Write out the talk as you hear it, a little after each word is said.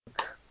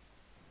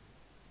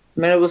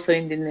Merhaba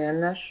sayın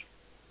dinleyenler.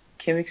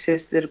 Kemik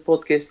Sesleri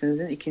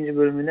podcast'imizin ikinci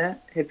bölümüne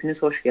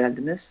hepiniz hoş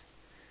geldiniz.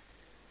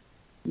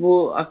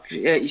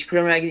 İş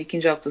Premier Lig'in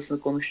ikinci haftasını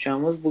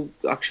konuşacağımız bu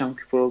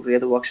akşamki program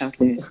ya da bu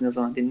akşamki ne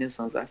zaman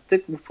dinliyorsanız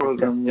artık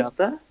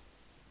Can.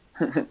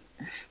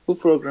 bu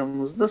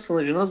programımızda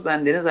sunucunuz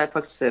bendeniz Alp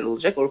Akçıser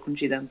olacak. Orkun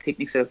Çiğdem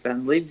teknik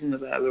sebeplerden dolayı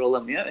bizimle beraber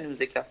olamıyor.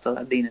 Önümüzdeki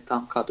haftalarda yine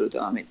tam kadro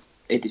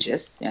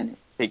edeceğiz. Yani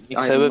Teknik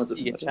ayrılma sebep değil.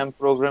 durumları. Geçen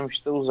program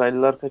işte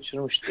uzaylılar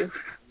kaçırmıştı.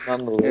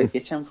 Bundan dolayı. Evet,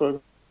 geçen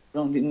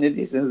program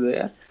dinlediyseniz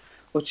eğer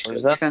O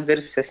yüzden çıkan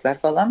garip sesler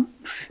falan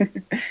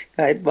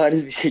gayet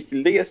bariz bir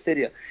şekilde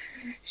gösteriyor.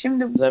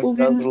 Şimdi biraz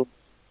bugün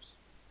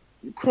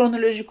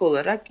kronolojik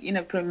olarak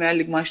yine Premier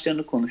Lig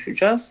maçlarını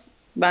konuşacağız.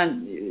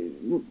 Ben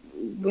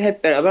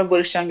hep beraber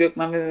Barışcan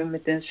Gökmen ve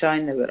Mehmet Deniz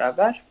Şahin'le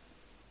beraber.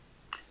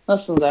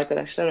 Nasılsınız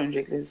arkadaşlar?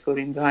 Öncelikle bir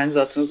sorayım. Bir halinizi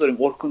hatırınızı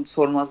sorayım. Orkun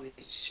sormaz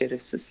hiç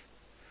şerefsiz.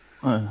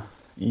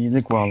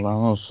 İyilik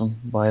vallahi ne olsun.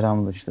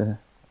 Bayramdı işte.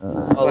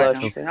 valla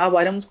Bayram Çok senin.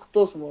 Bayramımız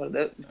kutlu olsun bu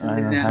arada bütün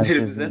aynen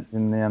dinleyenlerimizin. herkesin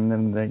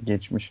dinleyenlerin de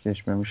geçmemiş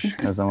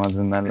ne zaman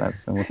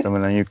dinlerlerse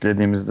muhtemelen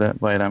yüklediğimizde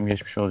bayram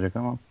geçmiş olacak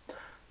ama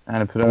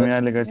yani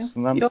Premier Lig Yok,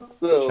 açısından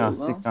yok be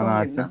şahsi oğlum. Son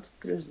kanaatim günden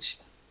tutturuyoruz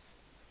işte.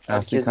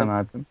 şahsi herkesin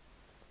kanaatim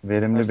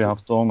verimli bir herkes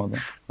hafta olmadı.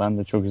 Ben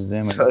de çok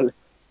izleyemedim. söyle.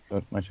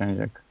 4 maç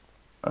ancak.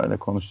 Öyle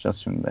konuşacağız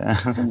şimdi de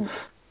yani. Şimdi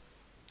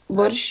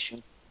Barış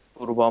Herkesin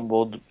Kurban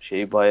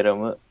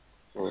bayramı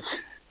bu.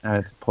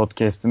 Evet,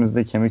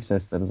 podcast'imizde kemik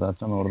sesleri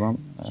zaten oradan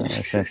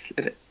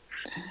sesleri.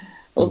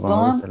 O kurbana da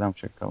zaman selam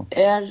çakalım.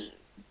 eğer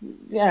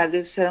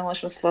herhalde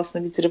selamlaşması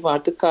faslını bitirip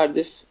artık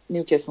Cardiff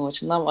Newcastle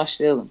maçından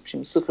başlayalım.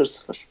 Şimdi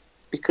 0-0.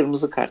 Bir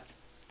kırmızı kart.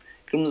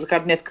 Kırmızı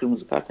kart net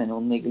kırmızı kart. Hani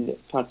onunla ilgili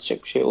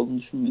tartışacak bir şey olduğunu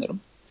düşünmüyorum.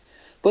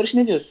 Barış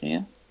ne diyorsun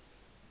ya?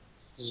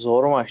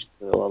 Zor maçtı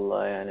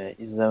vallahi yani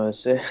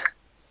izlemesi.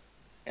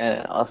 Yani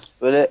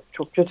böyle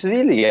çok kötü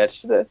değildi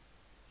gerçi de.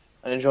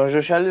 Hani John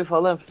Shelby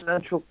falan filan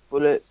çok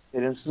böyle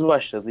verimsiz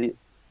başladı.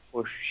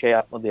 Hoş şey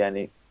yapmadı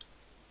yani.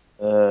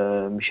 Ee,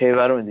 bir şey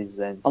vermedi Ama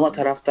izleyencisine.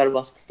 taraftar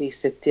baskı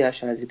hissetti ya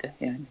Shelby'de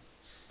yani.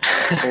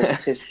 O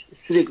ses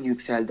sürekli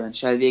yükseldi. Hani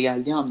Shelby'ye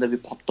geldiği anda bir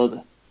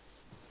patladı.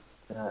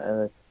 Ya,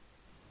 evet.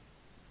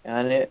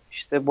 Yani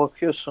işte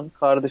bakıyorsun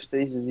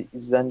Cardiff'te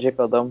izlenecek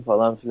adam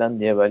falan filan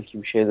diye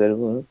belki bir şeyleri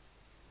bunu.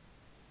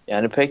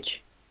 Yani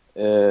pek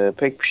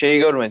bir şey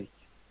görmedik.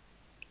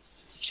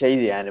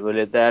 Şeydi yani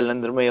böyle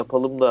değerlendirme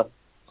yapalım da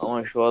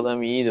aman şu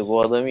adam iyiydi,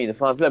 bu adam iyiydi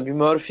falan filan. Bir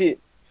Murphy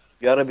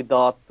bir ara bir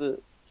dağıttı.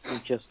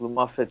 Newcastle'ı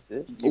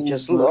mahvetti. O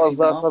Newcastle Murphy az ne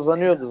daha yaptı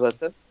kazanıyordu ya?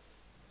 zaten.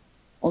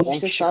 Onun 10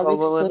 işte kişi sağ bek sarı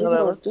kalmalarına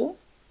rağmen gördü.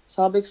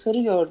 Sağ bek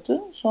sarı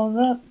gördü.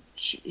 Sonra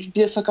bir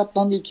de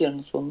sakatlandı ilk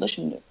yarının sonunda.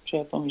 Şimdi şey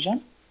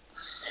yapamayacağım.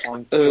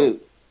 Antonio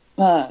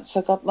Ee,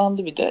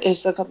 sakatlandı bir de.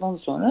 Sakatlandı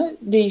sonra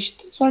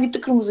değişti. Sonra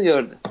gitti kırmızı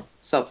gördü.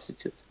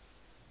 Substitute.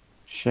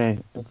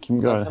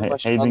 Kim gördü? zaten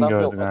başka Hayden adam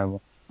gördü yok. galiba.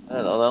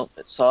 Evet adam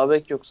sağ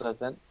bek yok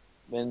zaten.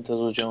 Benitez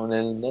hocamın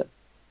elinde.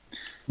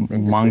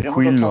 Mendes hocamın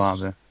Manquillo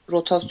abi.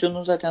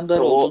 rotasyonun zaten dar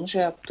İşte o olduğunu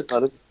şey yaptık.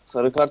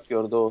 sarı kart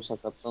gördü o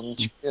sakatlandı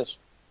çıktı ya.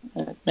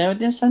 Evet.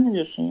 Mehmet Deniz sen ne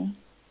diyorsun ya?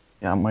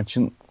 Ya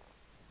maçın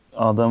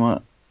adamı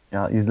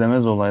ya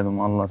izlemez olaydım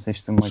valla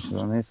seçtiğim maçı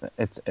da. Neyse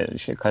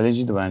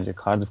kaleciydi bence.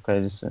 Cardiff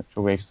kalecisi.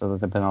 Çok ekstra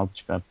zaten penaltı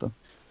çıkarttı.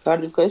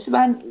 Cardiff kalesi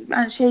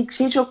ben şeyi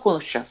çok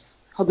konuşacağız.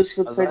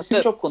 Huddersfield Ya kalesini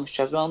zaten çok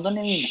konuşacağız. Ben ondan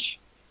eminim.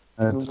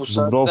 Evet, bu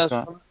saatten Dubrovka.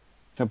 sonra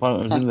Pardon,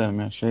 Heh. özür dilerim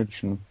ya.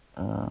 Düşündüm.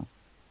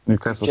 Newcastle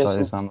Newcastle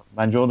kalecisi anladım.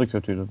 Bence o da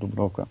kötüydü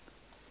Dubrovka.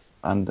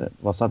 Ben de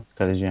vasat bir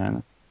kaleci yani.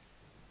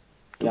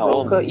 ya oğlum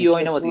Dubrovka iyi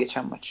oynamadı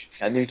geçen maç.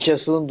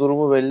 Newcastle'ın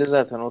durumu belli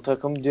zaten. O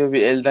takım diyor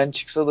bir elden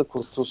çıksa da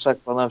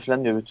kurtulsak falan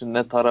filan diyor. Bütün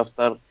ne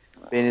taraftar,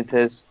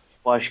 Benitez,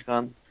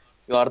 başkan.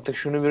 Diyor artık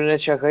şunu birine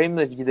çakayım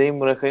da gideyim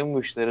bırakayım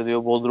bu işleri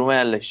diyor. Bodrum'a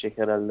yerleşecek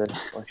herhalde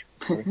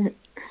başkan.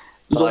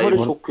 Zohore Sahibi.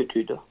 Bu, çok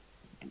kötüydü.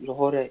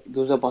 Zohore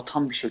göze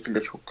batan bir şekilde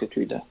çok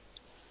kötüydü.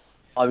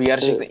 Abi Ee,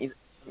 gerçekten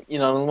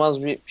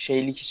inanılmaz bir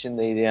şeylik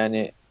içindeydi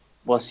yani.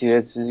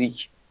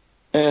 Basiretsizlik.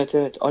 evet,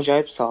 evet,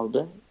 acayip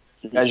saldı.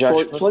 Ya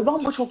Josh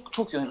Solbamba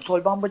çok iyi oynadı.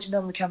 Solbamba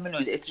cidden mükemmel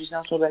oynadı.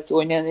 Etrich'den sonra belki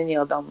oynayan en iyi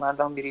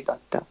adamlardan biriydi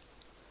hatta.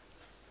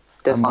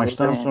 Defansta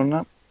maçtan yani.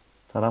 sonra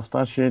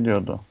taraftar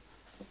diyordu.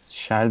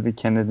 Shelby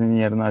Kennedy'nin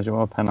yerine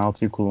acaba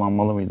penaltıyı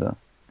kullanmalı mıydı?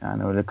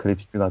 Yani öyle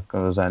kritik bir dakika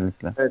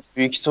özellikle. evet,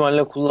 büyük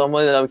ihtimalle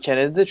kullanmadı. Abi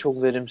Kennedy de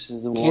çok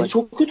verimsizdi bu Kendi maç.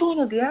 çok kötü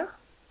oynadı ya.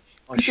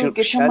 Hiç o Aşırı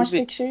geçen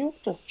maçtaki şey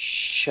yoktu.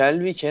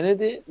 Shelby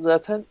Kennedy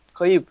zaten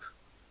kayıp.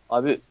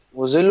 Abi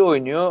Ozeli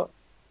oynuyor.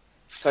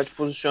 Kaç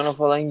pozisyona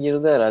falan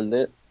girdi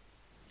herhalde.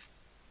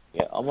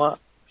 Ya ama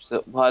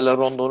işte hala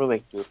Rondo'nu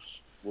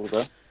bekliyoruz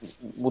burada.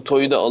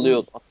 Muto'yu da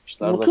alıyor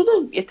 60'larda Mutu da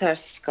falan.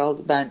 yetersiz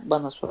kaldı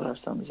bana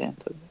sorarsanız yani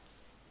tabii.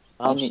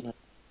 Ne Hani yapsın?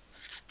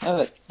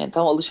 evet yani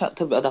tam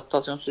tabii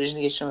adaptasyon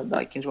sürecini geçiremedi.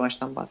 Daha ikinci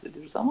maçtan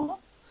bahsediyoruz ama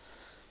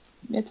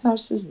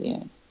yetersizdi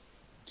yani.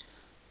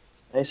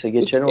 Neyse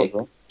geçelim o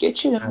zaman.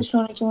 Geçelim bir Evet.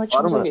 sonraki Var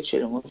maçımıza mı?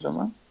 geçelim o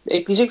zaman.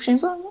 Ekleyecek bir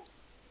şeyiniz var mı?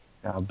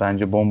 Ya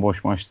bence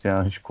bomboş maçtı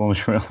ya. Hiç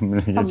konuşmayalım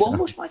bile geçen.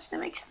 Bomboş maç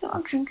demek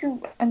istemem çünkü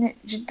hani Ya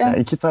cidden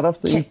iki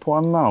taraf da ilk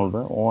puanını aldı.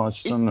 O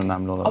açıdan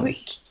önemli abi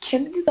olabilir.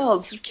 kendi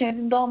dağıldı. Sırf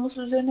kendini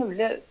dağılması üzerine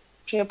bile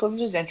şey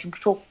yapabiliriz yani. Çünkü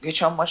çok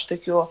geçen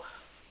maçtaki o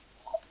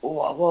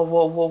wow, wow,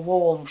 wow, wow, wow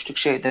olmuştuk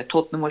şeyde.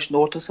 Tottenham maçında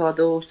orta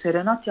sahada o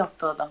serenat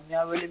yaptı adam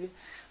ya. Böyle bir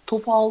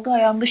topu aldı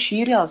ayağında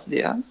şiir yazdı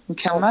ya.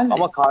 Mükemmeldi.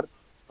 Ama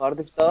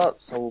Cardiff daha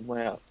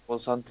savunmaya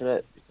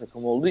konsantre bir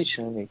takım olduğu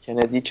için hani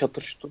Kennedy'yi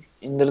çatır çutur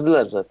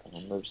indirdiler zaten.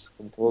 Onda bir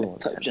sıkıntı olmadı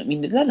Tabii yani. canım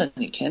indirdiler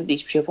hani kendi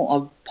hiçbir şey yapamadı.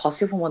 Abi,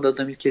 pas yapamadı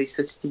adam ilk kere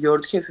istatistiği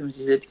gördük hepimiz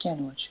izledik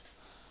yani maçı.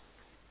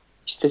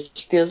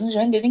 İstatistikte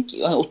yazınca hani dedim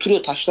ki hani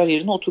oturuyor taşlar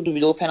yerine oturdu.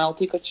 Bir de o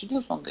penaltıyı kaçırdı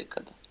ya son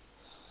dakikada.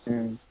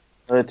 Hmm.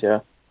 Evet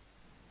ya.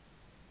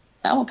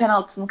 Ama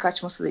penaltının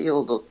kaçması da iyi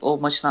oldu. O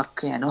maçın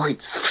hakkı yani oydu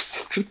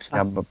 0-0'da.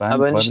 Ya Ha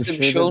ben ben Barış işte bir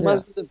şey şey dedi ya.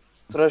 olmaz dedim.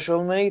 Tıraş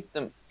olmaya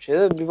gittim.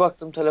 Şeyde bir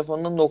baktım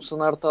telefondan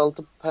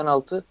 90+6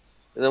 penaltı.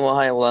 Dedim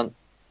hay ulan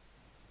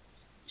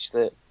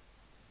işte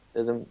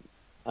dedim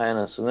hay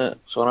anasını.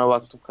 Sonra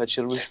baktım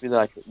kaçırmış bir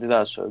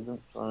daha sövdüm.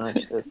 Sonra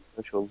işte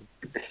tıraş oldum.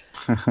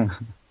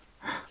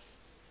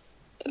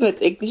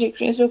 Evet ekleyecek bir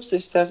şeyiniz yoksa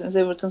isterseniz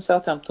Everton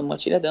Southampton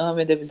maçıyla devam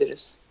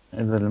edebiliriz.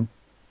 Edelim.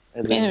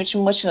 Benim Edelim.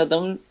 için maçın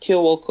adamı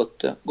Theo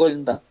Walcott'tu.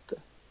 Golünü de attı.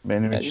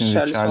 Benim Yani için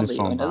Richarlison da iyi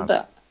Richarlison oynadı abi.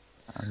 da.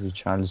 Yani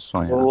Richarlison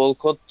O ya.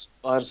 Walcott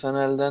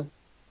Arsenal'den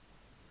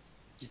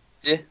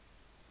gitti.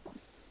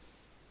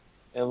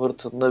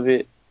 Everton'da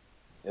bir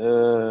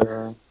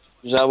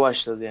güzel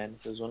başladı yani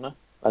sezona.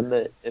 Ben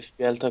de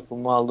FPL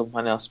takımımı aldım.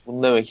 Hani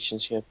bunu demek için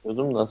şey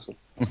yapıyordum da asıl.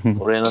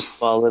 Oraya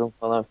nasıl bağlarım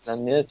falan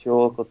filan diye.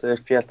 Theo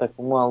Walcott'u FPL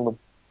takımımı aldım.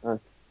 Evet.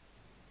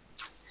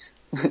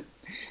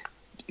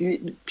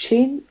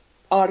 Şeyin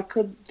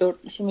arka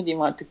dörtlüsü mü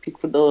diyeyim artık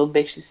Pickford alalım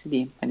beşlisi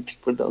diyeyim. Hani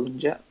Pickford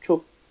alınca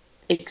çok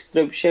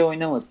ekstra bir şey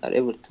oynamadılar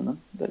Everton'ın.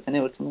 Zaten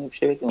Everton'dan bir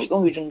şey beklemiyorduk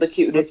ama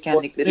hücumdaki Gol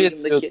üretkenlikleri,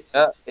 yetmiyordu hücumdaki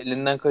ya.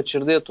 Elinden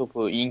kaçırdı ya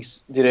topu. Ings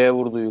direğe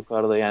vurdu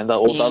yukarıda. Yani daha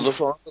Ings,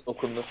 doğrusu ona da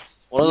dokundu.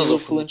 Ona da Liverpool'un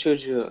dokundu.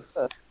 çocuğu,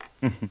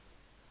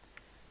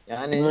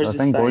 Yani Zaten gol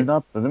Merseyside. de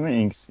attı değil mi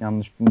Ings?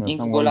 Yanlış Ings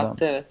bilmiyorsam gol gol de attı.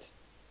 attı evet.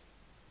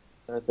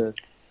 evet evet.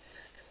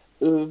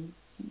 Ee,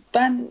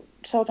 Ben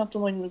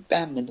Southampton oyununu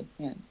beğenmedim.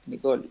 Yani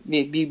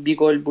bir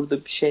gol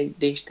burada bir şey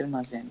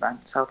değiştirmez yani. Ben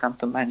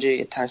Southampton bence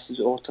yetersiz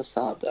orta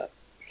sahada.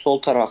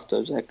 Sol tarafta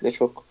özellikle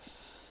çok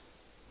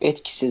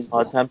etkisizdi.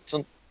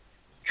 Southampton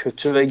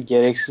kötü ve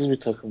gereksiz bir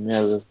takım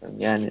ya zaten.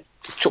 Yani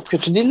çok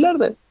kötü değiller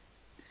de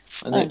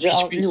hani Bence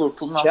hiçbir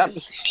Liverpool'un şey yapmıyorsun.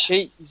 altyapısı Bir işte.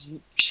 şey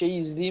bir şey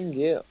izleyeyim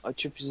diye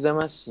açıp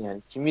izlemezsin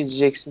yani. Kimi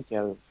izleyeceksin ki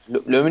abi?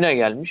 Lömine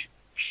gelmiş.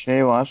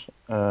 Şey var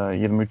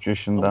 23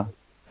 yaşında.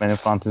 Benim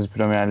Fantasy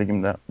Premier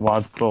Ligimde.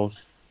 Ward-Prowse.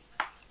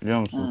 Biliyor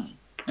Hı. musunuz?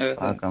 Evet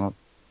Sağ evet. kanat.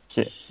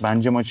 Ki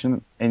bence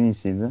maçın en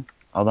iyisiydi.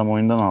 Adam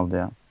oyundan aldı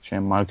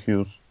ya. Mark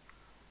Hughes.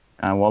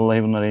 Yani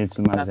vallahi bunlar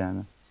eğitilmez Yani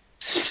yani.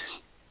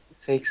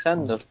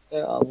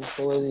 84'te almış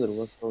olabilir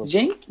bakalım.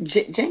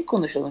 Cenk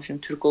konuşalım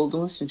şimdi. Türk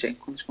olduğumuz için Cenk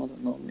konuşmadan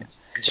ne olmuyor.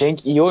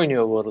 Cenk iyi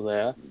oynuyor bu arada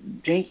ya.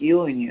 Cenk iyi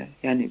oynuyor.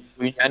 Yani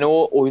Yani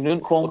o oyunun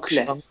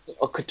komple.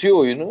 akıtıyor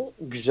oyunu.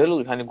 Güzel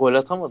oluyor. Hani gol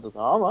atamadı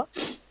daha ama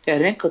Ya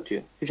renk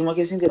katıyor. Hücuma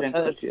kesinlikle renk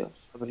zaten katıyor.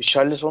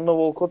 Richarlison'la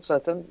Walcott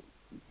zaten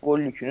gol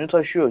yükünü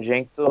taşıyor.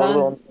 Cenk de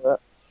orada Ben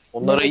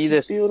onlara iyi negatif bir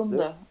destek yorum oluyor.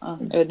 da.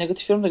 Evet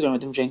negatif yorum da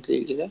görmedim Cenk'le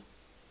ilgili.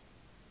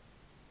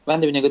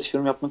 Ben de bir negatif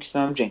yorum yapmak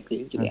istemem Cenk'le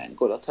ilgili. Hı. Yani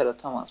gol atar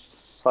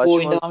atamaz. Bu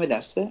oyun Saçma devam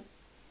ederse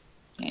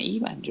yani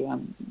iyi bence. Ben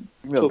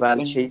bilmiyorum. çok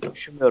Ben şeyi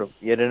düşünmüyorum.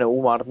 Yerine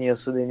Umar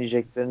Niyas'ı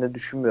deneyeceklerini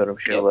düşünmüyorum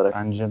şey yok. olarak.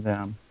 Bence de yani.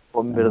 Yani bu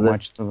 11'de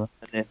maçta da.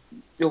 hani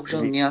Yok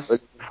canım öyle Niyaz.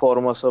 bir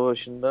forma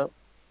savaşında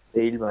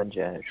değil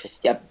bence yani çok.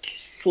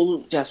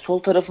 Sol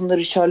tarafında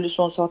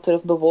Richarlison, sağ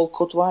tarafında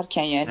Walcott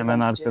varken yani Hemen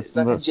bence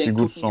arkasında zaten Cenk Tosun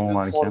gibi Sigurdsson bir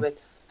varken.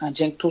 forvet.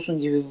 Cenk Tosun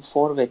gibi bir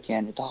forvet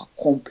yani daha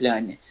komple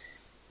hani.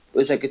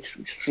 Özellikle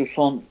şu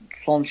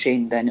son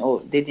şeyinde hani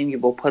o dediğim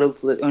gibi o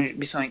parıltılı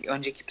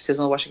önceki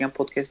sezona başlarken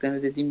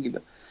podcastlerinde dediğim gibi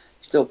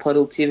işte o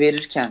parıltıyı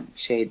verirken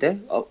şeyde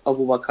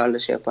Abu Bakar'la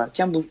şey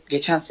yaparken bu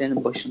geçen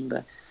senenin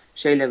başında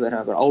şeyle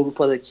beraber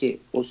Avrupa'daki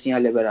o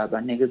sinyalle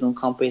beraber Negredo'nun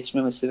kampa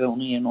yetişmemesi ve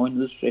onun yerine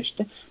oynadığı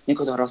süreçte ne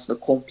kadar aslında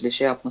komple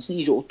şey yapmasını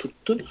iyice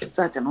oturttu.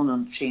 Zaten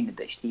onun şeyini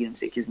de işte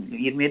 28 milyon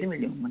 27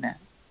 milyon mu ne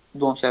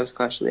bonservis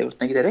karşılığı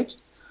Everton'a giderek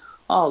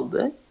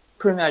aldı.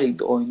 Premier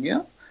Lig'de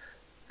oynuyor.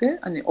 Ve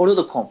hani orada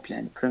da komple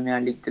hani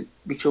Premier Lig'de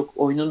birçok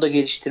oyununu da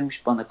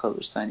geliştirmiş bana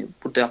kalırsa. Hani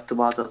burada yaptığı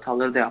bazı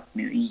hataları da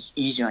yapmıyor.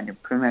 İyice hani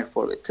Premier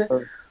Forvet'i.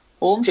 Evet.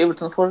 Olmuş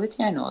Everton'ın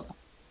forveti yani o adam.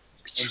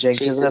 Hiç Cenk'e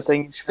şeysiz,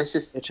 zaten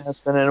şüphesiz. geçen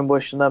senenin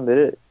başından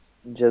beri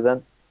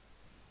inceden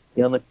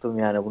yanıktım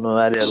yani. Bunu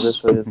her yerde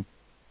söyledim.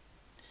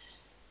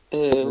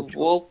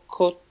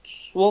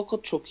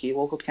 Walcott çok iyi.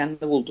 Walcott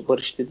kendini buldu.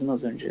 Barış dedin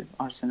az önce.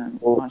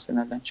 O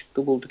Arsenal'den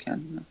çıktı buldu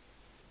kendini.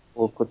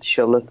 Volkot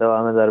inşallah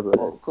devam eder böyle.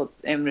 Walcott,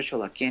 Emre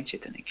Çolak genç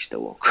yetenek işte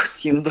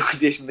Walcott.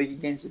 29 yaşındaki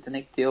genç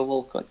yetenek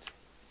Theo Walcott.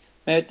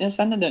 Mehmet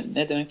sen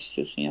ne demek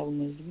istiyorsun ya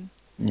bununla ilgili?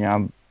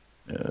 Ya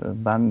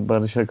ben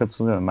Barış'a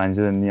katılıyorum.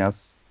 Bence de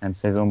Niyaz yani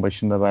sezon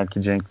başında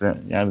belki Cenk'le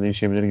yer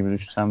değişebilir gibi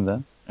düşsem de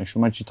şu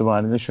maç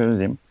itibariyle şöyle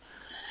diyeyim.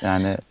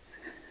 Yani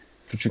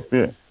küçük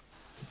bir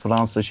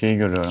Fransa şeyi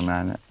görüyorum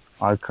yani.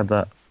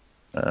 Arkada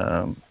e,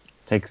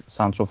 tek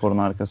santroforun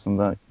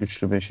arkasında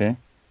güçlü bir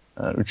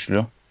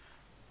üçlü.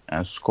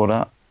 Yani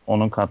skora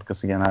onun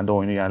katkısı genelde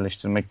oyunu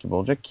yerleştirmek gibi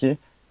olacak ki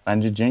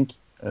bence Cenk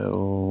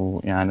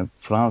yani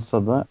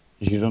Fransa'da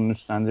Giroud'un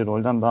üstlendiği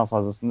rolden daha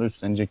fazlasını da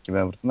üstlenecek gibi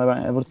Everton'da.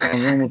 Ben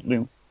Everton'dan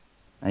umutluyum.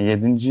 Yani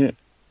 7.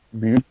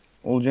 büyük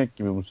olacak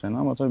gibi bu sene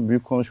ama tabii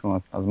büyük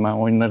konuşmamak lazım. Ben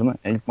oyunlarını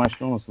ilk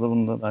maçta olmasa da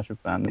bunu da daha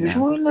çok beğendim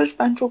Hücum yani. oyunları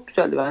ben çok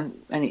güzeldi. Ben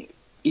hani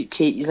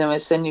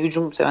izlemesi hani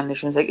hücum sevenler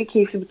için özellikle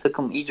keyifli bir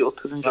takım iyice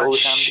oturunca Ben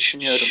olacağını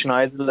düşünüyorum.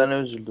 Schneider'dan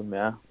üzüldüm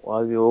ya. O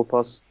abi o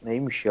pas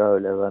neymiş ya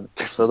öyle ben.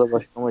 O sırada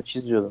başka maç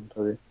izliyordum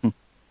tabii.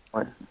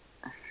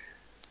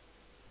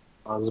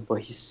 Bazı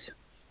bahis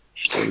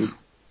işte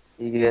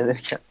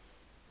ilgilenirken.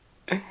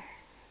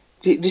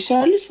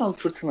 Richarlison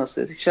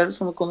fırtınası.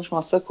 Richarlison'u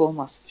konuşmazsak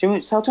olmaz.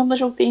 Şimdi Southampton'da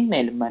çok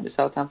değinmeyelim bence.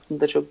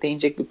 Southampton'da çok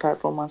değinecek bir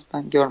performans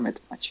ben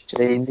görmedim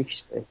açıkçası. Değindik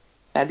işte.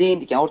 Yani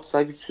değindik yani orta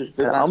saha güçsüzdü.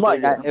 Ben Ama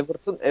yani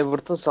söylüyorum.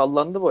 Everton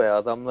sallandı baya.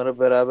 Adamlara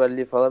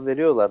beraberliği falan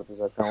veriyorlardı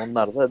zaten.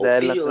 Onlar da O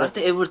değerlendiremedim. veriyorlar da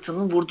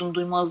Everton'ın vurdum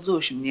duymazlığı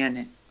o şimdi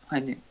yani.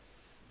 Hani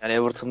Yani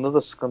Everton'da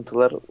da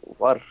sıkıntılar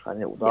var.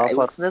 Hani ya daha farklı.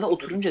 Everton'da da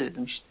oturunca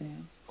dedim işte. Ya.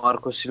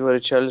 Marco Silva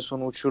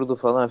Richarlison'u uçurdu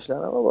falan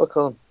filan ama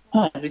bakalım.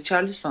 Ha,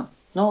 Richarlison.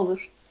 Ne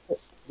olur?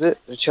 Ve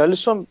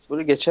Richarlison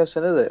böyle geçen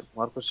sene de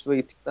Marco Silva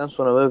gittikten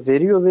sonra böyle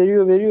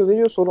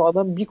veriyor sonra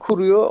adam bir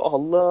kuruyor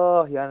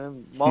Allah yani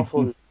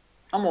mahvoluyor.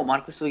 Ama o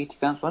Marco Silva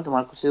gittikten sonra da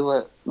Marco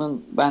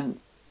Silva'nın ben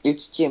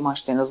ilk iki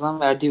maçta en azından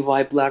verdiği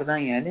vibe'lardan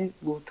yani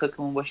bu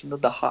takımın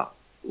başında daha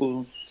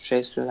uzun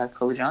süreler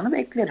kalacağını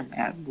beklerim.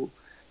 Yani bu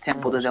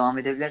tempoda devam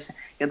edebilirse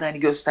ya da hani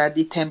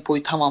gösterdiği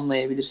tempoyu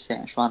tamamlayabilirse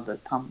yani şu anda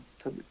tam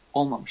tabii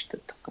olmamıştı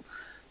takım.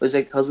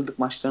 Özellikle hazırlık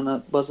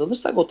maçlarına baz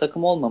alırsak o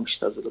takım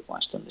olmamıştı hazırlık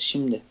maçlarında.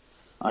 Şimdi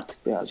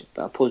artık birazcık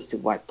daha pozitif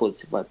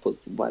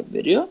vibe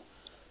veriyor.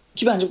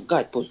 Ki bence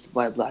gayet pozitif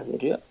vibe'lar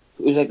veriyor.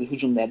 Özellikle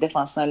hücumda,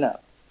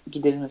 defanslarla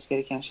giderilmesi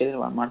gereken şeyler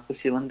var. Marco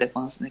Silva'nın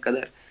defansı ne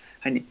kadar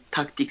hani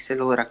taktiksel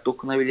olarak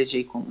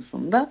dokunabileceği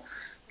konusunda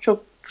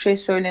çok şey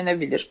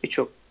söylenebilir.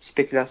 Birçok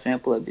spekülasyon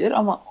yapılabilir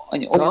ama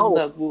hani Daha,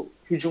 oyunda bu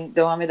hücum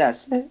devam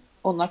ederse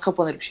onlar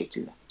kapanır bir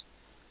şekilde.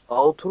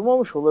 daha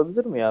oturmamış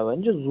olabilir mi ya?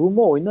 Bence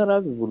Zuma oynar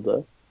abi burada.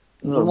 Zuma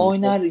Bilmiyorum bu son.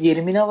 oynar,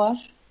 Yerimine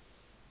var.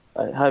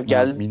 Yani,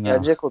 Ya, Mina.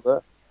 gelecek o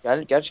da.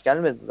 Gerçi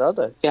gelmedi daha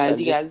da.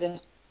 Geldi Gelecek. geldi.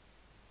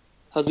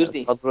 Hazır Yani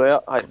değil.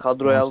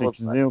 kadroya almadılar.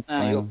 18'de yok Ha,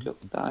 aynen. yok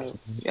daha yok.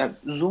 Ya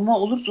Zuma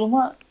olur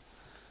Zuma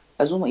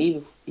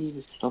iyi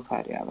bir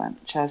stoper ya. Ben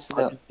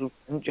Chelsea'de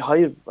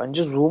Hayır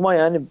bence Zuma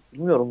yani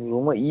bilmiyorum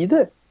Zuma iyi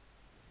de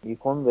ilk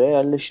 11'e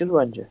yerleşir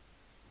bence.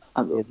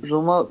 abi, diye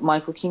Zuma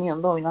Michael Keane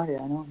yanında oynar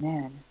yani. O ne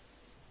yani?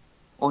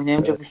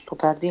 Oynayamayacak düşünüyorum. bir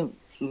stoper değil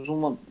mi?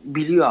 Zuma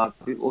biliyor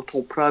abi. O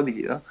toprağı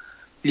biliyor.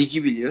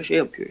 Ligi biliyor. Şey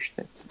yapıyor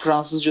işte.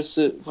 Fransızca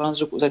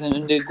zaten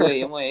önünde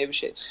Gueye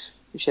bir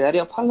şeyler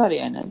yaparlar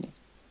yani hani.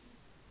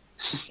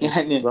 Neyse o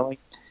Yani zaman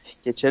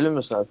geçelim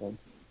mi zaten?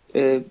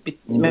 Mehmet bir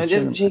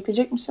Geçelim. şey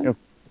ekleyecek misin? Yok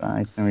ben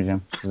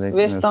eklemeyeceğim. Siz West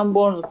eklemiyorsunuz. Ham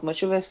Bournemouth maçı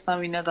West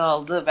Ham yine de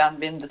aldı.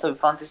 Benim de tabii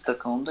fantasy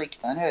takımımda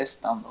 2 tane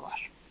West Ham'lı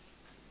var.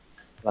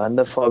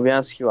 Bende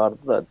Fabianski vardı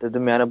da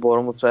dedim yani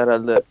Bournemouth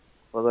herhalde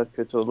bu kadar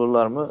kötü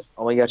olurlar mı?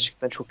 Ama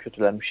gerçekten çok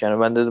kötülermiş.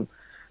 Yani ben dedim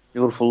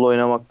Liverpool'la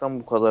oynamaktan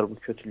bu kadar bu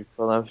kötülük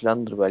falan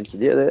filandır belki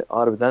diye de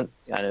harbiden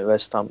yani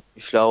West Ham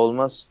iflah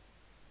olmaz.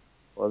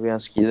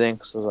 Fabianski'yi de en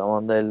kısa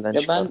zamanda elden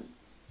Ya çıkar. ben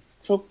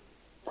çok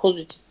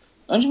pozitif.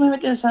 Önce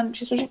Mehmet'le sen bir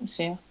şey söyleyecek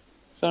misin ya?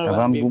 Sonra Ya ben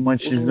ben bir bu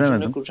maçı uzun bir cümle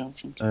izlemedim. kuracağım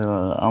çünkü.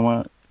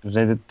 Ama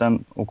Reddit'ten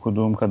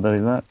okuduğum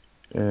kadarıyla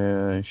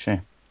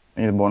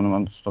neydi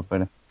Bournemouth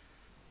stoperi?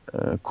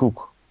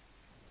 Cook.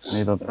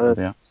 Neydi Evet.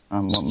 adı ya?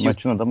 Ha, Steve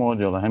maçın adamı o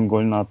diyorlar. Hem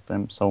golünü attı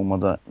hem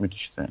savunmada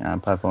müthişti.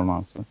 Yani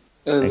performansı.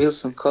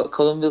 Wilson.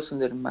 Callum Wilson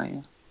derim ben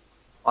ya.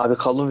 Abi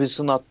Callum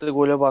Wilson'ın attığı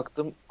gole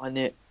baktım.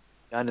 Hani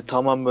yani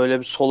tamam böyle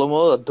bir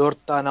soluma da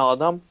dört tane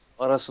adam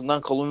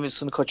arasından Callum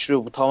Wilson'ı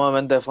kaçırıyor. Bu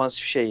tamamen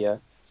defansif şey ya.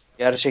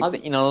 Gerçekten Abi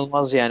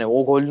inanılmaz yani.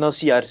 O golü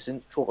nasıl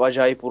yersin? Çok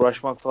acayip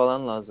uğraşmak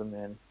falan lazım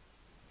yani.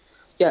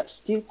 ya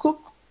Steve Cook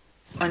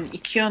hani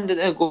iki yönde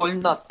de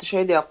golünü de attı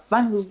şey de yaptı.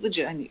 Ben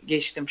hızlıca hani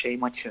geçtim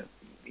maçı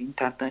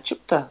internetten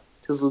açıp da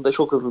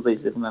çok hızlı da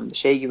izledim hem de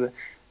şey gibi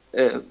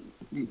e,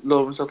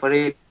 Lawrence of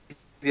Arabia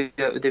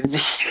ödevinde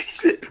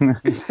izledim.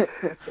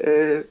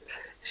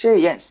 e,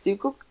 yani Steve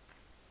Cook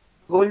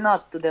golünü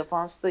attı.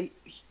 Defansta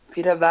hiç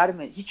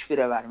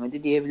fire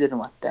vermedi diyebilirim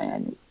hatta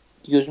yani.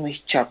 Gözüme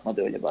hiç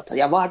çarpmadı öyle bir hata.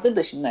 Ya vardır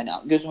da şimdi hani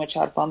gözüme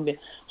çarpan bir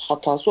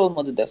hatası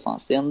olmadı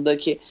defansta.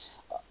 Yanındaki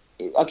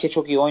Ake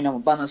çok iyi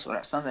oynamadı. Bana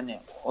sorarsan hani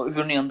o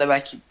öbürünün yanında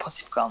belki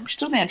pasif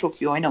kalmıştır da yani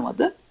çok iyi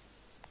oynamadı.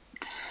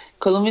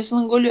 Callum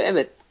Wilson'ın golü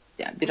evet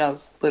yani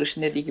biraz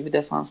Barış'ın dediği gibi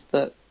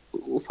defansta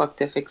ufak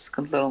tefek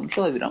sıkıntılar olmuş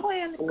olabilir ama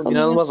yani Oğlum Callum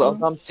inanılmaz Wilson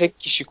adam tek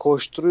kişi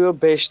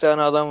koşturuyor. Beş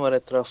tane adam var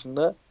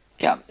etrafında.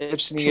 ya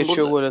Hepsini şimdi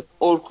geçiyor burada gol atıyor.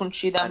 Orkun Yani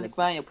Çiğdemlik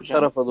ben bir yapacağım.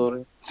 tarafa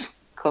doğru.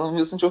 Callum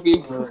Wilson çok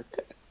iyi. Evet.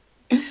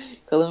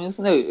 Callum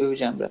Wilson'ı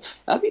öveceğim biraz.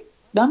 Abi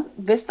ben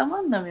West Ham'ı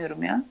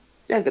anlamıyorum ya.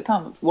 dakika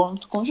tamam.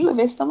 Bournemouth'u konuşuyor da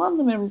West Ham'ı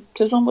anlamıyorum.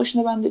 Sezon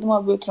başında ben dedim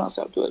abi böyle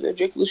transfer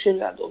dövelecek. Wilshere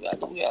geldi, o geldi,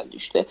 bu geldi.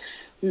 İşte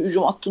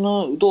hücum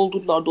hattını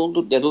doldurdular. Ya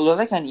doldurdular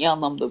derken iyi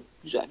anlamda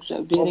güzel bir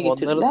yere Ama onların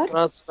getirdiler.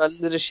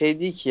 transferleri şey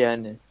değil ki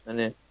yani.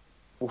 Hani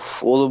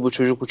uf oğlum bu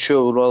çocuk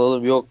uçuyor bunu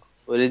alalım. Yok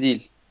öyle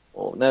değil.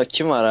 O, ne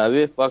kim var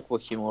abi? Bak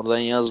bakayım oradan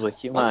yaz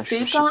bakayım. Ha Bak şu,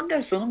 Felipe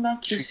Anderson'un ben şu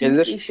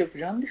kesinlikle gelir. iş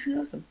yapacağını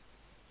düşünüyordum.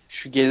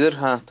 Şu gelir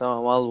ha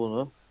tamam al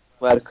bunu.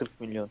 Ver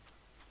 40 milyon.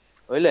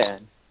 Öyle yani.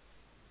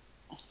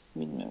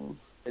 Bilmiyorum.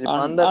 Felipe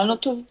Anderson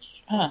Arnautovic.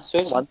 Ha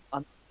söyle sen.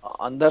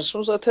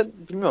 Anderson zaten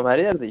bilmiyorum her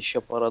yerde iş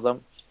yapar adam.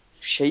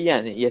 Şey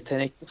yani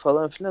yetenekli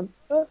falan filan.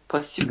 Da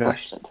Pasif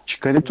başladı.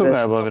 Chikarito West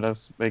galiba Ham-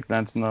 biraz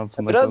beklentinin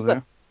altında Biraz da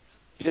kalıyor.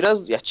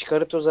 biraz ya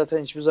Chikarito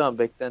zaten hiçbir zaman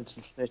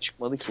beklentinin üstüne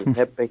çıkmadı ki.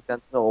 Hep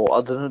beklentine o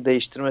adını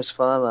değiştirmesi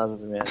falan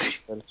lazım yani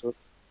Chikarito.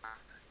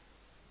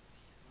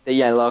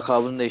 Yani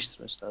lakabını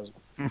değiştirmesi lazım.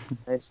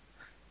 Neyse.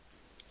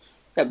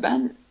 Ya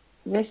ben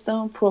West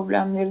Ham'ın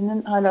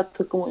problemlerinin hala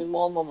takım uyumu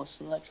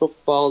olmamasına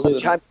çok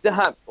bağlıyorum. Ya bir de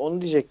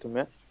onu diyecektim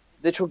ya.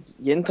 Bir de çok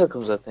yeni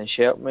takım zaten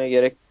şey yapmaya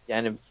gerek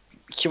yani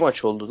 2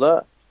 maç oldu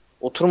da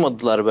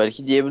oturmadılar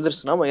belki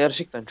diyebilirsin ama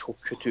gerçekten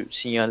çok kötü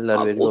sinyaller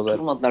Abi veriyorlar.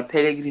 oturmadılar.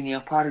 Pellegrini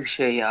yapar bir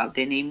şey ya.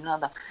 Deneyimli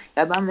adam.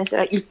 Ya ben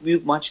mesela ilk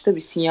büyük maçta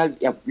bir sinyal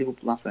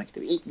Liverpool'dan sonraki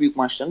tabii. İlk büyük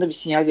maçlarında bir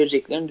sinyal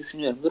vereceklerini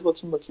düşünüyorum. Dur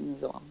bakayım ne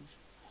zamanmış.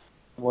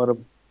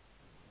 Umarım.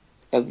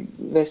 Ya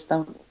West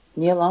Ham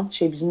niye lan?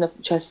 Bizimle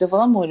Chelsea'de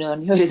falan mı oynuyorlar?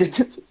 Niye öyle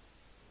dedim?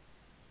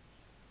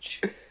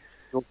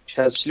 Yok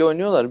Chelsea'yle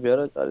oynuyorlar bir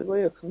ara galiba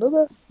yakında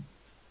da.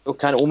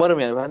 Yok yani umarım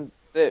yani ben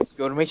de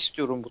görmek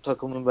istiyorum bu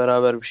takımın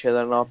beraber bir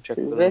şeyler ne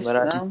yapacaklarını West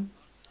merak. Ham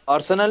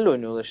Arsenal'le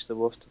oynuyorlar işte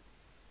bu hafta.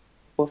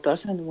 bu hafta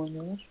Arsenal'de mi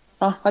oynuyorlar?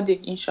 Hadi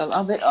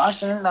inşallah. Ve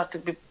Arsenal'in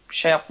artık bir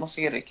şey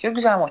yapması gerekiyor.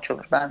 Güzel maç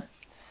olur.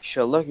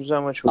 İnşallah güzel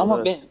maç olur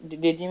Ama evet. ben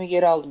dediğimi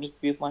geri aldım.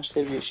 İlk büyük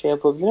maçta bir şey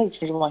yapabilirler.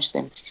 Üçüncü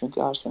maçtaymış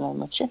çünkü Arsenal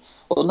maçı.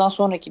 Ondan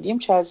sonraki diyeyim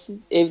Chelsea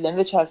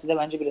evlerinde Chelsea'de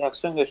bence bir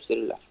reaksiyon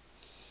gösterirler.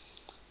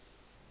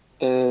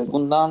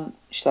 Bundan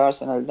işte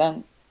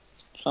Arsenal'den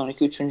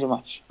sonraki üçüncü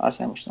maç.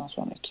 Arsenal maçından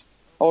sonraki.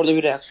 Orada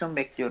bir reaksiyon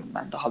bekliyorum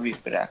ben. Daha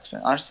büyük bir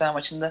reaksiyon. Arsenal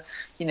maçında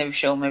yine bir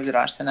şey olmayabilir.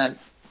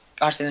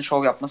 Arsenal'in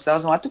şov yapması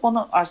lazım artık.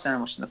 Onu Arsenal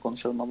maçında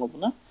konuşalım ama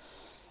bunu.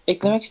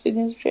 Eklemek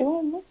istediğiniz bir şey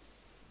var mı?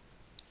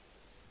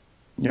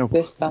 Yok.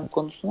 West Ham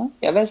konusuna.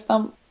 Ya West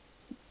Ham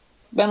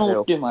ben Yok.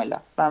 umutluyum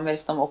hala. Ben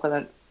West Ham'ı o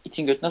kadar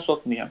itin götüne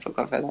sokmayacağım. Çok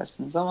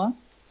affedersiniz ama.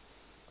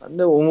 Ben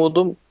de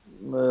umudum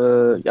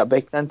ya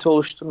beklenti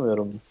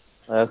oluşturmuyorum.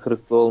 Hayal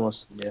kırıklığı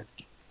olmasın diye.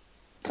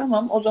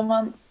 Tamam o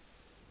zaman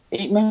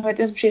Mehmet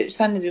bir şey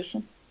sen ne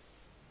diyorsun?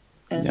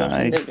 En son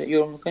senin Yani de bir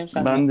yorumunu koyayım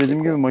sen ben noktayı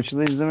dediğim gibi koy. maçı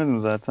da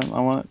izlemedim zaten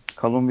ama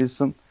Callum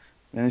Wilson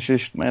beni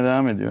şaşırtmaya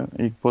devam ediyor.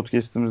 İlk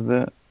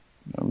podcast'imizde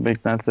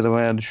beklentileri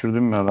bayağı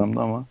düşürdüğüm bir adamdı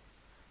ama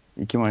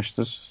 2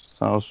 maçtır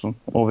sağ olsun.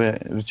 O ve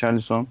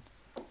Richarlison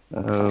e,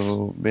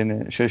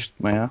 beni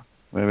şaşırtmaya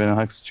ve beni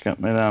haksız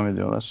çıkartmaya devam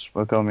ediyorlar.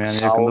 Bakalım yani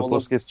Ya yakında oğlum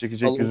podcast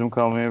çekecek Callum, yüzüm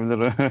kalmayabilir.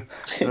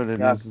 Öyle ya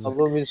diyeyim size.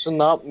 Callum Wilson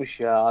ne yapmış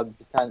ya abi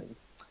bir tane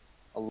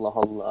Allah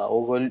Allah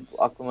o gol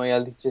aklıma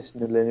geldikçe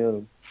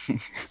sinirleniyorum.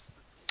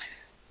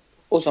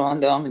 O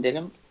zaman devam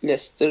edelim.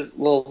 Leicester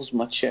Wolves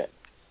maçı.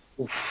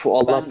 Uf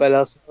Allah Ben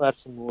belasını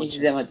versin bu maçın.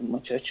 izlemedim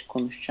maçı açık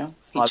konuşacağım.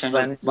 Abi Hiç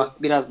hani ben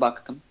biraz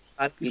baktım.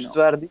 ben Yine üst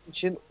verdiğim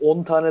için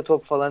 10 tane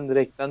top falan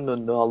direkten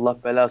döndü. Allah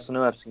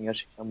belasını versin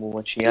gerçekten bu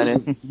maçı.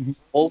 Yani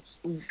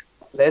Wolves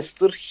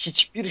Leicester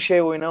hiçbir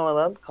şey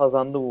oynamadan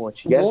kazandı bu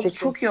maçı. Wolves Gerçekten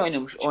çok iyi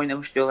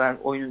oynamış diyorlar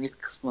oyunun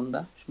ilk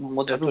kısmında. Şimdi abi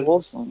moderatör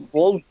Wolves, kısmı.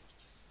 Wolves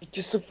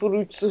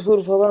 2-0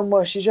 3-0 falan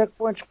başlayacak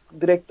maç.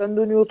 Direkten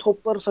dönüyor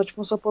toplar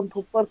saçma sapan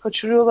toplar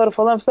kaçırıyorlar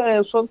falan filan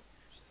en son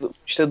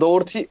işte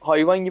Doherty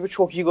hayvan gibi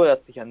çok iyi gol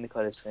attı kendi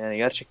kalesine. Yani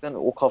gerçekten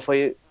o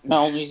kafayı Ben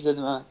onu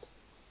izledim evet.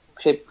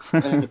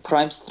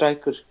 Prime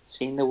Striker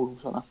şeyinde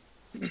vurmuş ona.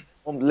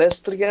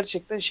 Leicester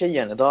gerçekten şey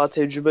yani daha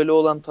tecrübeli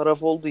olan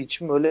taraf olduğu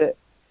için böyle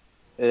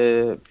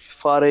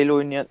fareyle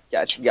oynayan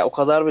gerçi ya o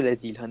kadar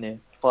bile değil hani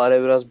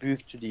fare biraz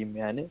büyüktü diyeyim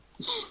yani.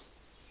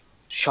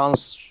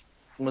 Şans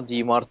mı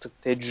diyeyim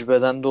artık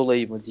tecrübeden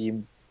dolayı mı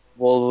diyeyim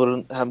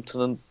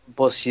Wolverhampton'ın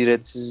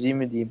basiretsizliği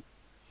mi diyeyim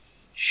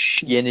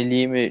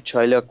yeniliği mi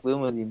çaylaklığı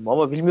mı diyeyim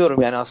ama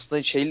bilmiyorum yani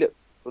aslında şeyle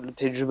böyle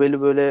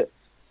tecrübeli böyle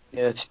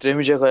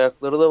titremeyecek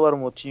ayakları da var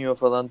Moutinho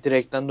falan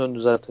direkten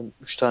döndü zaten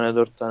 3 tane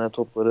 4 tane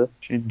topları.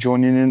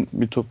 Johnny'nin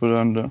bir topu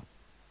döndü.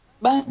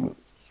 Ben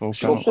Sol şunu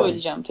Çok var. kanatta.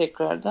 söyleyeceğim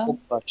tekrardan.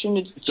 Çok var. Şimdi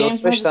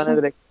 4-5 tane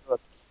direkt var.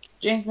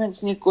 James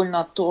Madison ilk golünü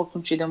attı.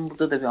 Orkun Çiğdem'i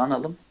burada da bir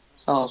analım.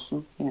 Sağ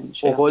olsun. Yani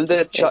şey O yaptı. golde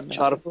Evladı.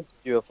 çarpıp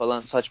diyor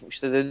falan saçma.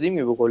 İşte dediğim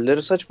gibi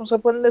golleri saçma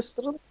sapan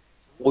Leicester'ın.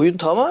 Oyun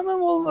tamamen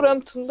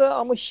Wolverhampton'da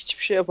ama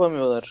hiçbir şey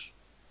yapamıyorlar.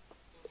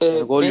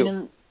 Yani gol yok.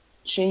 Benim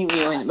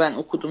iyi oynadı. Ben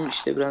okudum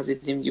işte biraz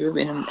dediğim gibi.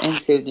 Benim en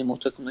sevdiğim o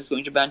takımdaki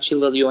oyuncu Ben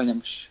Chilwell iyi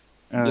oynamış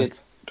diye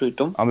Evet.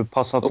 duydum. Abi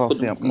pas hatası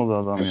Okudum yapmadı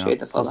adam ya.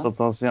 şeyde Pas falan.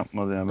 hatası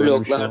yapmadı ya. Böyle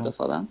bir şey Bloglarda olmaz.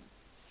 falan.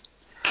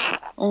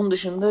 Onun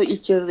dışında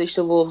ilk yarıda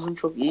işte Wolves'un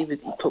çok iyi bir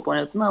top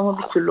oynadığını ama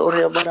bir türlü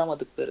oraya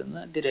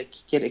varamadıklarını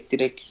gerek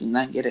direkt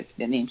yüzünden gerek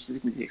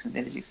deneyimsizlik mi diyeceksiniz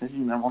ne diyeceksiniz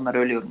bilmiyorum. Onlar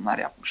öyle yorumlar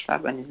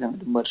yapmışlar. Ben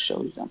izlemedim. Barış'a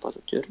o yüzden pas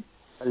atıyorum.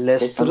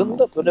 Leicester'ın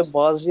da böyle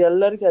bazı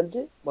yerler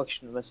geldi. Bak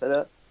şimdi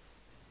mesela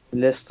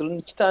Leicester'ın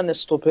 2 tane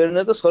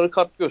stoperine de sarı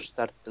kart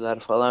gösterdiler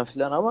falan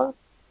filan ama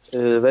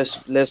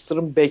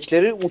Leicester'ın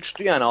bekleri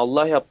uçtu yani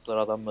Allah yaptılar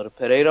adamları.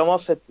 Pereira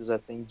mahvetti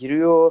zaten.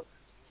 Giriyor,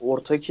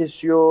 orta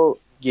kesiyor,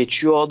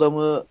 geçiyor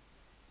adamı.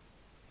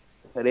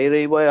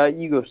 Pereira'yı bayağı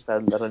iyi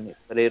gösterdiler. Hani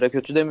Pereira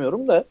kötü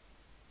demiyorum da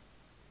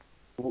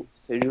bu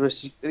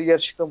tecrübesizlikleri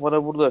gerçekten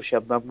bana burada şey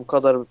ben bu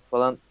kadar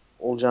falan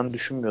olacağını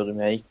düşünmüyordum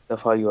yani ilk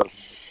defa gördüm.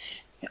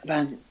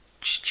 Ben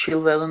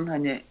Chilwell'ın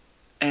hani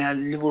eğer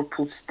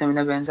Liverpool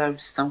sistemine benzer bir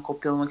sistem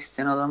kopyalamak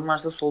isteyen adam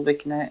varsa sol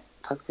bekine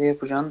takviye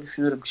yapacağını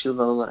düşünürüm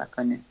Chilwell olarak.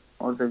 Hani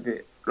orada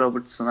bir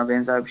Robertson'a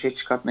benzer bir şey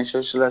çıkartmaya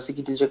çalışırlarsa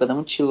gidilecek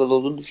adamın Chilwell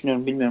olduğunu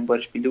düşünüyorum. Bilmiyorum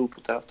Barış bir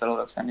Liverpool taraftarı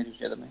olarak sen ne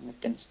diyorsun ya da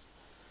Mehmet Deniz.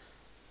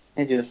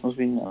 Ne diyorsunuz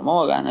bilmiyorum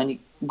ama ben hani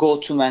go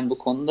to man bu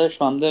konuda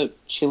şu anda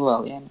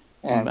Chilwell yani.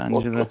 Eğer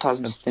Bence de o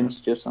tarz bir sistem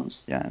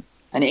istiyorsanız. yani.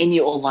 Hani en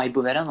iyi o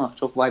vibe'ı veren o.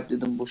 Çok vibe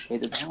dedim bu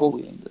şeyde de ama bu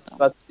yayında da.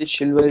 Dikkatli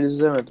Chilwell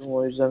izlemedim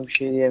o yüzden bir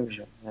şey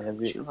diyemeyeceğim. Yani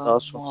bir Chilwell daha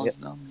sonra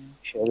muazzam ya.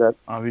 şeyler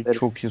Abi derim.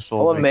 çok iyi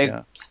sol Ama bek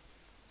ya.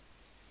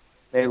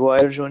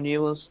 Maguire, John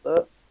Evans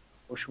da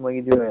hoşuma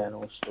gidiyor yani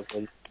o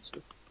stoper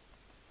ikilisi.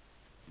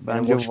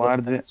 Bence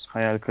Vardy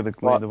hayal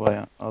kırıklığıydı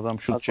baya. Adam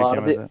şut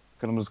Vardy çekemedi.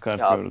 Kırmızı kart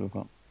ya gördü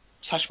falan.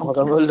 Saçma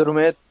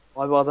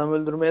adam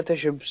öldürmeye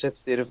teşebbüs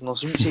etti herif.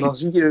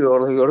 Nasıl giriyor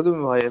orada gördün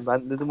mü? Hayır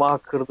ben dedim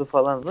kırdı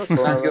falan da.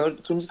 Ben gördüm.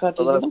 Kırmızı kart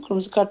izledim.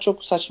 Kırmızı kart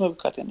çok saçma bir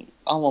kart yani.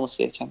 Almaması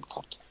gereken bir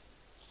kart.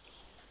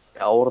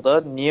 Ya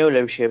orada niye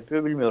öyle bir şey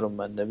yapıyor bilmiyorum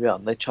ben de. Bir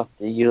anda çat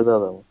diye girdi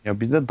adamı. Ya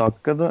bir de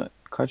dakikada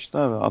kaçtı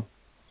abi?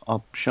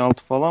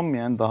 66 falan mı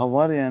yani? Daha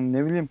var yani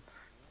ne bileyim.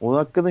 O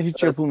dakikada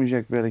hiç Evet.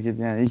 yapılmayacak bir hareket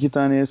yani. 2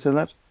 tane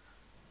yeseler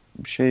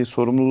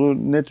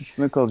sorumluluğu net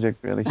üstüne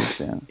kalacak bir hareket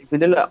yani.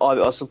 Bilirler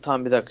abi asıl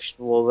tam bir dakika şimdi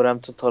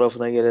Wolverhampton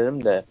tarafına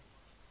gelelim de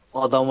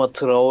adama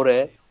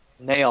Traore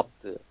ne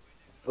yaptı?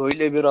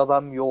 Böyle bir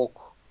adam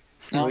yok.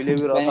 Ne Böyle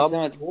yaptı? bir Ben adam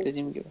izlemedim yok.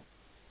 dediğim gibi.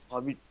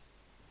 Abi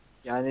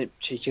yani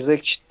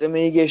çekirdek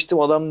çitlemeyi geçtim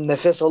adam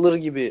nefes alır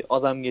gibi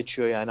adam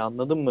geçiyor yani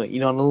anladın mı?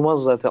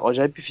 İnanılmaz zaten.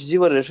 Acayip bir fiziği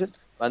var herifin.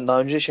 Ben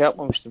daha önce şey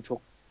yapmamıştım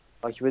çok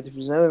takip edip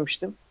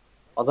izlememiştim.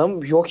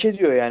 Adam yok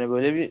ediyor yani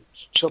böyle bir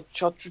çat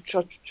çat çut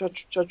çat çut çat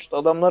çut çat çut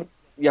adamlar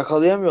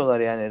yakalayamıyorlar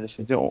yani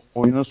herifi. Bir de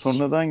oyuna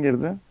sonradan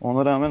girdi.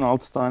 Ona rağmen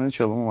 6 tane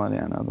çalımı var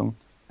yani adam.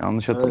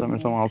 Yanlış Evet.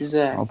 hatırlamıyorsam 6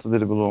 Güzel. 6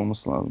 dribble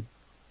olması lazım.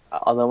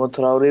 Adamı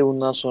Traore'yi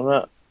bundan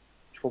sonra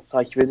çok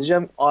takip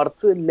edeceğim.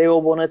 Artı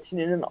Leo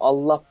Bonattini'nin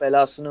Allah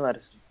belasını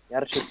versin.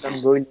 Gerçekten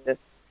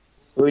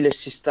böyle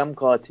sistem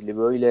katili,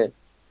 böyle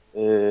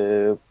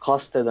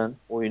kast eden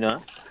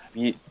oyuna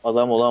bir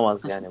adam olamaz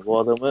yani. Bu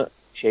adamı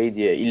şey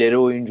diye, ileri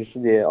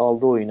oyuncusu diye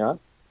aldı oyuna.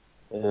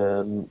 E,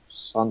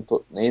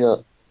 neydi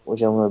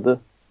hocamın adı?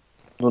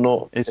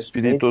 Neydi?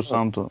 Espirito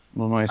Santo.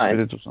 Nuno Ha,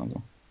 Espirito Santo.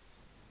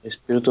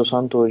 Espirito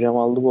Santo hocam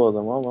aldı bu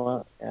adamı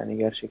ama yani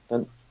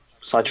gerçekten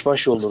saçma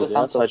şey Usta olurdu ya.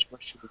 Santo. Saçma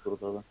şey olurdu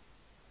adam.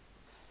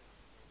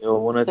 Leo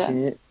Güzel.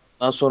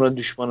 Bonattini'den sonra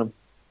düşmanım.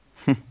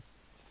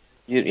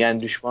 Yani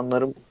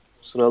düşmanlarım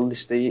sıralı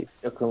listeyi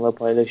yakınla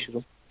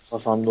paylaşırım.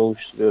 Kafamda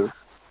oluşturuyorum.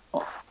 O,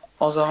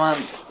 o zaman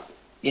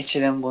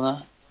geçelim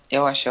buna.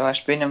 Yavaş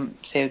yavaş benim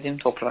sevdiğim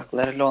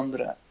toprakları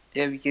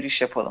Londra'ya bir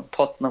giriş yapalım.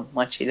 Tottenham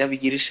maçıyla bir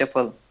giriş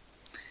yapalım.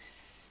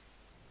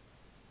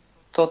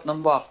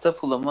 Tottenham bu hafta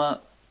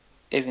Fulham'ı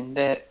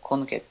evinde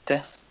konuk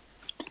etti.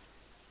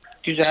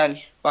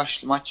 Güzel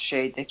maç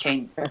şeydi.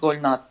 Kane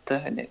golünü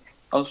attı. Hani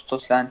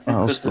Ağustos lentini kırdı.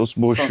 Ağustos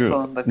boşu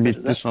Sonunda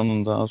bitti kırdı.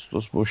 sonunda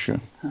Ağustos boşu.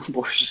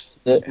 Boş.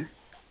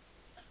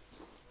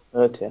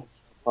 Evet ya.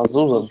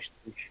 Fazla uzamıştı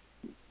bu iş.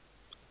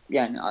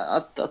 Yani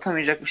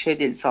atamayacak bir şey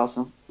değil sağ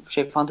olsun.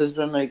 Fantasy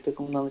Premier League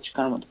takımından da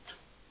çıkarmadım.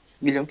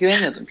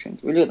 Güveniyordum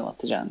çünkü. Biliyordum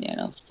atacağını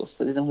yani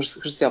Ağustos'ta. Dedim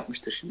hırs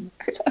yapmıştır şimdi.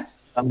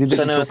 Ben bu Bir de bir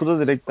sene topu da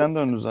direkten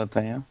döndü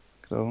zaten ya.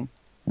 Kralım.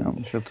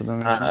 Yanlış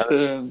hatırlamıyorsam.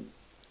 evet.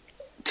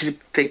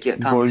 Peki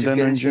tamam Golden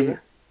Trippier'in önce şeyi.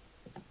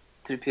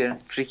 Trippier'in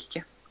free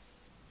kick'i.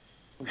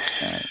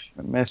 yani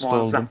mest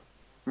Muazzam. oldum.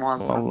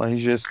 Muazzam. Vallahi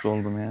jest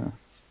oldum yani.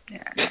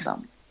 Yani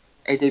adam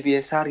edebi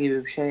eser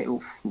gibi bir şey.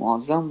 Uf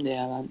muazzamdı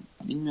ya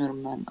ben.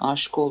 Bilmiyorum ben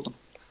aşık oldum.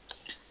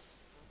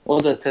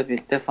 O da tabii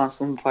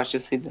defansın bir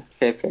parçasıydı.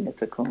 FFL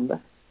takımında.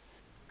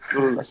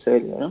 Gururla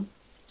söylüyorum.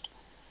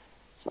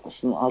 Sağ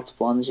olsun 6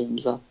 puanı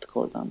cebimize attık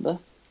oradan da.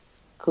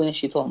 Clean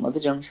sheet olmadı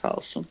canı sağ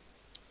olsun.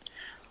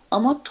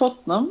 Ama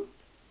Tottenham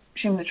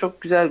şimdi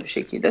çok güzel bir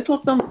şekilde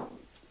Tottenham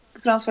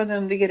transfer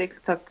döneminde gerekli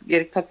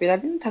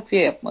takviyeler değil mi?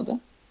 Takviye yapmadı.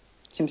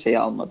 Kimseyi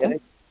almadı.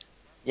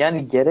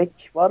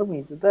 Gerek var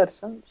mıydı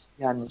dersen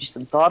yani işte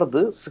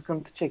dardı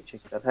sıkıntı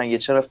çekecekler. Hani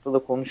geçen hafta da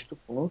konuştuk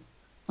bunu.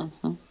 Hı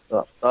hı.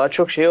 Daha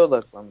çok şeye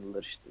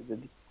odaklandılar işte.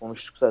 Dedik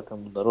konuştuk zaten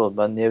bunları.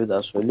 Ben niye bir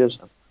daha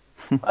söylüyorsam.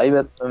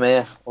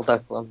 Kaybetmemeye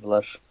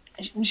odaklandılar.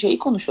 Şimdi şeyi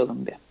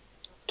konuşalım bir. Ama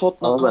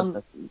Tottenham'ın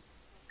ben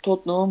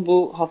Tottenham'ın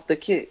bu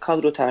haftaki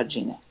kadro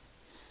tercihini.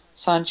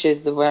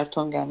 Sanchez'de,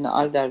 Vertonghen'le,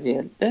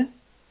 Alderweireld'de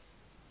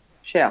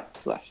şey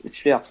yaptılar.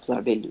 Üçlü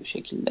yaptılar belli bir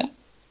şekilde.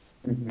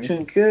 Hı hı.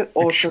 Çünkü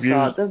orta 3-1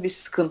 sahada bir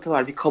sıkıntı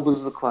var. Bir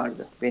kabızlık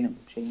vardı benim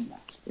şeyimden.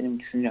 Benim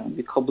düşüncem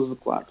bir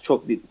kabızlık vardı.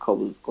 Çok büyük bir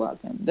kabızlık vardı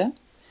hem de.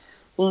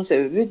 Bunun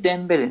sebebi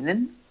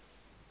Dembele'nin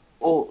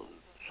o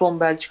son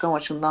Belçika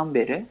maçından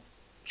beri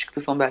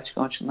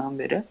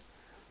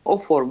o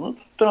formunu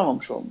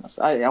tutturamamış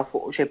olması. Yani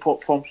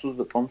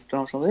formsuzdu. Form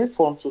tutturamamış olması değil,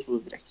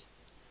 formsuzdu direkt.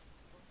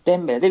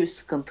 Dembele'de bir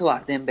sıkıntı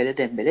var.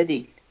 Dembele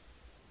değil.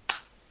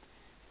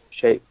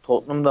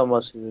 Tottenham'dan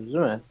bahsediyoruz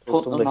değil mi?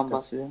 Tottenham'dan Tottenham'daki.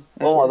 bahsediyorum.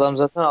 O Evet. adam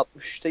zaten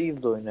 63'te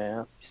girdi oyuna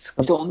ya. Bir İşte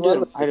onu sıkıntısı var da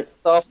diyorum. Hayır,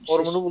 daha işte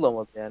formunu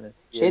bulamadı yani.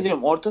 şey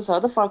diyorum, orta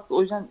sahada farklı.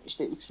 O yüzden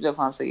işte üçlü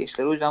defansa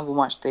geçtiler. O yüzden bu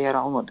maçta yer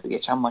almadı.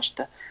 Geçen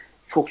maçta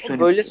çok O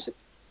sönüktü. böylesi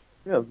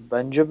bilmiyorum,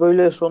 bence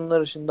böyle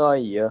sonlar için daha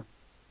iyi ya.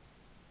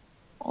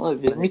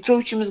 Olabilir. Hani,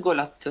 Mitrovic'imiz gol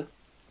attı.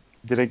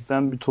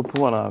 direkten bir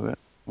topu var abi.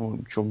 O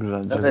çok güzel.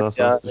 evet Ceza ya.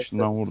 sahası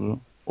dışından vurdu.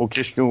 O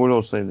keşke gol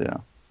olsaydı ya.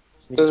 Daha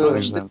Mitrovic de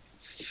güzel.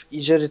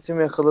 iyice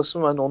ritim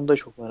yakalasın, ben onu da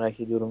çok merak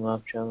ediyorum ne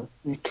yapacağını.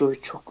 Mitrovic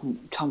çok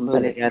tam Hani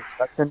böyle yani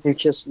zaten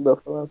Newcastle'da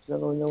falan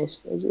filan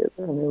oynamasına ziyade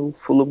hani bu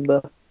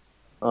Fulham'da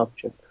ne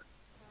yapacak?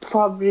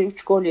 Fabri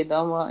 3 gol yedi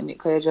ama hani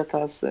Kayacı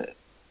hatası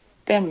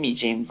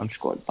denmeyeceğimiz Abi 3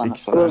 gol bana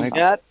 8 Oğlum tane sorarsan.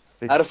 her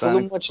 8 tane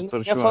Fulham maçında niye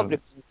kurtarışı Fabri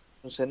vardı.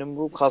 konuşuyorsun? Senin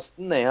bu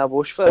kastın ne ya?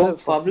 Boş ver O abi.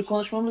 Fabri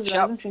konuşmamız Bir şey,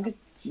 lazım çünkü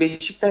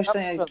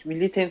Beşiktaş'tan yani yapmıyor.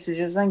 milli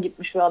temsilcimizden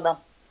gitmiş bir adam.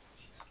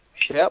 Bir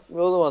şey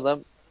yapmıyor oğlum adam.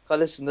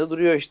 Kalesinde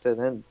duruyor işte.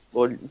 Hem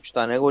gol 3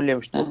 tane gol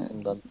yemiş Yani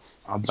Tottenham'dan.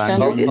 Abi 3 tane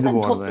bence gol yedi. iyiydi Ben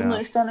bu arada Tottenham'dan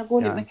ya. 3 tane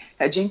gol Yani yemek.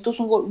 Ya Cenk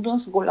Tosun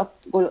nasıl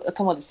gol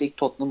atamadıysa ilk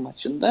Tottenham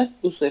maçında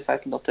bu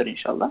seferkinde atar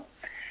inşallah.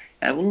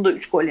 Yani bunun da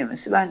 3 gol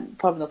yemesi, ben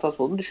Fabri'nin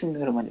hatası olduğunu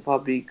düşünmüyorum. Hani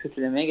Fabri'yi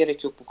kötülemeye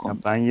gerek yok bu ya konuda.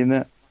 ben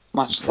yine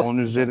Maçta. 10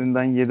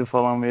 üzerinden 7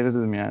 falan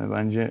verirdim yani.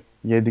 Bence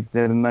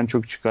yediklerinden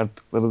çok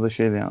çıkarttıkları da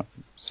şeydi yani.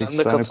 Ben 8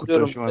 de tane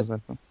katılıyorum. kurtarışı var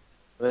zaten.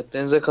 Evet,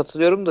 Deniz'e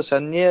katılıyorum da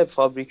sen niye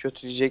Fabri'yi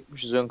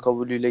kötüleyecekmişiz ön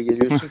kabulüyle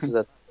geliyorsun ki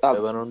zaten. Ya,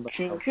 Ben onu da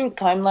çünkü anlamıştım.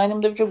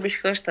 timeline'ımda birçok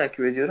Beşiktaş takip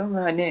ediyorum ve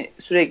hani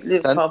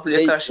sürekli Sen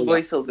Fabri'ye karşı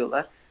bahis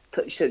alıyorlar.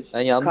 İşte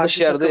sen yanlış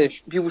karşı yerde takım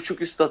yaşıyorsun.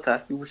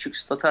 1.5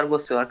 üst atar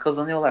basıyorlar,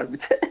 kazanıyorlar bir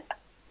de.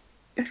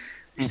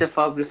 İşte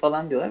Fabri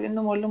falan diyorlar. Benim de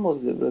moralim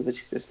bozuyor biraz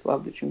açıkçası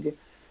Fabri. Çünkü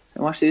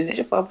maçları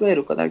izleyince Fabri her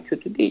o kadar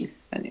kötü değil.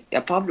 Hani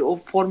ya Fabri o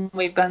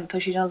formayı ben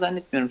taşıyacağını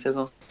zannetmiyorum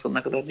sezon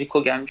sonuna kadar.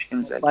 Rico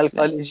gelmişken Normal özellikle.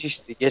 kaleci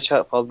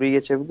işte. Fabri'yi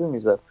geçebilir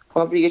miyiz artık?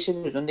 Fabri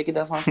geçebiliriz. Öndeki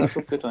defanslar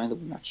çok kötü oynadı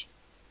bu maç.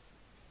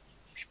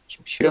 Bir şey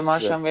yok ki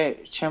Lemarşan zaten. ve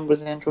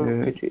Chamberlain çok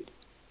Ee, kötüydü.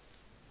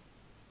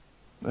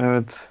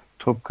 evet,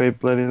 top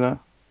kayıplarıyla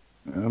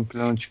ön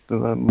plana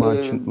çıktılar Ee,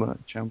 Marchant'la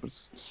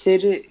Chambers.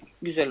 Seri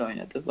güzel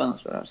oynadı bana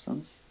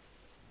sorarsanız.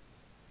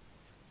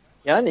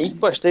 Yani ilk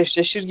Yani başta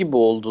eşleşir gibi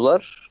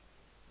oldular.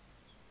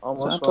 Ama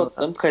sonra sonra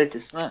Tottenham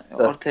kalitesini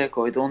ortaya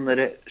koydu.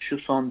 Onları şu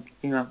son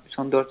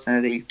 4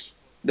 senede ilk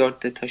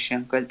 4'te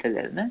taşıyan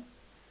kalitelerini.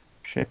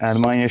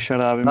 Erman Yaşar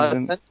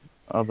abimizin zaten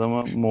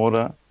adamı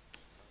Mora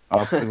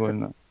attı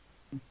golünü.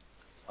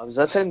 abi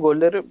zaten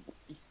golleri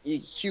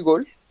ilk iki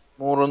gol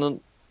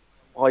Moura'nın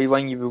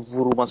hayvan gibi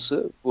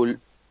vurması gol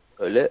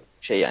öyle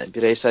şey yani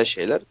bireysel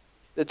şeyler.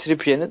 Ve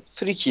Trippier'in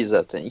free kick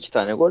zaten iki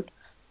tane gol.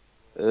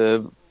 Ee,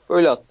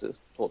 Böyle attı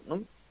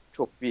Tottenham.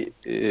 Çok bir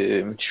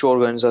müthiş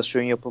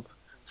organizasyon yapıp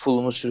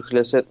Fulham'ı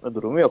sürklase etme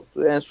durumu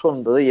yoktu. En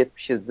sonunda da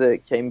 77'de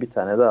Kane bir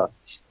tane daha attı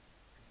işte.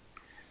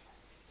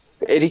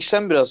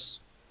 Eriksen biraz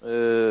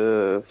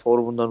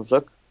formundan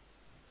uzak.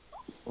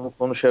 Bunu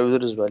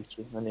konuşabiliriz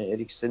belki. Hani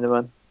Eriksen'i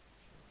ben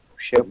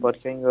bir şey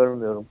yaparken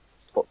görmüyorum.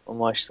 Tottenham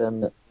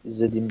maçlarını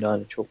izlediğimde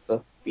hani çok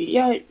da.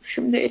 Ya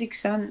şimdi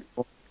Eriksen,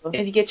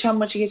 geçen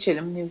maçı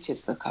geçelim.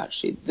 Newcastle'a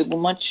karşıydı. Bu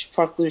maç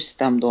farklı bir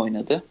sistemde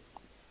oynadı.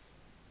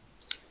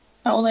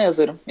 Ona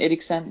yazarım.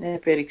 Eriksen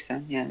hep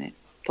Eriksen. Yani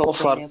O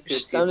toplayın farklı bir yapıyor diye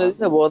sistem dedi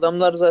fazla. de bu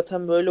adamlar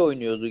zaten böyle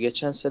oynuyordu.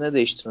 Geçen sene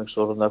değiştirmek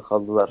zorunda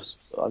kaldılar.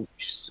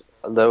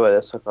 Alderweireld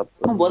Ama bu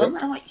sakatlanınca.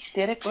 adamlar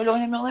isteyerek böyle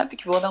oynamıyorlardı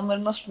ki. Bu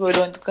adamların nasıl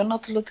böyle oynadıklarını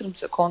hatırlatırım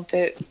size.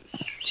 Conte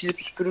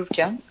silip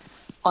süpürürken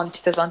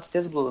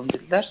antitez bulalım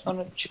dediler.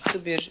 Sonra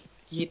çıktı bir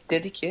Yiğit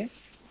dedi ki,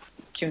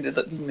 kimdi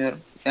de bilmiyorum.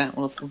 Yani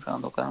unuttum şu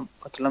anda, o kadar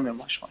hatırlamıyorum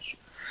maç.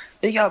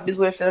 Dedi ya biz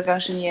bu heriflere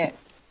karşı niye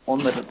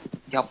onların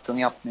yaptığını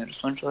yapmıyoruz?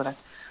 Sonuç olarak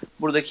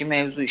buradaki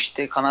mevzu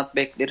işte kanat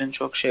beklerin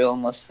çok şey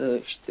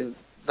olması, işte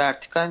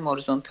vertikal mi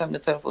horizontal mi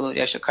taraf olur.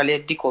 Ya işte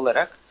kaleye dik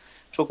olarak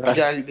çok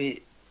güzel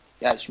bir,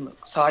 yani şimdi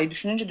sahayı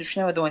düşününce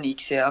düşünemedim hani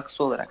X'ye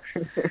aksı olarak.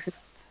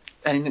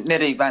 Yani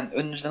nereyi, ben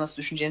önünüzde nasıl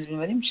düşüneceğinizi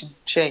bilmediğim için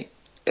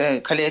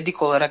kaleye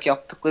dik olarak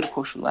yaptıkları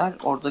koşular,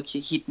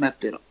 oradaki heat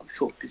mapleri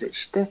çok güzel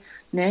işte.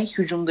 Ne?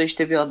 Hücumda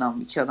işte bir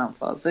adam, iki adam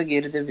fazla,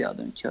 geride bir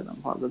adam, iki adam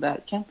fazla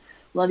derken,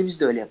 hadi biz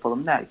de öyle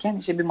yapalım derken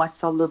işte bir maç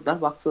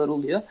salladılar, baktılar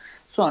oluyor.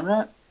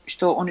 Sonra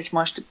işte o 13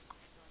 maçlık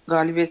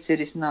galibiyet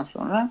serisinden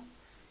sonra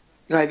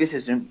galibiyet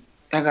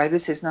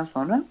serisinden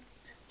sonra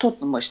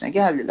Tottenham başına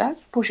geldiler.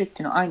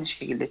 Pochettino aynı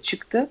şekilde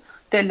çıktı.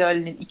 Dele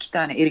Alli'nin iki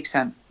tane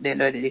Eriksen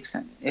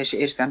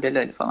Dele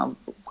Alli falan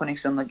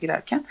koneksiyonuna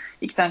girerken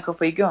iki tane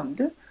kafayı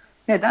gömdü.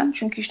 Neden?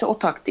 Çünkü işte o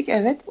taktik,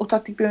 evet o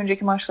taktik bir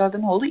önceki maçlarda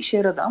ne oldu? İşe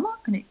yaradı ama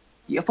hani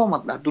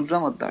yapamadılar,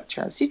 durduramadılar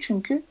Chelsea.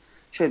 Çünkü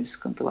şöyle bir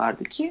sıkıntı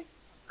vardı ki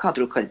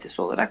kadro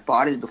kalitesi olarak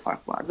bariz bir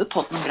fark vardı.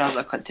 Tottenham biraz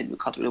daha kaliteli bir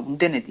kadroyla bunu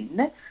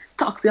denediğinde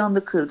tak bir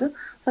anda kırdı.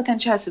 Zaten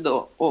Chelsea'de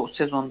o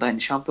sezonda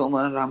hani şampiyon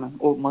olmalarına rağmen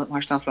o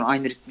maçtan sonra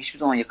aynı ritmi hiçbir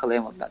zaman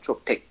yakalayamadılar.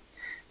 Çok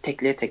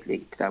tekleye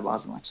gittiler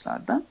bazı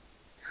maçlarda.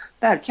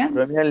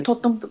 Derken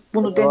Tottenham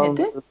bunu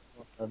denedi.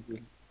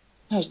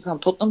 Evet, tamam,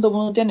 Tottenham da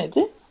bunu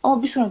denedi.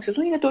 Ama bir sonraki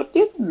sezon yine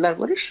 4'lüye döndüler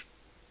Barış.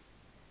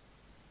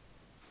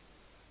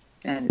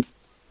 Yani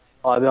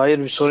Abi hayır,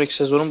 bir sonraki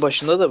sezonun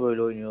başında da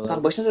böyle oynuyorlar.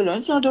 tam başında da öyle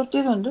oynadı, sonra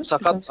 4'lüye döndü.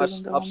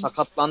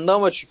 Sakatlandı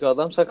ama çünkü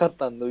adam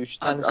sakatlandı. 3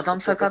 tane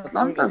adam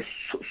sakatlandı da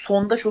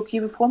sonda çok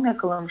iyi bir form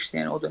yakalamıştı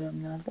yani o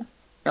dönemlerde.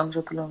 Yanlış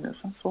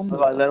hatırlamıyorsam.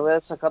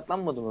 Alderweireld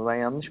sakatlanmadı mı? Ben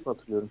yanlış mı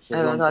hatırlıyorum?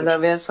 Evet,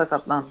 Alderweireld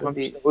sakatlandı.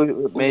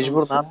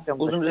 Mecbur ne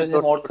yapacağım? Uzun bir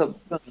dönem orta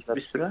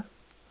bir süre.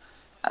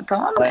 Yani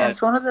tamam da yani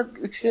sonra da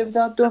üçlüye bir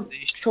daha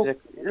çok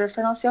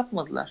referans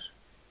yapmadılar.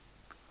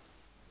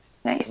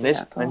 Neyse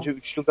ya, tamam. Bence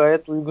üçlü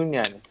gayet uygun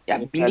yani.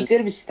 Ya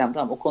bildikleri bir sistem,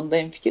 tamam, o konuda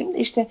hemfikirim de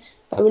işte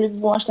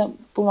böyle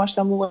bu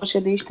maçtan bu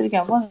maça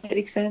değiştirirken falan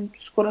Eriksen'in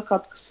skora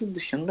katkısı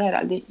dışında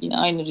herhalde yine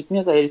aynı ritmi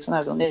yok. Eriksen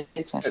her zaman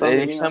Eriksen şu anda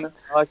dünyanın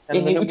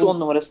en iyi 3-10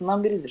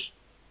 numarasından biridir.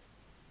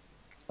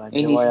 Bence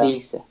en iyisi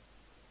değilse.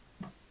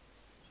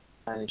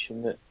 Yani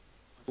şimdi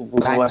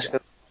bu başka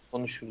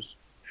konuşuruz.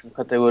 Şimdi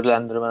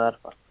kategorilendirmeler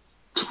var.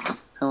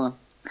 Tamam.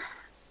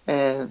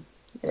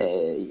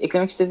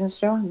 Eklemek istediğiniz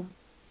şey var mı?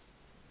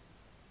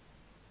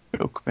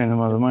 Yok,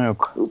 benim adıma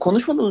yok.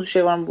 Konuşmadığınız bir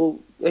şey var mı bu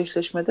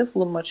eşleşmede,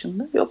 Fulham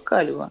maçında? Yok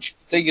galiba.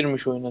 Şülle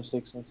girmiş oyuna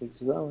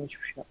 88'de ama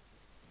hiçbir şey.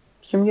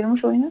 Kim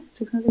girmiş oyuna?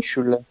 88.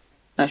 Şülle.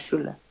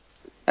 Şülle.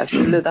 Ya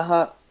Şülle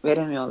daha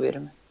veremiyor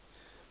verimi.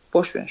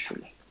 Boş ver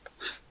Şülle.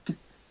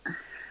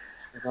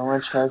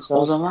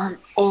 O zaman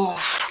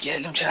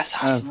gelelim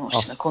Chelsea Arsenal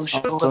maçına.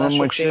 Konuşacak o kadar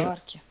çok şey var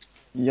ki.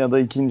 Ya da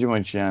ikinci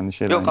maçı yani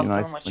Yok,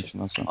 haftanın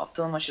maçı.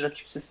 Haftanın maçı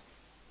rakipsiz.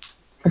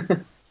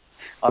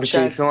 Abi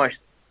keyifli maç.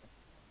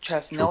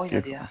 Chelsea ne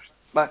oynadı ya?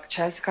 Bak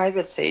Chelsea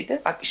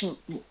kaybetseydi, bak şimdi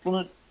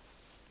bunu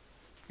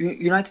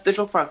United'da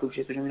çok farklı bir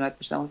şey söyleyeceğim United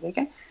maçından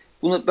bahsederken.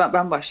 Bunu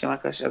ben başlayayım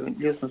arkadaşlar.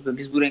 Biliyorsunuz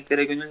biz bu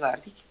renklere gönül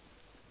verdik.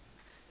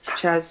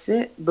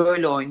 Chelsea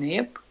böyle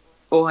oynayıp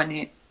o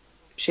hani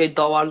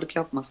davarlık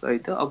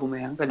yapmasaydı,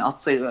 Aubameyang hani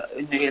atsaydı,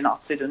 önüne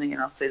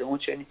geleni atsaydı o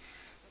maçı hani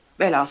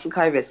belası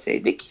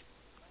kaybetseydik,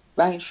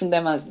 ben şunu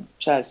demezdim.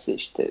 Chelsea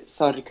işte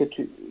Sarri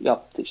kötü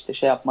yaptı,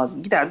 işte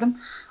yapmazdım. Giderdim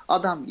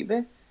adam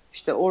gibi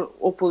işte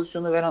o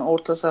pozisyonu veren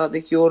orta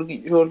sahadaki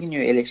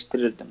Jorginho'yu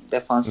eleştirirdim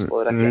defansif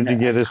olarak.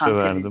 Rüdiger'e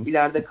Kante'nin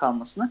ileride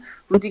kalmasını.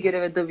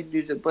 Rüdiger'e ve David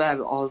Luiz'e bayağı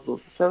bir ağız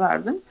dolusu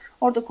söverdim.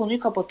 Orada konuyu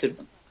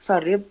kapatırdım.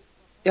 Sarri'ye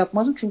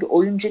yapmazdım çünkü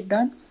oyun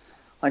cidden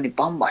hani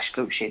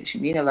bambaşka bir şeydi.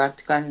 Şimdi yine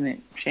vertikal mi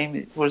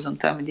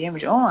horizontal mi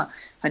diyemeyeceğim ama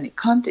hani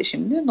Kante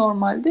şimdi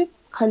normalde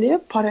kaleye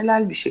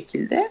paralel bir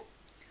şekilde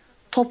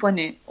top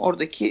hani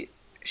oradaki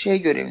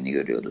görevini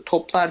görüyordu.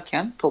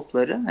 Toplarken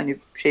topları hani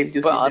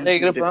videosu Ben araya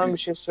girip hemen bir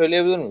şey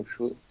söyleyebilir miyim?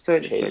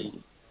 Söyle.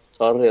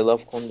 Sarı'ya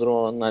laf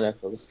kondurmamanla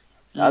alakalı.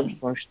 Abi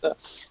sonuçta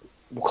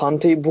bu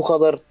Kante'yi bu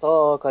kadar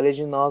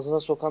kalecinin ağzına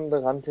sokan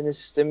da Kante'nin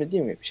sistemi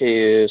değil mi?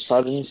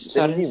 Sarı'nın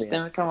sistemi değil mi? Sistemi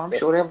yani? Tamam.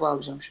 Oraya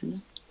bağlayacağım şimdi.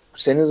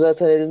 Senin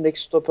zaten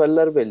elindeki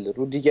stoperler belli.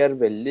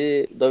 Rudiger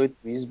belli. David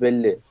Luiz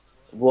belli.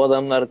 Bu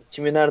adamlar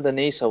kimi nerede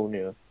neyi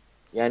savunuyor?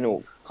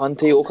 Yani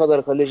Kante'yi o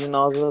kadar kalecinin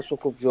ağzına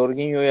sokup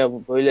Jorginho'ya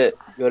böyle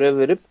görev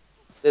verip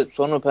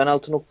sonra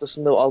penaltı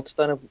noktasında 6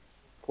 tane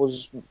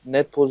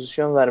net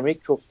pozisyon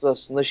vermek çok da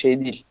aslında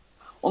değil.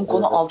 Onun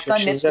konu 6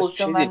 tane net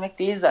pozisyon vermek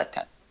değil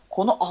zaten.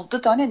 Konu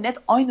 6 tane net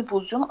aynı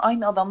pozisyonu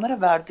aynı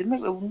adamlara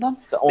verdirmek ve bundan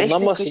 5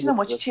 dakika içinde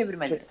maçı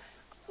çevirmeleri.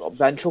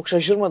 Ben çok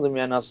şaşırmadım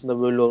yani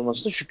aslında böyle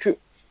olmasını. Çünkü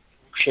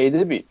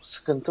bir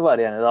sıkıntı var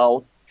yani. Daha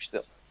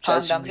işte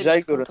Chelsea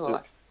güzel göründü.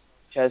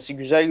 Chelsea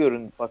güzel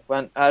göründü. Bak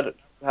ben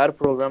her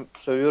program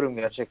sövüyorum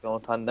gerçekten o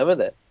tandeme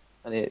de.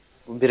 Hani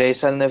bu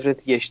bireysel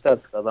nefreti geçti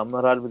artık.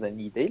 Adamlar harbiden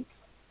iyi değil.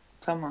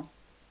 Tamam.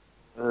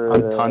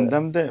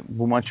 Tandem de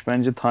bu maç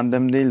bence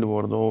tandem değildi bu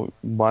arada. O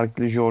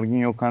Barkley,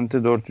 Jorginho, Kante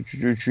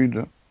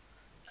 4-3-3'üydü.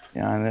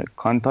 Yani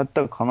Kante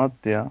hatta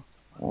kanattı ya.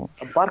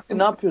 Barkley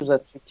ne yapıyor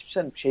zaten?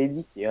 Kimsenin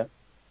değil ki ya.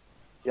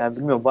 Yani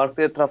bilmiyorum.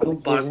 Barkley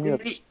etrafında geziniyor.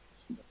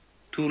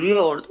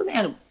 Duruyor orada da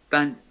yani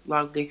ben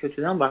Barkley'i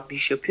kötüden Barkley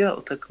iş yapıyor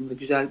o takımda.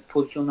 Güzel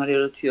pozisyonlar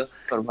yaratıyor.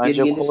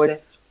 Bence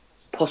gelirse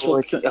pas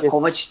opsiyon.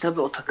 Kovacic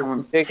tabii o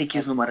takımın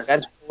 8 numarası.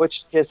 Gerçi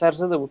Kovacic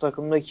keserse de bu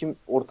takımda kim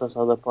orta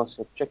sahada pas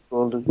yapacak?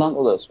 Doğru düzgün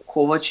o da.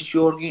 Kovacic,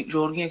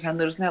 Jorginho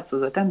kendi arasında yaptı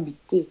zaten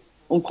bitti.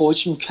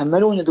 Kovacic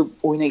mükemmel oynadı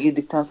oyuna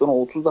girdikten sonra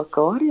 30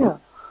 dakika var ya.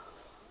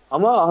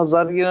 Ama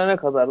Hazard girene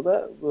kadar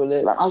da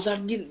böyle...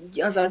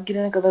 Hazard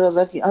girene kadar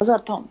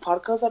Hazard tam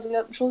farkı Hazard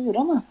yaratmış oluyor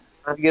ama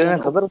Hazard girene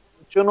kadar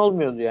pozisyon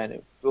olmuyordu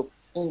yani. Yok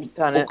bir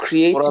tane... O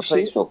creative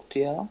şeyi soktu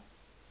ya.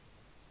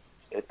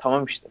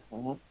 Tamam işte.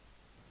 Hı-hı.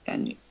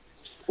 Yani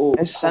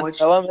sen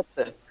devam et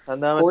de.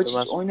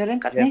 Kovacic oynar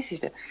neyse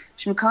işte.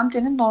 Şimdi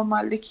Kante'nin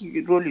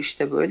normaldeki rolü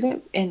işte böyle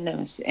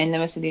enlemesi.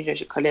 Enlemesi deyince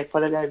işte kaleye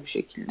paralel bir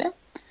şekilde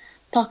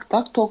tak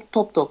tak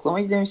top toklama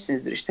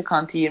izlemişsinizdir. İşte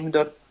Kante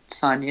 24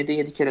 saniyede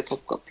 7 kere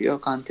top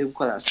kapıyor. Kante bu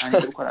kadar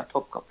saniyede bu kadar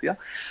top kapıyor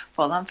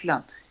falan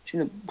filan.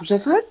 Şimdi bu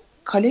sefer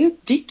kaleye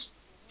dik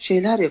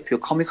şeyler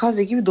yapıyor.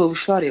 Kamikaze gibi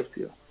dalışlar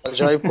yapıyor.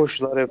 Acayip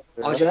koşular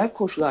yapıyor ya. Acayip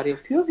koşular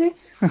yapıyor ve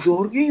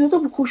Jorginho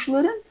da bu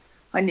koşuların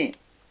hani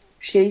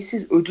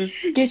şeysiz,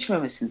 ödülsüz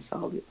geçmemesini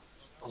sağlıyor.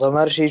 Adam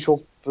her şeyi çok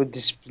böyle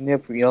disiplinli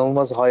yapıyor.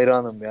 İnanılmaz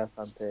hayranım ya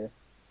Kante'ye.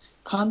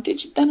 Kante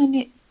cidden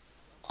hani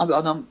abi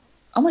adam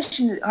ama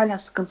şimdi hala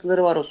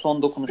sıkıntıları var o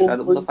son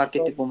dokunuşlarda. Bunu da fark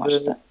ettik bu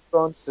maçta.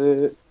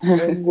 Kante,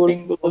 N'Golo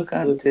N'Golo Kante.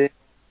 Kante,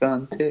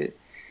 Kante.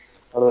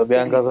 Arada bir an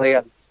Yani gaza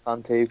geldim.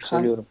 Kante'ye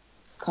yükseliyorum.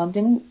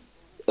 Kante'nin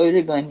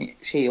öyle bir hani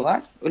şeyi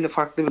var. Öyle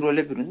farklı bir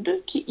role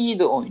büründü ki iyi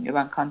de oynuyor.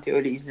 Ben Kante'yi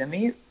öyle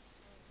izlemeyi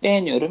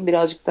beğeniyorum.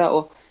 Birazcık daha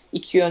o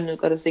iki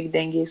yönlülük arasındaki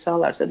dengeyi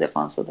sağlarsa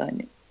defansa da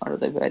hani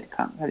arada bir hadi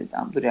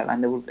tamam dur ya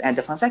ben de burada. Yani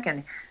defans derken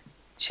hani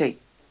şey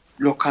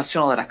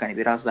lokasyon olarak hani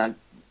biraz daha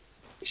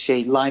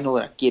line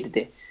olarak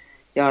geride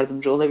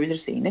yardımcı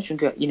olabilirse yine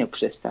çünkü yine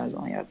preste her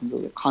zaman yardımcı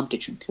oluyor. Kante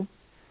çünkü.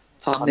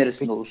 Sahanın Kante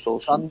neresinde pek olursa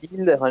olsun. insan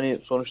değil de hani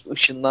sonuçta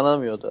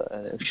ışınlanamıyor da.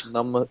 Yani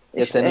ışınlanma İşte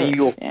yeteneği evet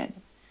yok. yani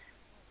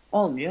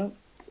olmuyor.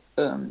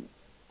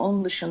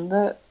 Onun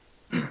dışında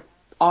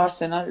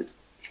Arsenal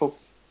çok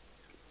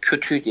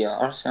kötüydü ya.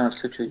 Arsenal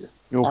kötüydü.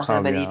 Yok Arsenal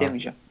abi ben iyi ya.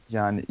 demeyeceğim.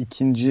 Yani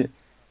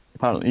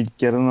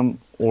ilk yarının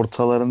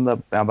ortalarında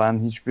ya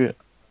ben hiçbir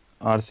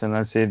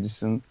Arsenal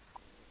seyircisinin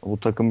bu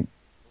takım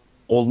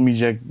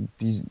olmayacak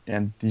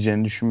yani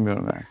diyeceğini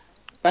düşünmüyorum yani.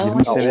 Ben o 20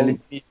 maç Ya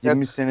senelik 20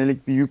 olmayacak.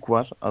 senelik bir yük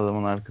var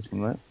adamın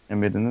arkasında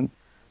Emery'nin.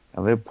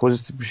 Ya ve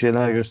pozitif bir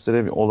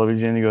şeyler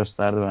olabileceğini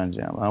gösterdi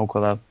bence. Yani ben o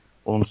kadar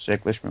olumsuz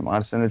yaklaşmıyorum.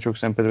 Arsenal'e çok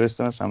sempati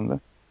beslemesem de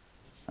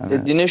hani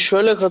Dediğine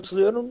şöyle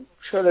katılıyorum,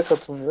 şöyle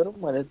katılmıyorum.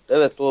 Hani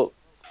evet o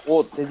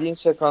dediğin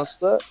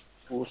sekansta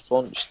bu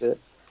son işte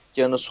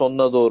yarının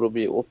sonuna doğru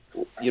o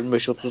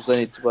 25-30'dan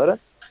itibaren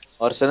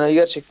Arsenal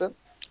gerçekten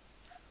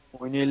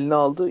oyunu eline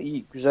aldı.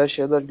 İyi, güzel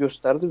şeyler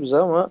gösterdi bize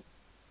ama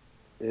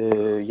e,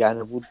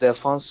 yani bu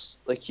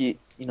defanstaki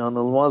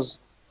inanılmaz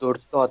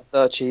dörtlü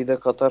hatta şeyi de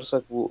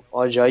katarsak bu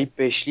acayip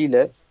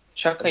beşliyle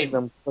şakayım.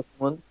 gerçekten bu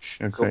takımın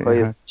şaka yok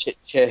hayır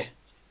ya.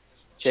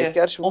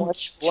 Gerçi bu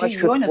maç İyi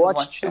kötü. Bu oynadı bu maç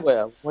maç iyiydi ya.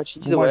 bayağı. Bu maç Bu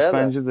iyiydi maç bayağı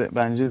da.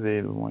 bence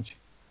değil bu maç.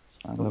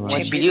 Ben de Bu bence. maç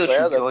iyiydi Biliyor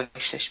bayağı çünkü da o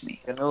eşleşmeyi.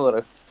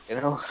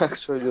 genel olarak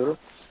söylüyorum.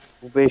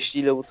 Bu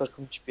beşliyle bu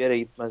takım hiçbir yere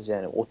gitmez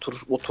yani.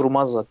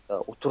 Oturmaz hatta.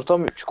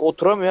 Oturtamıyor. Çünkü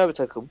oturamıyor bir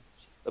takım.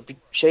 Ya bir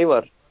şey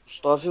var.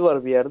 Mustafi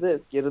var bir yerde.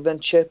 Geriden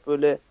Çeh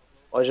böyle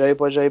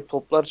acayip acayip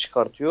toplar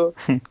çıkartıyor.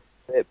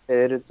 Ve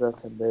Beğerit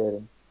zaten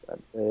Beğerim. Yani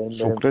Beğerim benim.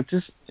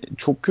 Sokratis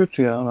çok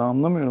kötü ya. Ben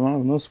anlamıyorum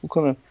abi. Nasıl bu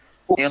kadar?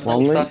 Yanında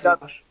Vallahi Mustafi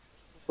var.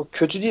 Çok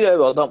kötü değil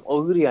abi. Adam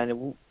ağır yani.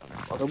 Bu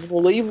adamın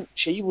olayı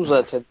şeyi bu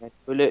zaten. Yani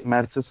böyle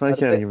Mertes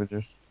Aker ileride gibi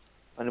diyorsun.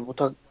 hani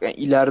yani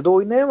ileride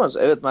oynayamaz.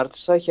 Evet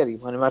Mertes Aker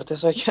gibi. Hani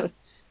Mertes Aker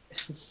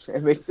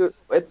emekli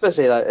İşte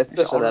etmeseler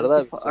de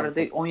abi son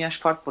arada 10 yaş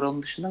fark var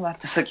onun dışında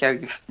Mertes Aker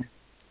gibi.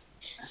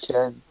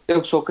 yani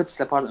Yok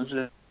Sokrates'le pardon özür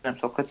dilerim.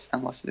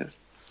 Sokrates'ten bahsediyoruz.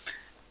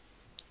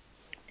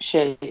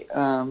 Şey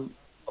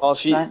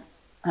Mustafi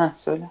ben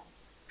söyle.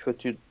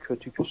 kötü.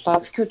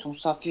 Mustafi kötü.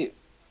 Mustafi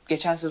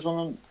geçen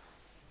sezonun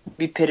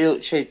bir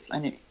periyot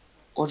hani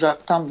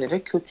Ocak'tan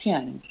beri kötü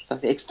yani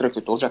Mustafi. Ekstra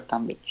kötü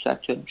Ocak'tan beri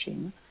düzeltiyorum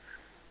şeyimi.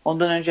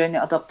 Ondan önce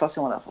hani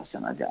adaptasyon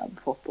hadi abi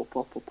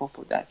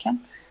pop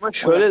derken Ama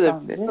şöyle de bir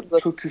Ocak'tan şey beri var da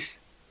çöküş.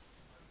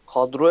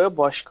 kadroya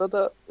başka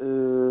da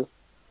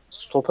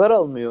stoper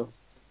almıyor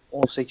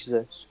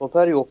 18'e.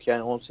 Stoper yok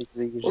yani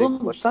 18'e girecek Oğlum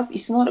başka. Mustafi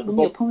isim olarak bunu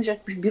Yok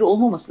yapamayacak biri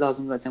olmaması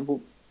lazım zaten.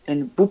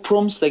 Bu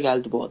promisle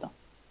geldi bu adam.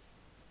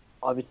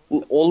 abi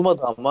Bu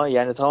olmadı ama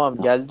yani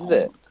tamam geldi de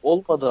olmadı.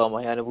 olmadı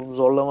ama yani bunu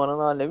zorlamanın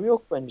alemi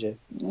yok bence.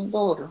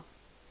 Doğru.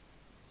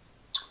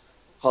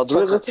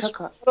 Kadroya Çaka zaten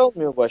çaka. stoper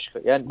almıyor başka.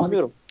 Yani Abi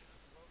bilmiyorum.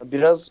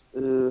 Biraz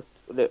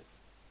böyle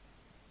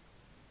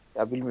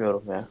ya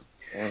bilmiyorum ya.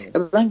 Yani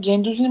ya ben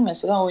Gendouzi'nin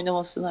mesela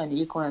oynamasını hani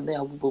ilk oynadı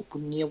ya bu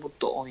niye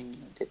burada oynuyor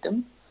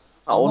dedim.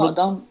 ha, Ama onu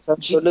adam sen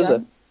söyle de.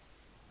 cidden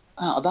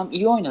adam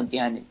iyi oynadı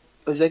yani.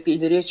 Özellikle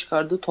ileriye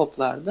çıkardığı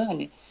toplarda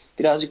hani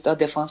birazcık daha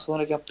defans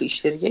olarak yaptığı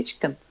işleri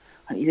geçtim.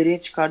 Hani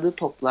ileriye çıkardığı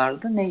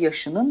toplarda ne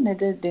yaşının ne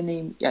de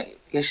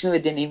yaşını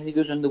ve deneyimini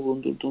göz önünde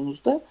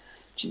bulundurduğumuzda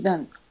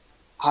cidden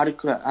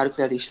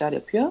harikulade işler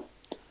yapıyor.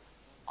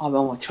 Abi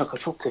ama Çaka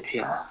çok kötü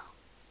ya.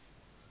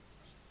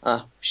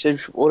 Ha, işte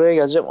oraya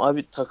geleceğim.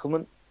 Abi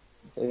takımın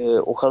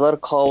o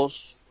kadar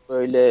kaos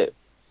böyle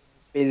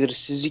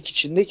belirsizlik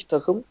içindeki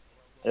takım.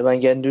 Yani ben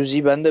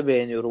Genduzi'yi ben de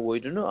beğeniyorum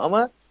oyununu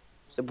ama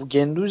işte bu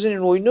Genduzi'nin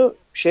oyunu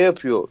şey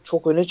yapıyor.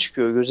 Çok öne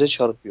çıkıyor. Göze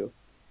çarpıyor.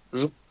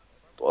 Çocuk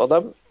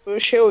adam böyle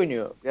şey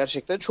oynuyor.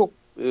 Gerçekten çok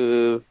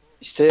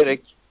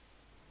isteyerek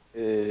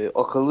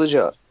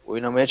akıllıca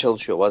oynamaya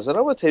çalışıyor bazen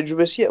ama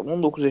tecrübesi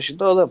 19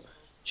 yaşında adam.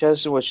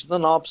 Chelsea maçında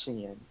ne yapsın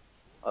yani?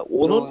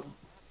 Onun Doğru.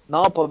 ne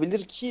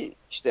yapabilir ki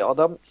işte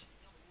adam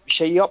bir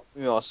şey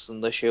yapmıyor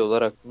aslında şey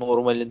olarak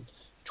normalin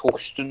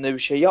çok üstünde bir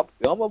şey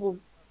yapmıyor ama bu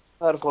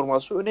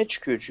performansı öne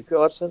çıkıyor çünkü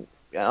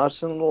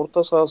Arsenal'ın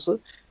orta sahası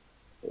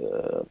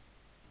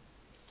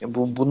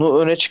bunu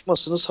öne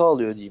çıkmasını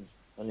sağlıyor diyeyim.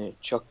 Hani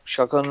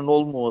şakanın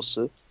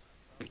olmaması,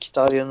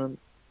 Mkhitaryan'ın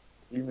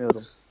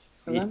bilmiyorum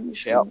Ben bir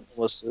şey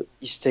yapmaması,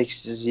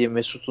 isteksizliği,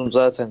 Mesut'un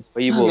zaten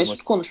kayıp olması.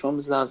 Mesut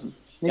konuşmamız lazım.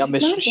 Ya Mesut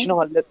Mesut nerede? işini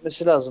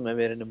halletmesi lazım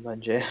Emery'nin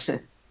bence.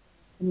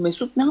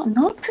 Mesut ne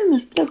yapıyor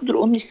Mesut? Bir dakika dur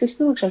onun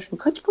listesine bakacağım şimdi.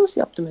 Kaç pas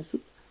yaptı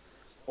Mesut?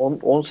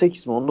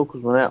 18 mi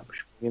 19 mu ne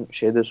yapmış? Bugün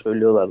şeyde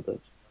söylüyorlardı.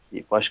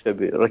 Başka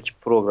bir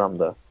rakip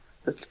programda.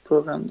 Rakip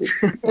program değil.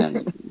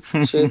 Yani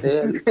şeyde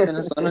eğer 3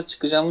 sene sonra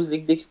çıkacağımız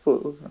ligdeki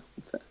program.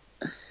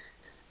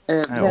 Bir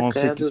dakika ya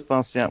 18 dur.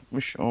 pas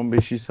yapmış,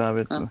 15 Ha.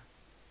 isabetli.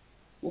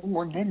 Oğlum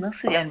o ne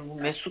nasıl yani bu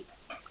Mesut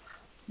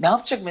ne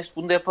yapacak Mesut?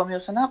 Bunu da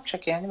yapamıyorsa ne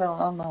yapacak yani ben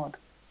onu anlamadım.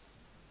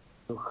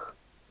 Yok.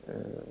 Ee,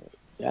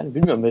 Yani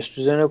bilmiyorum Mesut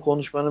üzerine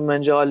konuşmanın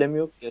bence alemi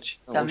yok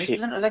gerçekten. Ya O şey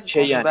Mesut'un özellikle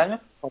şey konuşuyor. yani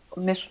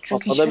Ben Mesut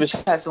çünkü kafada hiçbir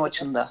bir Chelsea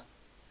maçında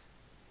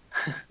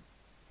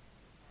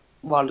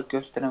varlık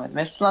gösteremedi.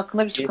 Mesut'un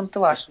hakkında bir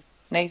sıkıntı var. Mesut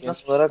Ne genel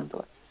nasıl bir olarak sıkıntı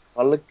var?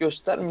 varlık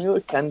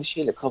göstermiyor kendi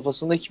şeyle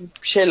kafasındaki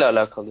bir şeyle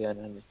alakalı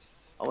yani hani.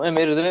 Ama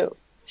Emery de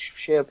bir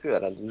şey yapıyor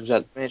herhalde.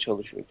 Düzeltmeye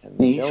çalışıyor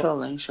kendince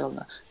ama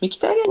İnşallah.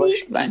 Mkhitaryan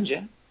iyiydi baş,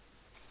 bence.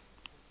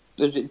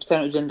 İki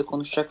tane üzerinde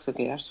konuşacaksak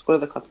eğer.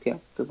 Skora da katkı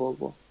yaptı bol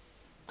bol.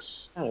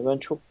 yani ben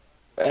çok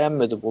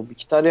beğenmedim. O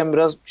Mkhitaryan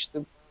biraz işte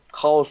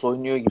kaos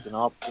oynuyor gibi. Ne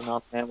yaptığını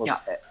anlayamadım.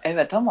 Ya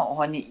evet ama o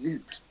hani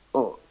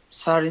o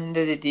Sarri'nin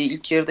de dediği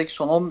ilk yarıdaki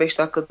son 15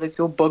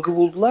 dakikadaki o bug'ı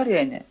buldular ya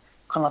yani.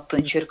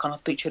 Kanattan içeri,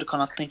 kanattan içeri,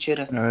 kanattan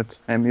içeri. Evet,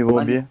 hem Hani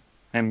Iwobi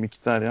hem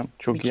Mkhitaryan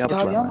çok iyi yaptılar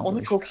Mkhitaryan bence o onu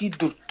işi. çok iyi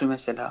dürttü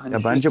mesela. Hani Ya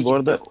bence sürekli bu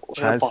gitti arada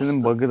oraya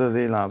Chelsea'nin bastı. bug'ı da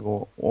değil abi.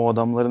 O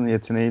adamların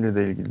yeteneğiyle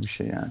de ilgili bir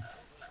şey yani.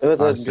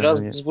 Evet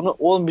Arsenal'in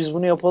biraz biz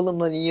bunu yapalım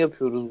lan iyi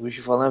yapıyoruz bu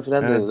işi falan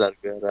filan evet. dediler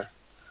bir ara.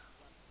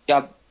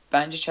 Ya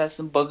bence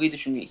Chelsea'nin bug'ıydı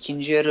çünkü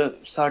ikinci yarı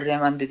Sarri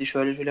hemen dedi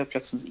şöyle şöyle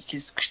yapacaksınız.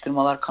 İkili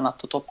sıkıştırmalar,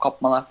 kanatta top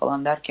kapmalar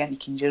falan derken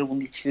ikinci yarı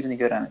bunun hiçbirini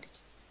göremedik.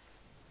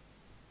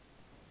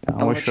 Ya Ya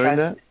ama bunu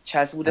şöyle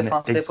Chelsea bu hani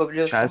defansta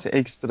yapabiliyorsa Chelsea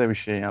ekstra bir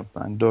şey yaptı.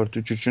 Hani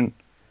 4-3-3'ün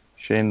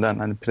şeyinden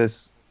hani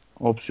pres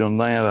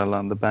opsiyonundan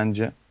yararlandı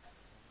bence.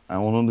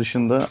 Yani onun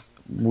dışında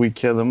bu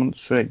iki adamın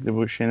sürekli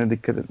bu şeyine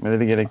dikkat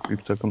etmeleri gerek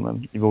büyük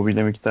takımların. Iwobi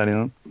ile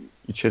Mkhitaryan'ın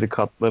içeri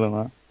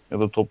katlarına ya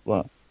da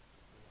topla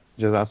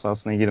ceza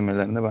sahasına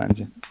girmelerine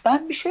bence.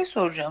 ben bir şey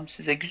soracağım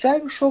size.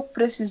 Güzel bir şok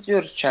pres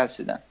izliyoruz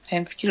Chelsea'den.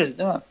 Hemfikiriz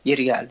değil mi?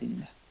 Yeri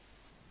geldiğinde.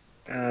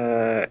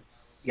 Ee,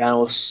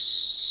 Yani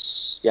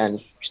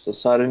yani işte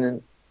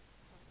Sarri'nin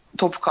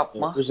Topu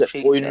kapma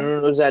şeyinde.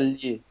 oyununun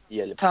özelliği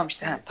diyelim. Tamam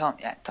işte Hani tamam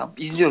yani tamam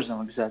izliyoruz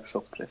ama güzel bir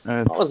şok pres.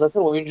 Evet. ama zaten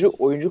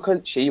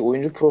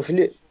oyuncu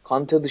profili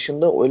Kante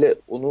dışında öyle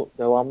onu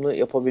devamlı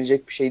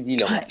yapabilecek bir şey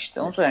değil ama. Ha işte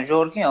onu Hani, söyleyeyim.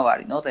 Jorginho var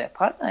yine o da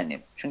yapar da hani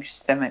çünkü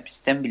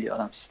sistem biliyor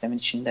adam. Sistemin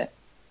içinde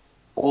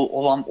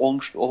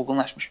olmuş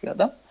olgunlaşmış bir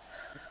adam.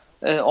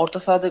 Orta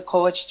sahada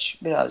Kovacic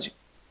birazcık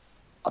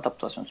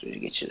adaptasyon süreci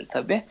geçirir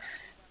tabii.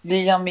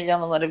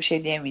 Lilian onlara bir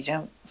şey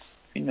diyemeyeceğim.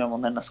 Bilmiyorum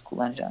onları nasıl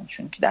kullanacağını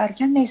çünkü.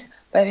 Derken neyse.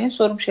 Benim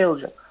sorum şey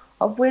olacak.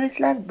 Abi bu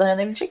herifler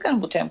dayanabilecekler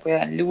mi bu tempoya?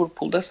 Yani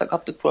Liverpool'da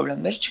sakatlık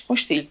problemleri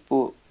çıkmıştı ilk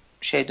bu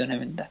şey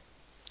döneminde.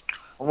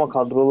 ama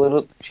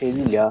kadroları şey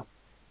değil ya.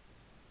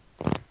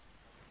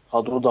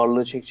 Kadro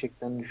darlığı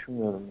çekeceklerini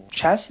düşünmüyorum ya.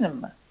 Chelsea'nin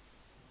mi?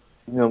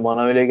 Bilmiyorum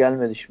bana öyle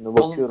gelmedi şimdi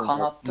Oğlum bakıyorum da.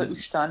 kanatta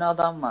 3 tane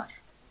adam var.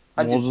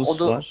 Hadi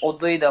Moses var.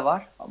 Oda'yı da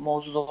var.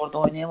 Moses orada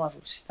oynayamaz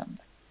bu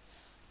sistemde.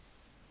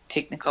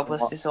 Teknik Ama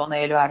kapasitesi ona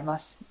el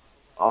vermez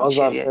Azar,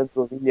 içeriye.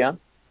 Pedro, Willian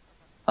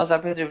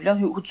Hazar Pedro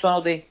bilen Hudson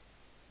Oda'yı.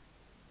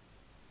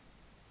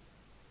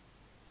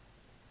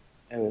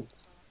 evet.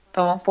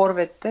 Tamam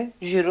Forvet'te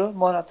Giroud,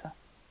 Morata.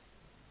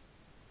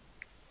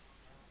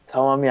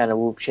 Tamam yani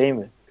bu şey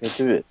mi?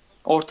 Kötü bir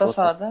Orta rota.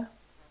 sahada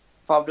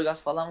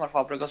Fabregas falan var.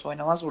 Fabregas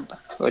oynamaz burada.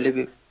 Öyle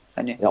bir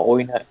hani Ya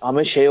oyna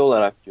ama şey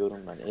olarak diyorum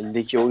ben.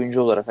 Eldeki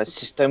oyuncu olarak. Ha,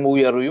 sisteme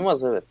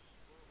uymaz evet.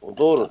 O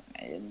doğru.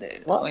 tamam,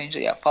 Ama oyuncu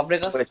ya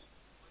Fabregas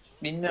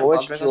bilmiyorum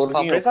Kovacic, Jorginho,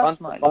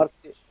 Fabregas mı Kante, hala?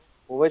 Barkley,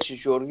 Kovacic,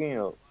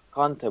 Jorginho,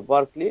 Kante,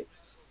 Barkley,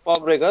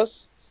 Fabregas,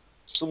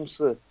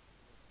 Sımsı.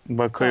 Tamam.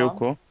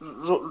 Bakayoko.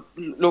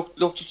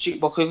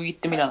 Loftus-Cheek Bakayoko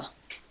gitti Milan'a.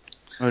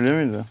 Öyle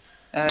miydi?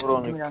 Evet gitti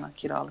Bronic. Milan'a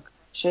kiralık.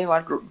 Şey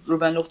var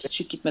Ruben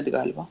Loftus-Cheek gitmedi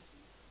galiba.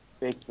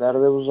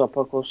 Beklerde bu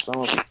Zappacosta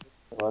var.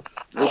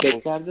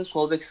 Beklerde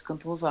sol bek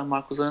sıkıntımız var.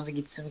 Marcos Alonso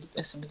gitsin mi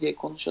gitmesin mi diye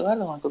konuşuyorlar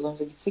da Marcos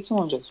Alonso gitse kim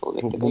olacak sol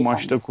bekte Bu beyefendi?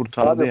 maçta Abi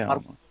kurtardı ya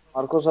ama.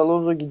 Marcos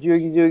Alonso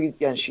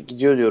yani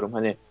gidiyor diyorum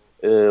hani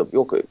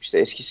yok işte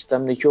eski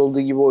sistemdeki olduğu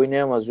gibi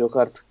oynayamaz. Yok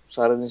artık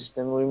Sarı'nın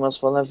sistemine uymaz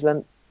falan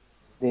filan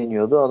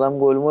deniyordu. Adam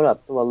gol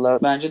attı. Valla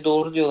Bence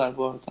doğru diyorlar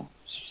bu arada.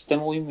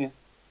 Sisteme uymuyor.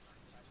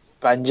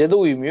 bence de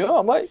uymuyor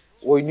ama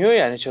oynuyor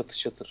yani çatır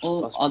çatır.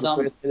 Oğlum adam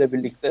Aspilicueta ile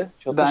birlikte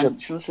çatır ben çatır.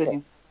 şunu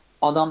söyleyeyim.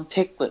 Adam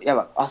tek ya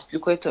bak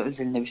Aspilicueta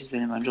özelinde bir şey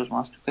söyleyeyim önce o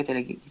zaman Aspilicueta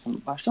ile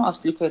başlayalım.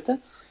 Aspilicueta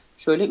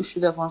şöyle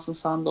üçlü defansın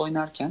sağında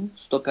oynarken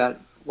stoper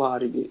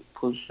vari bir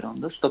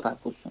pozisyonda stoper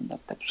pozisyonda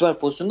hatta stoper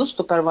pozisyonda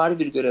stoper vari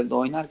bir görevde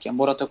oynarken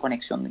Morata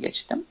koneksiyonunu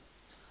geçtim.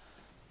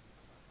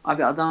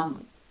 Abi adam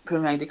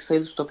Premier Lig'deki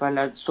sayılı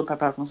stoper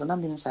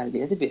performanslarından birini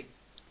sergiledi bir.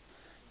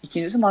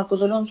 İkincisi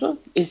Marcos Alonso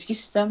eski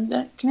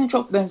sistemdekine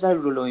çok benzer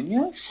bir rol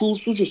oynuyor.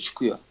 Şuursuzca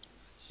çıkıyor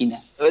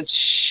yine. Evet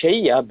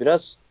şey ya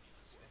biraz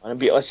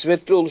Hani bir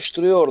asimetri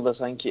oluşturuyor orada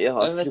sanki.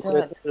 Hafif Evet, yukarı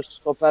evet. atınca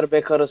stoper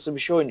bek arası bir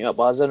şey oynuyor.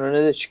 Bazen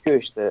öne de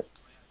çıkıyor işte.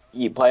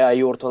 İyi, bayağı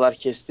iyi ortalar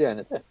kesti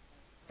yani de.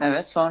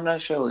 Evet, sonra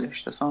şey oluyor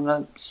işte.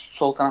 Sonra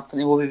sol kanattan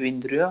Iwobi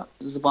bindiriyor.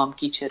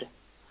 Zıbamki içeri.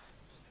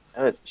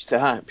 Evet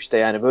işte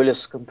yani böyle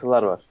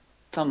sıkıntılar var.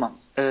 Tamam.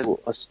 Evet. Bu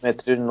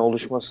asimetrinin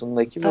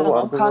oluşmasındaki ve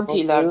Tamam. Kanti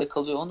Barcelona'yı ileride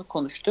kalıyor. Onu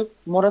konuştuk.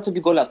 Morata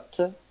bir gol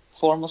attı.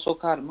 Forma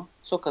sokar mı?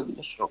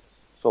 Sokabilir.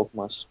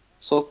 sokmaz.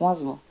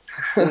 Sokmaz mı?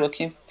 Dur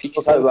bakayım. Yok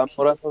Fix'e abi ben bakayım.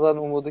 Morata'dan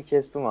umudu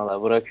kestim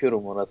valla.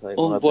 Bırakıyorum Morata'yı.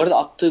 Oğlum bu arada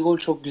attığı gol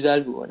çok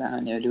güzel bir gol.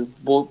 Yani öyle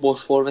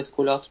boş forvet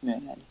golü atmıyor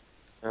yani.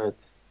 Evet.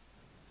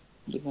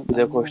 Bir de Ben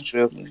de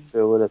koşturuyor açıklayayım.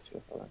 koşturuyor gol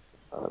atıyor falan.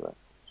 Arada.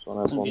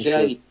 Sonra Güzel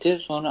konuşuyoruz. gitti.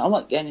 Sonra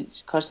ama yani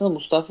karşısında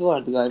Mustafi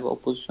vardı galiba o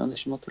pozisyonda.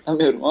 Şimdi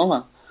hatırlamıyorum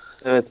ama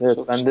Evet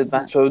çok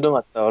ben sövdüm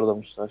hatta orada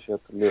Mustafa'yı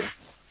hatırlıyorum.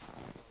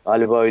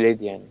 Galiba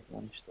öyleydi yani.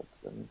 Yanlış da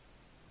hatırlamıyorum.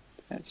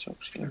 evet,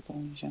 çok şey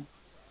yapamayacağım.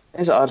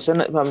 Neyse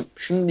Arsenal ben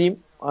şunu diyeyim.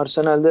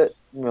 Arsenal'de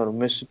bilmiyorum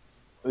Mesut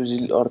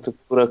Özil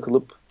artık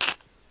bırakılıp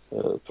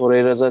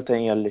Torreira zaten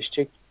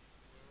yerleşecek.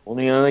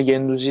 Onun yanına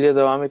Guendouzi ile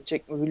devam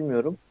edecek mi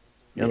bilmiyorum.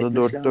 Ya da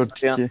Etmesi lazım.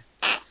 Mkhitaryan, 4-4-2.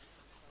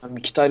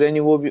 Mkhitaryan,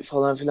 Iwobi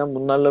falan filan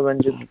bunlarla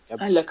bence ya,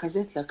 Ha,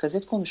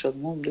 Lacazette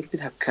konuşalım oğlum. Dur bir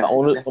dakika.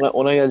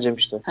 ona geleceğim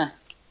işte. Heh.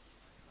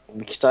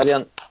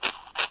 Mkhitaryan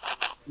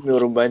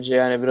bilmiyorum bence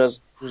yani biraz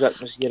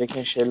düzeltmesi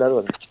gereken şeyler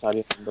var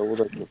Mkhitaryan'da. O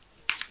da çok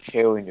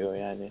şey oynuyor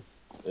yani.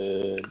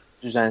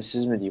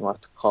 Düzensiz mi diyeyim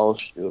artık kaos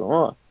diyorum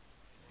ama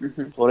Hı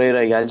hı.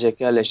 Torreira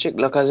gelecek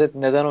yerleşecek.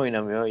 Lacazette neden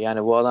oynamıyor?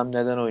 Yani bu adam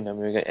neden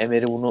oynamıyor? Yani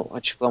Emery bunu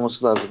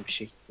açıklaması lazım bir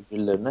şekilde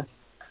birilerine.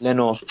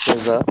 Leno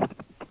keza.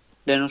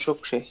 Leno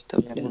çok şey.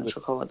 Tabii Yani Leno burada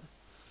çok havada.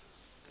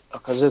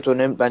 Lacazette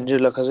önemli. Bence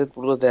Lacazette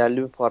burada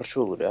değerli bir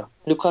parça olur ya.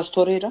 Lucas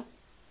Torreira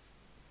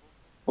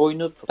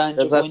Ya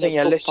bence zaten oyuna çok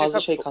yerleşecek fazla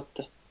abi. şey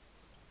kattı.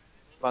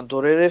 Ben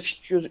Torreira'ya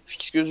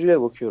fix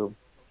gözüyle bakıyorum.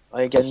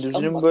 Hani Ama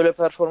Gendouzi'nin bak, böyle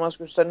performans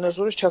gösterdiğinden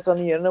sonra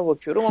Çaka'nın yerine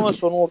bakıyorum ama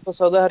sonra orta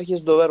sahada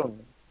herkes döver onu.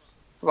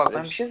 ben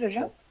Öyle bir şey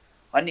söyleyeceğim. bir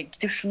Hani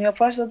gidip şunu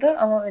yaparsa da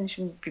ama hani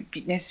şimdi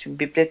neyse şimdi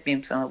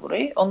bipletmeyeyim sana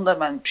burayı. Onu da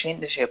ben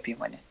şeyin de şey yapayım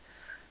hani.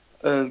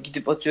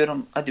 Gidip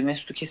atıyorum hadi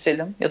Mesut'u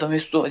keselim ya da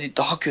Mesut'u hadi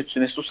daha kötüsü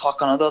Mesut'u sağ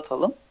kanada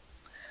atalım.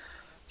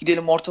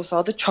 Gidelim orta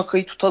sahada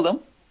Çaka'yı tutalım.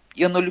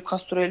 Yanına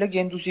Lucas Torreira ile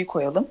Guendouzi'yi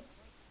koyalım.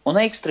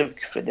 Ona ekstra bir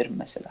küfrederim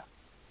mesela.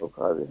 yok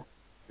abi.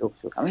 Yok.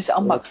 Ya mesela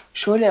ama bak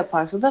şöyle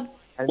yaparsa da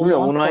Yani o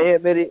bilmiyorum zaman Unai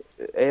Emery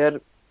eğer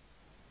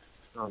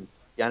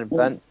yani o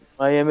ben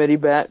Unai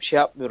Emery'i şey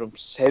yapmıyorum,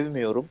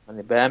 sevmiyorum.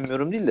 Hani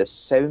beğenmiyorum değil de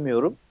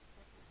sevmiyorum.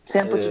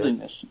 sempati Ee,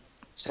 duymuyorsun.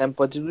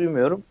 sempati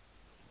duymuyorum.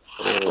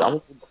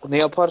 Ama bunu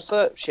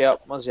yaparsa şey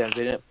yapmaz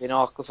yani beni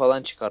haklı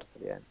falan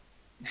çıkartır yani.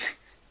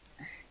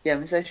 Ya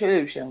mesela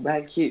şöyle bir şey ama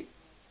belki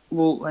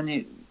bu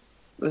hani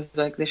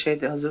özellikle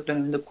şeyde hazır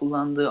döneminde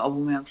kullandığı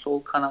Aubameyang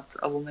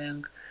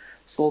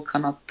sol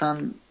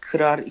kanattan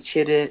kırar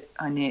içeri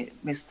hani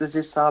Mesut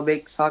Özil sağ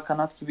bek sağ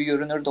kanat gibi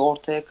görünür de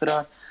ortaya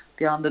kırar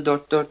bir anda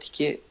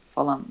 4-4-2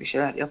 falan bir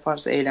şeyler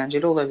yaparsa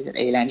eğlenceli olabilir.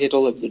 Eğlenceli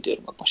olabilir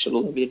diyorum. Bak başarılı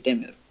olabilir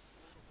demiyorum.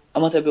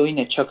 Ama tabii o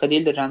yine Çaka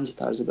değil de Ramsey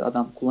tarzı bir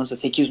adam kullanırsa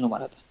 8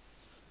 numarada.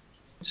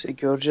 İşte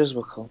göreceğiz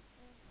bakalım.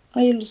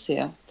 Hayırlısı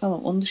ya.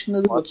 Tamam onun dışında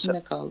dur bakayım Varsa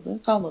ne kaldı.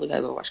 Kalmadı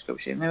galiba başka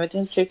bir şey. Mehmet'in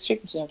şey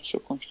çekecek misin? Yaptı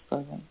çok konuştuk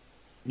galiba.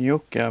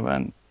 Yok ya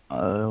ben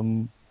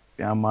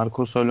yani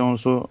Marcos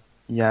Alonso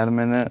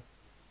yermene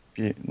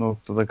bir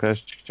noktada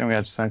karşı çıkacağım.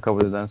 Gerçi sen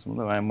kabul edersin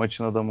bunu da. Ben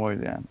maçın adamı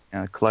oydu yani.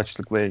 Yani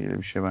clutchlıkla ilgili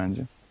bir şey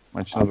bence.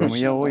 Maçın adamı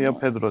Maçın ya o ya adamı.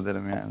 Pedro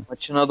derim yani.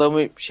 maçın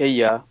adamı şey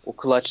ya o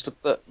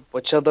clutch'lıkta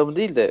maçın adamı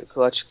değil de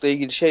clutch'lıkla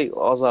ilgili şey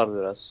azar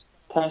biraz.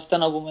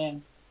 Tersten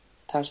Aubameyang.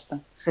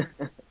 Tersten.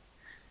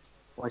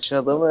 Maçın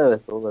adamı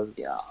evet olabilir.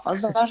 Ya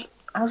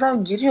Hazar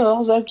giriyor.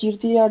 Hazar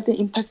girdiği yerde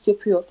impact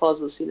yapıyor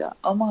fazlasıyla.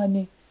 Ama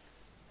hani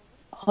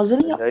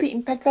Hazar'ın yaptığı Acayip.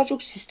 impactler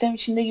çok sistem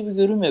içinde gibi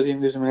görünmüyor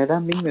benim gözüme.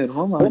 Neden bilmiyorum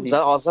ama Oğlum hani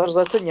Azar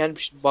zaten yani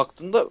şimdi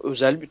baktığında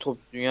özel bir top.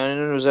 Dünyanın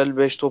en özel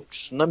 5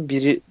 topçusundan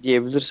biri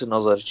diyebilirsin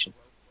Azar için.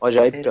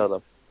 Acayip bir derim.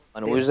 adam.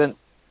 Hani o Derim. yüzden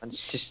hani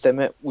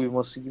sisteme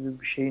uyması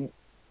gibi bir şeyin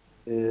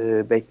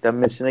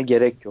beklenmesine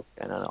gerek yok.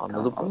 Yani hani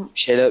anladın mı? Ama, Bir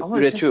şeyler ama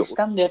üstüne üretiyor.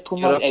 sistem de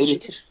yapılmaz. Yaratıcı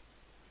Üretir.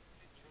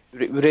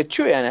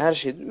 üretiyor yani her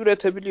şeyi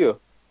üretebiliyor.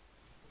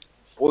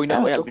 Evet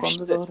Yani o konuda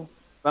işte doğru.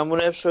 ben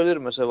bunu hep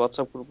söylerim mesela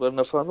WhatsApp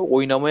gruplarında falan da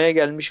oynamaya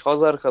gelmiş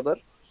Hazar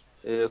kadar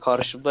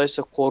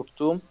karşımdaysa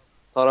korktuğum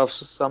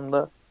tarafsızsam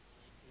da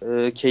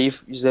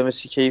keyif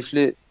izlemesi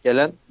keyifli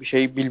gelen bir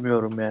şey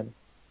bilmiyorum yani.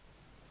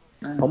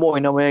 Ama Evet.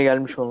 oynamaya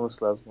gelmiş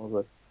olması lazım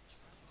Hazar.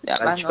 Ya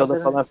ben Belçika'da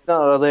Hazar'ın falan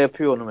filan arada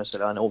yapıyor onu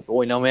mesela. Hani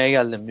oynamaya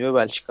geldim diyor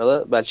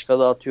Belçika'da.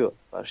 Belçika'da atıyor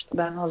karşı ben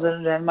takım falan.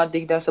 Hazar'ın Real Madrid'e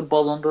giderse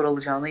Ballon d'Or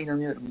alacağına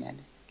inanıyorum yani.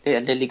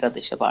 La Liga'da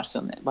işte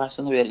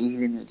Barcelona bir yer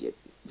ilgileniyor diye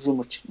bir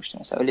rumor çıkmıştı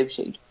mesela öyle bir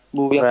şey.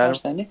 Bu Real,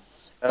 yaparsa hani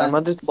Real ben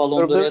Madrid Ballon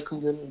istiyorum d'Or'a da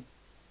yakın görürüm.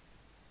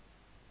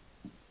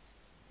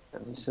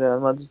 kendisi Real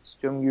Madrid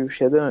istiyorum gibi bir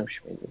şey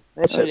dememiş miydi?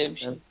 Neyse. Öyle bir Yani,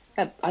 şey.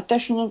 Ya, hatta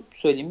şunu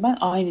söyleyeyim ben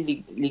aynı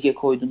lige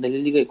koyduğunda La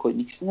Liga'ya koydun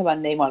ikisini de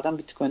ben Neymar'dan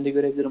bir tık önde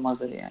görebilirim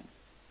Hazar'ı yani.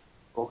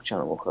 Yok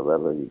canım, o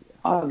kadar da değil.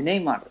 Abi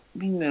Neymar,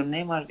 bilmiyorum,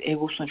 Neymar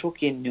egosuna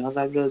çok yeniliyor.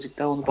 Hazar birazcık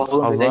daha onu Oğlum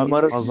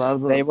bastırıyor.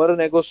 Hazard'ı Neymar'ın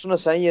egosuna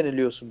sen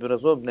yeniliyorsun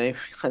biraz oğlum.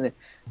 Hani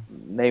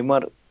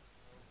Neymar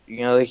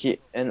dünyadaki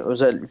en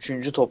özel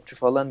üçüncü topçu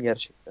falan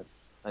gerçekten.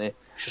 Hani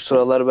şu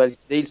sıralar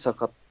belki değil,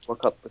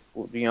 sakatlık.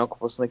 Bu Dünya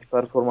Kupası'ndaki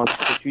performansı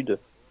kötüydü.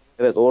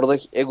 Evet,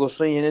 oradaki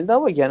egosuna yenildi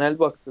ama genel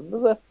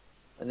baktığında da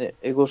hani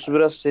egosu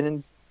biraz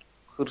senin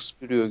hırs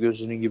bürüyor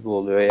gözünü gibi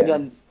oluyor yani.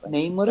 Yani Ben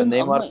Neymar'ın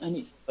Neymar ama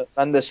hani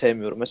ben de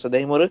sevmiyorum. Mesela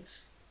Neymar'ı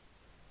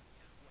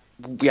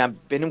yani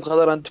benim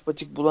kadar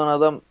antipatik bulan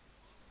adam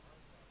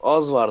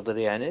az vardır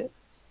yani.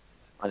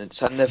 Hani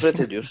sen nefret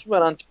ediyorsun,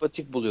 ben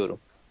antipatik buluyorum.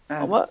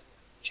 evet. Ama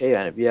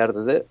yani bir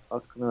yerde de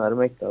hakkını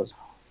vermek lazım.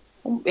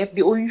 Hep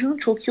bir oyuncunun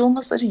çok iyi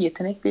olması sadece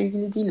yetenekle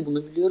ilgili değil.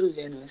 Bunu biliyoruz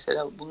yani.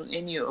 Mesela bunun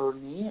en iyi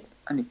örneği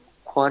hani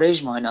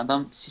Quaresma. Hani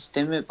adam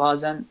sistemi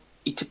bazen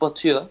itip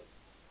atıyor.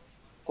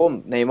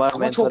 Oğlum Neymar Ama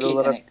mental çok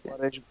olarak yetenekli.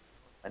 Quaresma.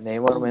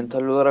 Neymar Oğlum,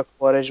 mental olarak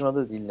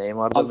Quaresma'da değil.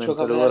 Neymar da abi çok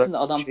mental olarak affedersin de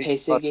adam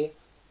şey var. PSG,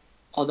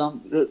 adam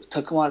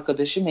takım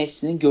arkadaşı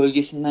Messi'nin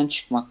gölgesinden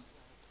çıkmak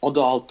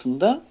adı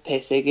altında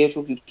PSG'ye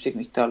çok yüksek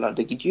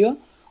miktarlarda gidiyor.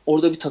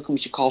 Orada bir takım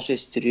içi kaos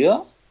estiriyor.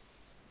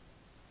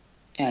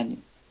 Yani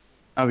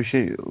abi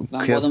ben bu adamı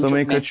çok kıyaslamayı mental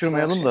olarak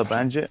kaçırmayalım şey da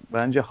yapacağım.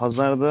 bence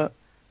Hazard'da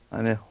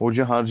hani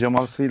hoca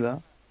harcamasıyla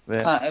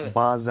ve Ha evet.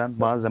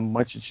 bazen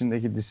maç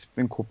içindeki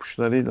disiplin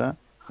kopuşlarıyla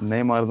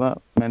Neymar'da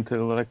mental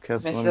olarak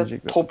Mesela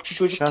kıyaslanabilecek bir topçu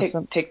çocuk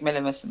şahsen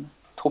tekmelemesi mi?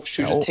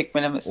 Topçu ya çocuğun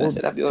tekmelemesi o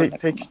mesela bir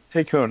örnek buna.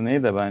 tek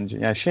örneği de bence.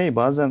 Ya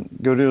bazen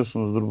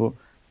görüyorsunuzdur bu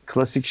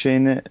klasik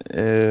şeyini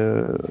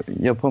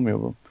yapamıyor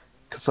bu.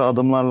 Kısa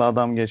adımlarla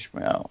adam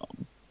geçme ya.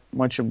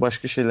 Maçı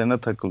başka şeylerine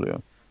takılıyor.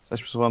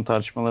 Saçma sapan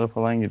tartışmalara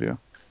falan giriyor.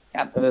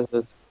 Ya Evet,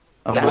 evet.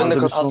 Ha, ben bu Ben de arada bir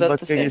mesela son Hazard'ı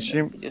dakika sevmiyorum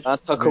geçeyim. ben biliyorsun. Ee,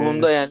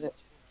 takımımda yani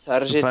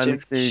tercih Süper edeceğim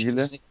Lig'le kişi ilgili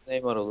kesinlikle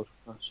Neymar olur.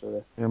 Ha,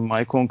 söyle.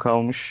 Maicon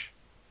kalmış.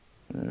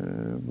 Ee,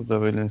 Bu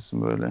da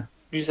böylesin böyle.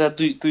 Güzel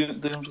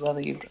duyumcular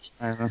da girdi.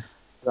 Aynen.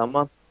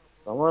 Zaman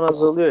zaman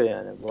azalıyor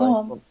yani. Bu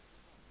Tamam. iPhone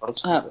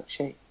Ha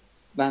aslında.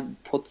 ben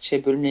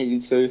bölümle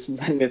ilgili söylüyorsun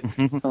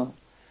zannettim. Tamam.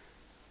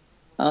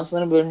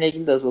 Sanırım bölümle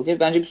ilgili de azalıyor.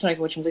 Bence bir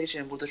sonraki maçımıza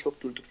geçelim. Burada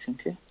çok durduk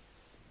çünkü.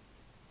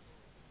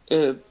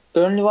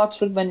 Burnley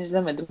Watford ben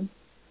izlemedim.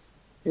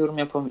 Yorum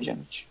yapamayacağım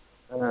hiç.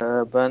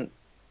 Ben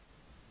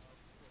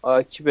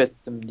takip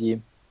ettim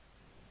diyeyim.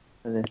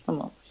 Hani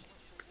Tamam.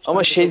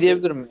 ama Sen de şey çok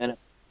diyebilirim yani.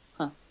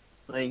 ha,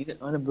 Buna ilgili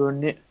hani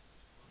Burnley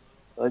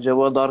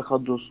acaba dar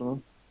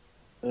kadrosunun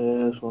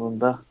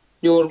sonunda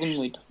yorgun düşüş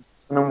muydu?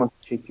 sıkıntısını mı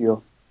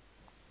çekiyor?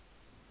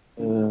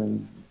 E,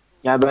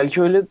 Yani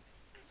belki öyle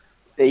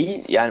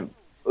değil, yani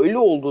öyle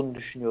olduğunu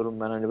düşünüyorum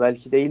ben, hani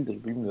belki değildir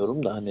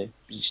bilmiyorum da hani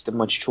biz işte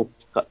maçı çok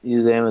dikkatli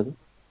izleyemedim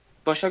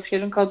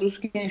Başakşehir'in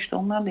kadrosu genişti.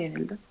 Onlar da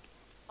yenildi.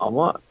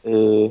 ama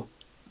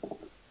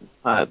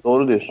ha,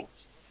 doğru diyorsun,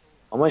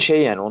 ama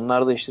yani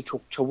onlar da işte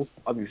çok çabuk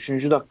abi, 3.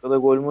 dakikada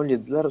gol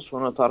yediler,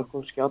 sonra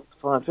Tarkowski attı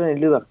falan filan,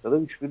 50 dakikada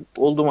 3-1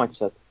 oldu maç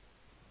zaten.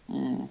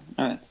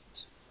 Evet.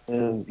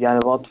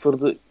 Yani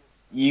Watford'u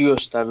iyi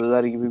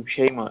gösterdiler gibi bir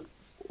şey mi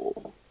o,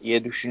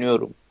 diye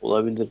düşünüyorum,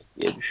 olabilir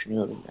diye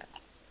düşünüyorum yani.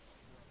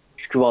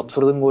 Çünkü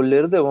Watford'un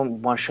golleri de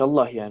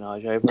maşallah yani,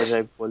 acayip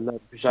acayip goller,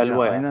 güzel Ya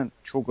baya. aynen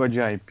çok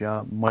acayip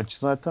ya. Maç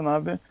zaten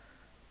abi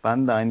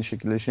ben de aynı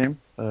şekilde şeyim.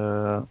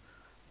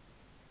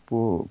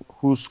 Bu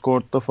Who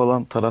Scored'da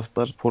falan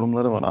taraftar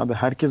forumları var. Abi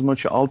herkes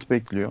maçı alt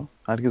bekliyor.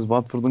 Herkes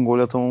Watford'un gol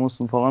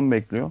atamamasını falan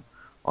bekliyor.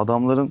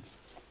 Adamların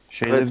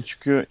şeyleri Evet.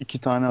 çıkıyor. İki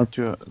tane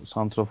atıyor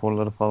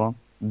santraforları falan.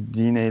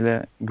 Dine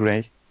ile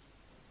Gray.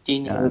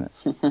 Dini. Evet.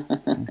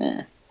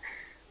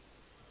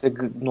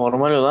 Yani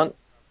Normal olan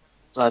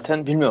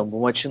zaten bilmiyorum, bu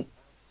maçın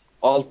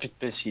alt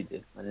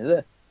bitmesiydi. Hani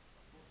de.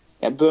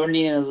 Ya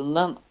Burnley'in en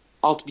azından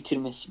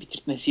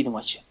bitirtmesiydi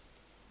maçı.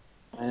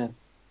 Aynen.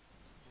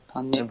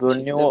 Tam Yani net bir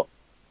Burnley şekilde.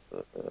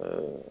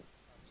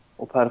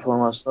 o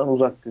performanstan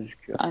uzak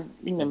gözüküyor. Ben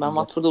bilmiyorum. Ben Bence.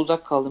 Watford'a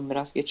uzak kaldım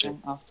biraz. Geçen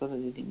hafta da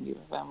dediğim gibi.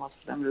 Ben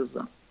Watford'dan biraz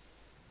daha.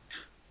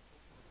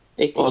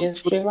 Ekleyeceğiniz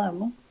bir Watford, şey var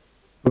mı?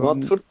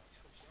 Burnley, Watford,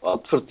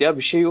 Watford ya,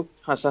 bir şey yok.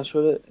 Ha, sen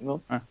söyle.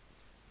 İmam. heh.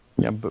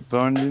 Ya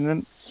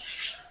Burnley'nin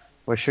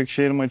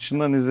Başakşehir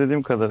maçından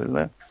izlediğim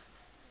kadarıyla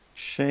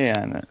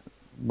yani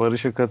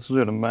Barış'a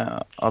katılıyorum. Ben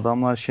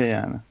adamlar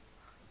yani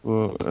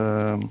bu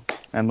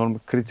yani normal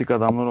kritik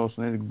adamlar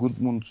olsun. Neydi?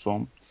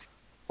 Gudmundsson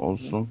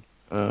olsun.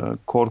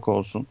 Kork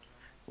olsun.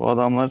 Bu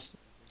adamlar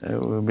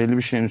belli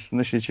bir şeyin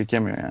üstünde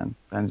çekemiyor yani.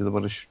 Bence de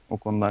Barış o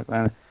konuda.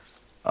 Yani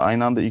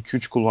aynı anda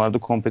 2-3 kulvarda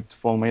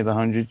kompetitif olmayı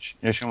daha önce hiç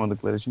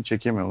yaşamadıkları için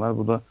çekemiyorlar.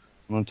 Bu da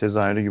bunun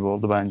tezahürü gibi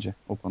oldu bence.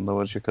 O konuda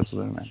Barış'a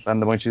katılıyorum yani.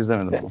 Ben de maçı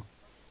izlemedim ama.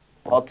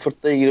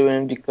 Watford'la ilgili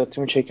benim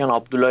dikkatimi çeken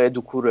Abdoulaye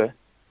Doucouré.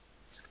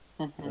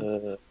 Hı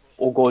hı.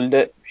 O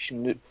golde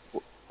şimdi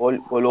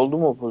gol oldu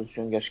mu o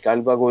pozisyon? Gerçi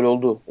galiba gol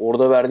oldu.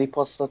 Orada verdiği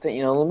pas zaten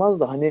inanılmaz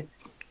da hani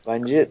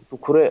bence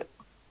Doucouré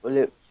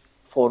böyle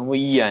formu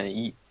iyi, yani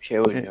iyi şey Şey,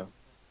 oynuyor.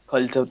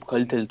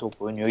 Kaliteli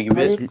top oynuyor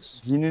gibi.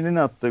 Alex. Dini'nin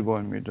attığı gol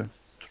müydü?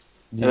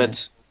 Dini.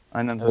 Evet.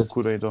 Aynen Evet.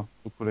 Doucouré'ydi o.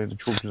 Doucouré'ydi.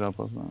 Çok güzel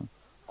pas.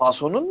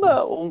 Fason'un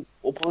da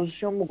o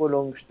pozisyon mu gol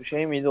olmuştu?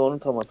 Şey miydi onu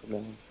tam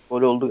hatırlamıyorum.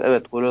 Gol oldu.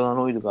 Evet gol olan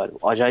oydu galiba.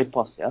 Acayip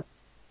pas ya.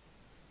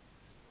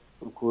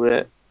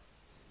 Kure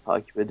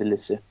takip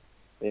edilesi.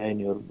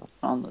 Beğeniyorum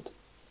ben. Anladım.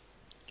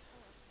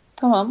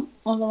 Tamam.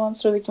 O zaman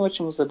sıradaki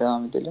maçımızla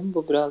devam edelim.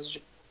 Bu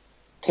birazcık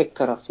tek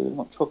taraflı bir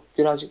maç. Çok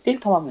birazcık değil,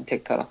 tamamen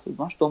tek taraflı bir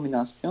maç.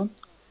 Dominasyon.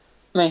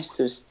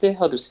 Manchester City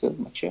Huddersfield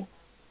maçı.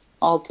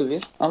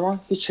 6-1 ama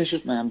hiç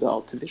şaşırtmayan bir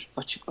 6-1.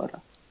 Açık ara.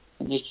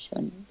 Yani hiç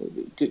yani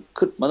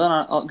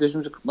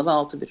gözümüzü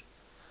kırpmadan 6-1.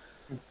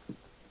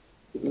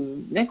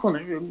 Ne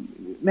konuşuyor?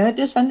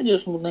 Mehmet sen ne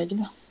diyorsun bununla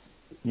ilgili?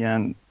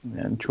 Yani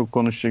çok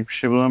konuşacak bir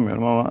şey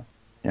bulamıyorum ama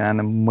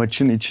yani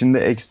maçın içinde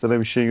ekstra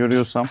bir şey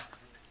görüyorsam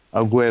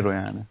Agüero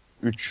yani.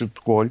 3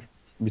 şut gol.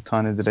 Bir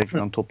tane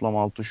direkten toplam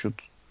 6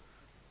 şut.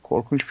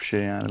 Korkunç bir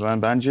şey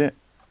yani. Bence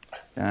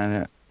yani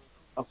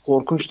Ya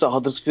korkunç da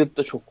Huddersfield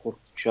da çok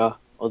korkunç ya.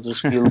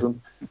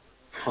 Huddersfield'ın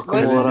takım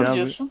Barış sen Kaleci ne olarak abi.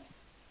 diyorsun?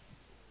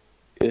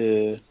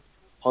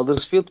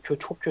 Huddersfield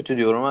çok kötü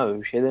diyorum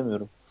abi. Bir şey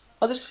demiyorum.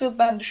 Huddersfield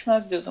ben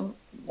düşmez diyordum.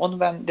 Onu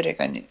ben direkt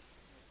hani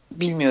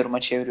bilmiyorum'a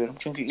çeviriyorum.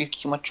 Çünkü ilk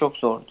iki maç çok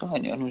zordu.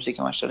 Hani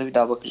önümüzdeki maçlara bir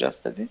daha bakacağız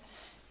tabii.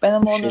 Ben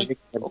ama onu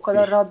Düşecekler o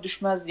kadar değil. rahat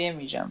düşmez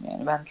diyemeyeceğim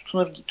yani. Ben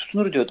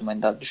tutunur diyordum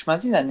hani, daha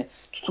düşmez değil de hani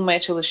tutunmaya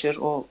çalışır,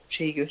 o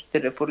şeyi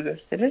gösterir, eforu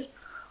gösterir.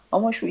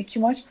 Ama şu iki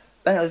maç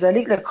ben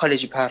özellikle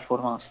kaleci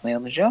performansına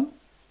yanacağım.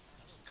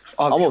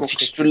 Abi Ama çok kötüydü.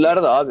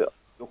 fikstürler de abi.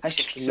 Yok Ha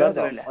işte fikstürler fikstürler de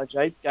de öyle.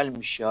 acayip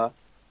gelmiş ya.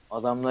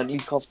 Adamlar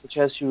ilk hafta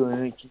Chelsea ile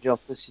oynuyor, ikinci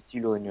hafta City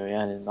ile oynuyor.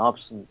 Yani ne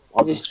yapsın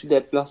Bir de işte Huddersfield?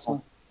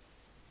 deplasman.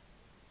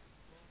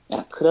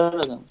 Ya kırar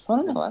adam.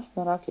 Sonra ne var?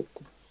 Merak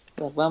ettim.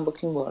 Ya ben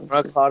bakayım bu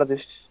arada Sonra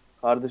size.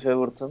 Cardiff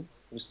Everton,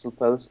 Crystal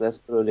Palace,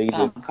 Leicester öyle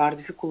gidiyor. Tamam,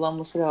 Cardiff'i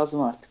kullanması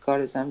lazım artık.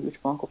 Cardiff'ten bir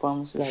 3 puan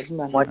koparması lazım.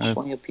 Ben de 3 Maç Evet.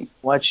 puan yapayım.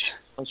 maç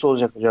nasıl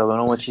olacak acaba? Ben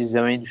o maçı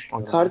izlemeyi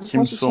düşünüyorum ya. Cardiff Kim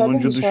maç içeride mi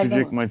sonuncu dışarıda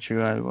düşecek mı? maçı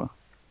galiba.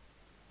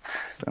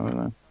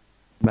 Muhtemelen.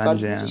 Bence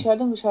Cardiff maç yani.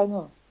 içeride mi dışarıda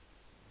mı?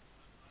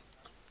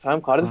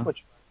 Tamam Cardiff Ha.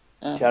 maçı.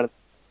 Ha, İçeride.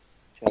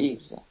 iyi İçeride.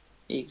 güzel.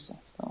 İyi güzel.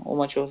 Tamam. O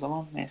maçı o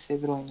zaman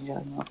MS1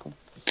 oynayacağız. Ne yapalım?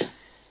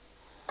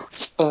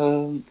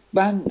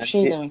 Ben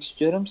şey Yani demek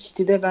istiyorum.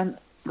 City'de ben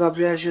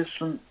Gabriel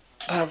Jesus'un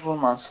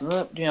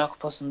performansını Dünya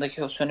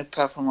Kupası'ndaki o sönük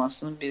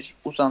performansının bir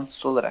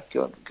uzantısı olarak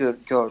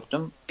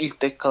gördüm.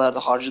 İlk dakikalarda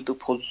harcadığı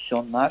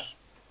pozisyonlar,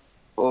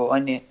 o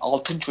hani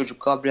altın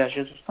çocuk Gabriel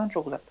Jesus'tan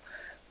çok uzak.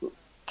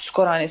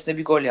 Skor hanesinde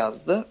bir gol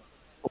yazdı.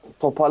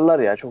 toparlar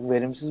ya. Çok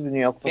verimsiz bir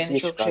Dünya Kupası Beni çok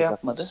şey geçirdi zaten.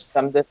 yapmadı.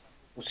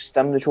 Bu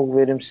sistemde çok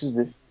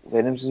verimsizdi.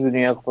 Verimsiz bir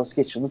Dünya Kupası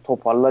geçirdi.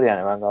 Toparlar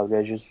yani. Ben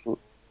Gabriel Jesus'u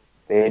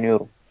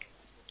beğeniyorum.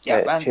 Ya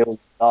Ve ben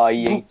daha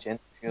iyiye bu gideceğini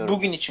düşünüyorum.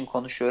 bugün için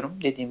konuşuyorum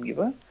dediğim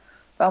gibi.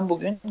 Ben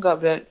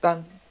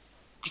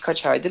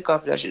birkaç aydır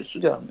Gabriel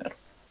Jesus'u görmüyorum.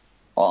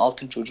 O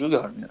altın çocuğu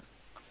görmüyorum.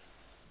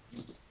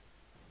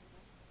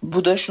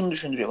 Bu da şunu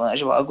düşündürüyor bana.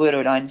 Acaba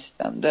Agüero ile aynı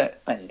sistemde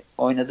hani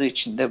oynadığı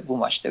için de bu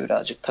maçta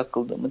birazcık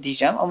takıldığımı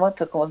diyeceğim, ama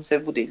takılmasının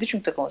sebebi bu değildi.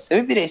 Çünkü takılmasının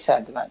sebebi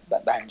bireyseldi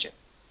bence.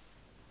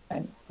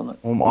 Yani bunu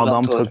Oğlum adam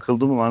uzantı olarak.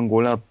 takıldı mı lan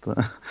gol attı.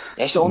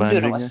 Ya işte onu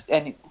diyorum. Bence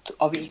Yani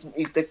abi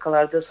ilk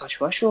dakikalarda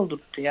saç baş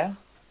yoldurttu ya. ya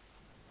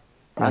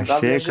Yani Gabriel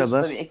şeye Jesus'ta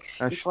bir kadar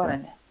eksiklik var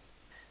kaçtı? hani.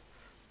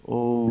 O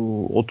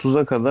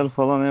 30'a kadar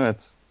falan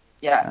evet.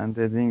 Ya Yani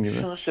dediğin gibi.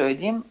 şunu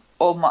söyleyeyim.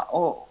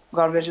 O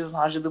Gabriel Jesus'un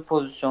harcadığı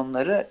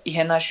pozisyonları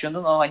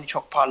Iheanacho'nun o hani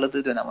çok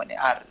parladığı dönem, hani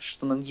her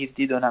şutunun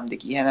girdiği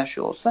dönemdeki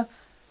Iheanacho olsa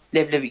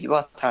leblebi gibi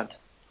atardı.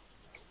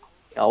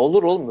 Ya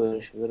olur oğlum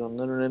böyle şeyler.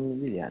 Onlar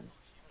önemli değil yani.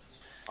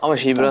 Ama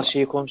biraz Tamam.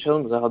 şeyi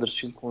konuşalım da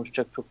Huddersfield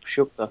konuşacak çok bir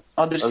şey yok da.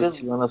 David Huddersfield,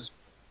 Silva nasıl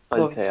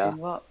David kalite ya?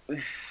 Silva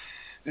üf.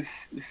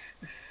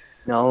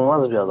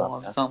 İnanılmaz bir adam ya.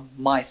 Muazzam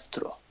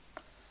maestro.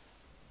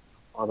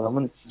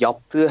 Adamın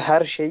yaptığı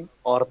her şey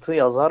artı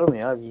yazar mı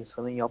ya? Bir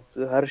insanın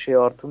yaptığı her şey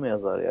artı mı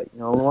yazar ya?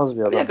 İnanılmaz bir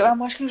Bir adam dakika, ya. ben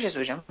başka bir şey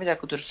söyleyeceğim. Bir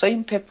dakika dur.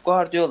 Sayın Pep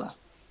Guardiola.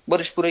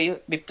 Barış, burayı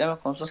bipleme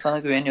konusunda sana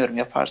güveniyorum.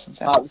 Yaparsın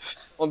sen. Abi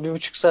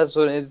 1,5 saat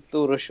sonra editle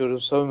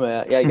uğraşıyoruz sövme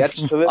ya. Ya gerçi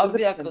Abi bir sövebilirsin.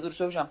 dakika dur,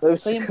 söyleyeceğim. Böyle bir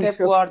Sayın sıkıntı Pep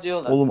yok.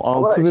 Guardiola. Oğlum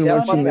Ama 6-1 şey maçın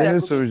yapmak Bir neyini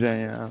dakika dur. söyleyeceksin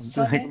ya?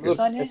 Bir dakika. dur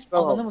Sane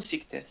kesmem ama. ananı mı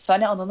sikti?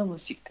 Sane ananı mı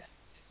sikti?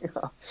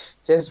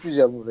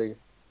 Kesmeyeceğim burayı.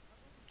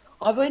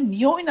 Abi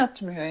niye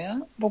oynatmıyor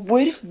ya? Bu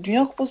herif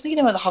Dünya Kupası'na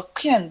gidemedi.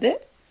 Hakkı yendi.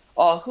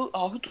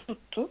 Ahı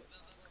tuttu.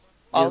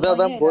 Bir de Almanya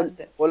adam gol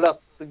elendi. gol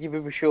attı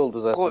gibi bir şey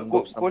oldu zaten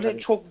Gole 90'lar.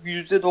 çok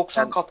 %90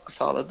 Kendi, katkı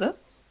sağladı.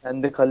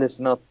 kendi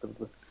kalesine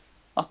attırdı.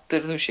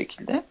 Attırdı bir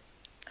şekilde.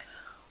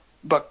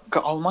 Bak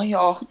Almanya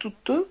ahı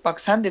tuttu.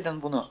 Bak sen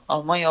dedin bunu.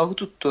 Almanya ahı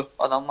tuttu.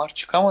 Adamlar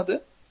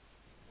çıkamadı.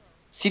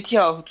 City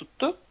ahı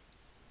tuttu.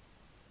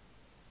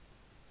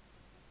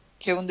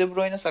 Kevin De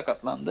Bruyne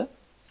sakatlandı.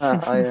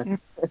 Ha aynen.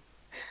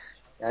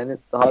 Yani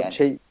daha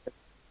Yani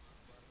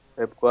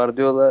Pep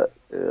Guardiola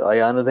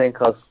ayağını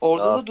denk alsın.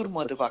 orada Daha da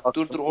durmadı bak.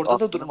 Dur orada da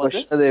aklını durmadı.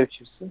 başına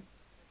devşirsin.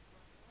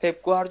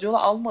 Pep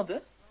Guardiola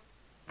almadı.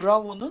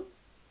 Bravo'nun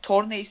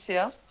Torne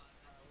ACL.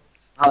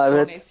 Ha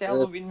Torne evet. ACL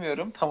Evet. mı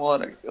bilmiyorum. Tam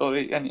olarak o,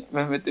 yani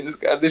Mehmet Deniz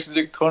kardeşim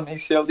direkt Torne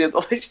ACL diye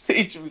dolaştığı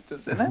için bütün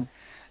sene.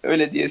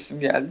 Öyle diyesim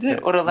geldi.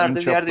 Ön Oralarda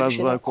bir yerde bir çapraz bağ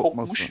şeyler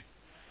kopması. kopmuş.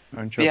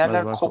 Ön Bir çapraz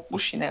yerler bağ kopması.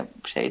 kopmuş yine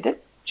şeyde.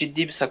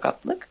 ciddi bir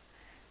sakatlık.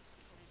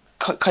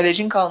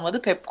 Kalecin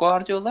kalmadı. Pep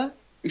Guardiola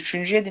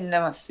üçüncüye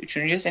dinlemez.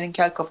 Üçüncüye senin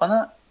kel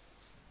kafana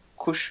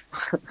kuş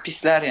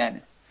pisler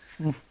yani.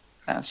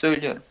 Ben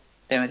söylüyorum.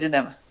 Demedi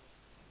deme.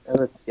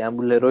 Evet yani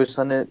bu Leroy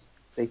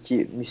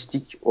Sané'deki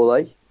mistik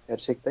olay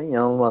gerçekten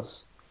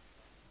yanılmaz.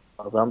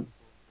 Adam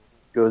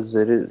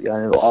gözleri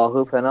yani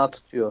ahı fena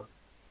tutuyor.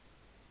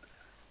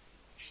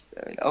 İşte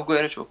öyle.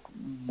 Agüero çok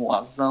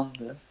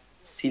muazzamdı.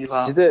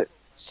 Silva.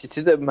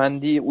 City'de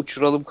Mendy'yi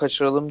uçuralım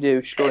kaçıralım diye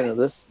üçlü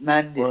oynadı. Evet.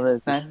 Mendy. Ona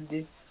nedir?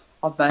 Mendy.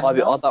 Abi Mendy ne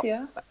Abi adam yaptı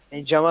ya?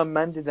 Benjamin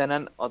Mendy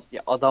denen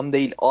adam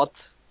değil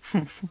at.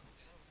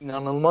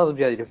 İnanılmaz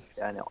bir herif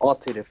yani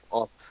at herif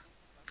at.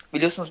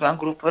 Biliyorsunuz ben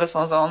gruplara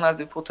son zamanlarda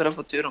bir fotoğraf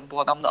atıyorum. Bu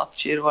adamda at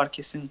ciğeri var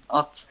kesin.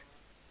 At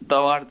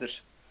da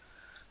vardır.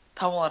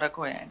 Tam olarak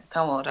o yani.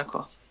 Tam olarak o.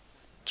 Ben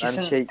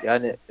Kesin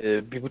yani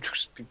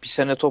bir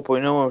sene top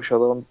oynamamış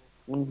adamın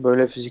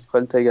böyle fizik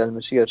kalite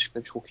gelmesi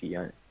gerçekten çok iyi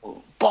yani.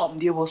 bam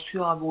diye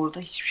basıyor abi orada.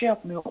 Hiçbir şey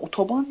yapmıyor.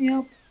 Otoban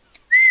ya.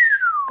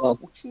 Lan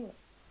Uçuyor.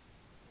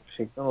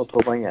 gerçekten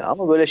otoban yani.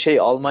 Ama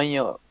böyle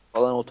Almanya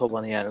falan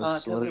otobanı yani Ha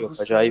sınırı tabii yok. hız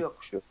sınırı Acayip yok.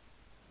 uçuyor.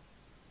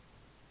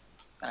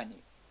 Yani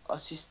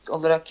asist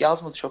olarak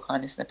yazmadı çok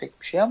hanesine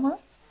pek bir şey ama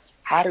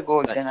her Yani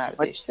golde iki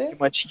neredeyse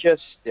maç iki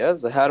asist ya.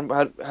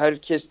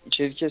 Herkes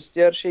içeri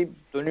kestiği her şey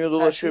dönüyor her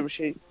dolaşıyor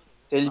şey bir şey.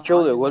 Tehlike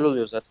oluyor. aynen Gol öyle.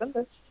 oluyor zaten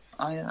de.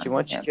 Aynen İki aynen.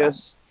 maç Yani iki ben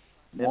asist.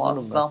 Memnunum ben.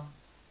 muazzam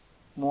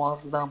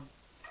muazzam.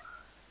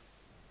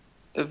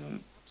 Ee,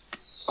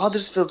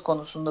 Huddersfield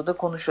konusunda da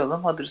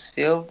konuşalım.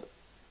 Huddersfield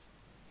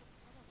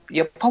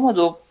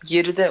yapamadı o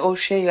geride o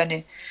şey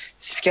yani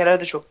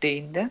spikerler de çok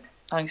değindi.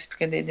 Hangi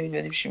spiker değindi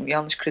bilmiyorum şimdi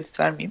yanlış kredi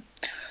vermeyeyim.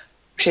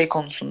 Şey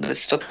konusunda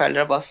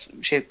stoperlere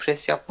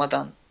pres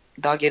yapmadan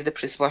daha geride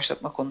presi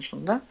başlatma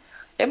konusunda.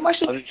 En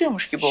başta Abi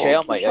tutuyormuş gibi oldu.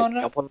 ama ya,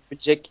 Sonra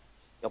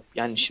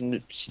yani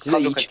şimdi City de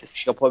kadro iyi kalitesi.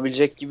 çıkmış.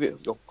 Yapabilecek gibi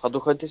yok. Kadro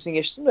kalitesini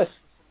geçtim de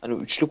hani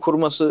üçlü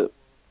kurması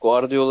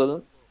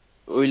Guardiola'nın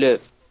öyle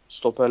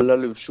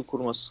stoperlerle üçlü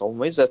kurması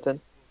savunmayı zaten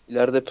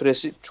ileride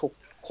presi çok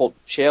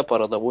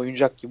yapar adam.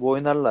 Oyuncak gibi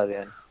oynarlar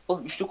yani.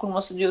 Oğlum üçlü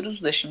kurması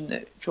diyoruz da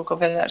şimdi çok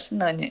affedersin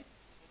de hani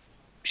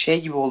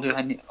şey gibi oluyor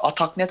hani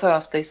atak ne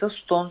taraftaysa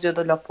Stones ya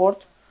da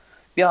Laporte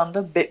bir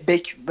anda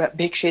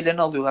back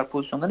şeylerini alıyorlar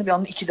pozisyonlarını bir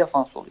anda iki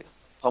defans oluyor.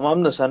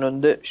 Tamam da sen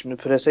önde şimdi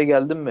prese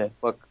geldin mi?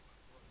 Bak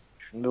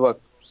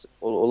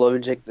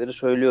olabilecekleri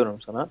söylüyorum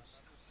sana.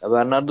 Ya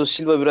Bernardo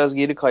Silva biraz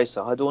geri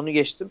kaysa. Hadi onu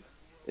geçtim.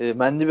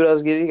 Mendy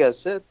biraz geri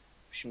gelse.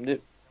 Şimdi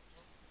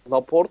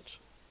Laporte,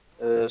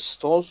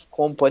 Stones,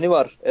 Kompany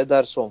var.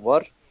 Ederson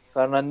var.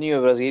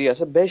 Fernandinho biraz geri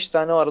gelse. 5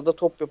 tane arada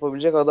top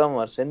yapabilecek adam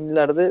var. Senin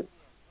ileride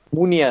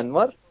Muniyen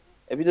var.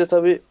 Bir de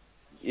tabii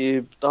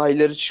daha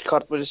ileri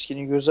çıkartma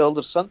riskini göze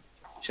alırsan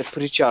işte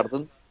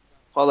Pritchard'ın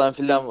falan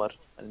filan var.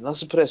 Hani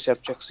nasıl pres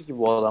yapacaksın ki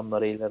bu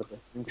adamlara ileride?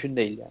 Mümkün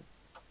değil yani.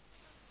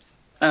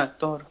 Evet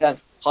doğru. Yani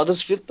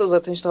Huddersfield da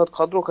zaten işte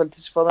kadro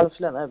kalitesi falan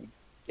filan abi.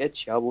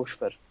 Geç ya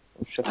boş ver.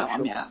 Konuşacak bir şey Tamam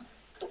yok. ya.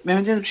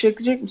 Mehmet Deniz bir şey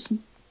ekleyecek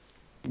misin?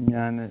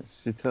 Yani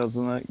City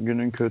adına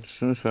günün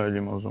kötüsünü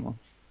söyleyeyim o zaman.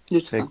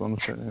 Lütfen. Tek onu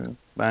söylüyorum.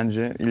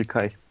 Bence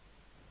İlkay.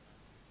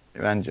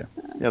 Bence.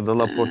 Ya da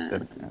Laporte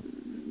derim yani.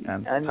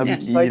 Yani Yani tabii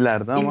ki Yani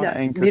iyilerdi ama illa ki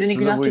en birini kötüsü de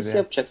günah buydu keçisi yani.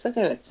 yapacaksak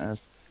evet. Evet.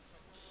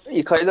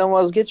 İlkay'dan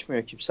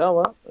vazgeçmiyor kimse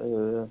ama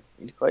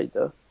İlkay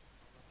da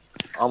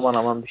aman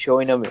aman bir şey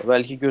oynamıyor.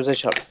 Belki göze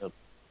çarpmıyor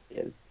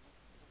diyelim.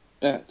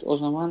 Evet o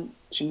zaman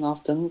şimdi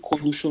haftanın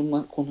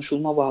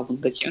konuşulma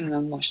babındaki en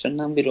önemli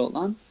maçlarından biri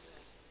olan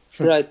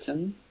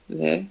Brighton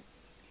ve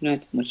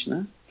United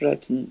maçına.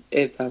 Brighton'ın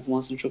ev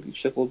performansının çok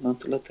yüksek olduğunu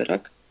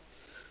hatırlatarak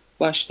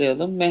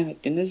başlayalım.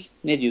 Mehmet Deniz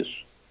ne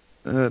diyorsun?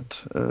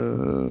 Evet.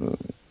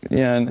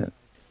 Yani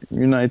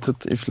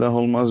United iflah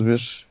olmaz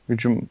bir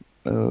hücum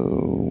eee,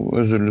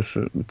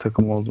 özürlüsü bir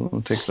takım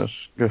olduğunu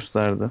tekrar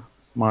gösterdi.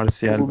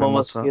 Martial ve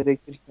Vurulmaması Mata.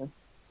 gerekirken.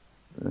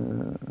 eee,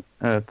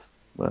 evet.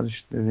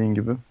 Barış dediğin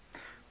gibi.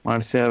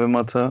 Martial ve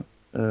Mata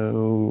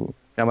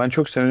ya ben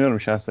çok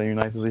seviniyorum şahsen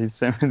United'ı hiç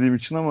sevmediğim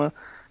için ama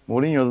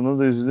Mourinho adına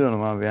da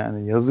üzülüyorum abi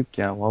yani yazık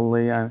ya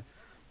vallahi yani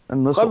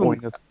nasıl Abi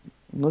oynat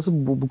nasıl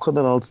bu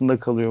kadar altında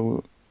kalıyor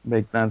bu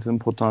beklentinin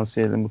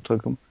potansiyelin bu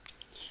takım.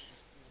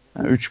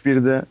 Yani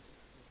 3-1'de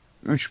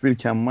 3-1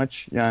 iken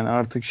maç yani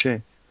artık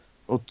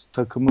o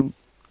takımın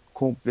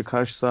komple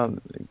karşı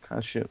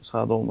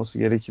sahada olması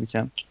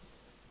gerekirken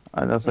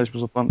hala saçma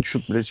sapan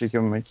şut bile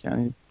çekememek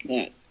yani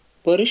Evet.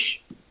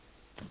 Barış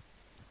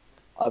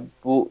Abi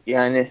bu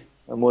yani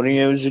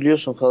Mourinho'ya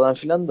üzülüyorsun falan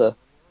filan da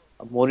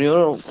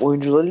Mourinho'nun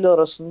oyuncularıyla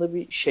arasında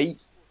bir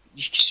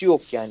ilişkisi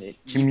yok yani.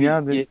 İyi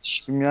bir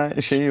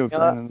kimya şeyi yok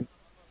kimya aynen.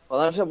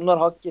 falan filan bunlar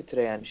hak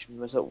getire yani. Şimdi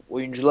mesela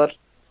oyuncular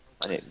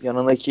hani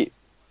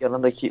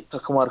yanındaki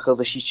takım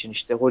arkadaşı için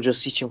işte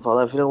hocası için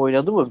falan filan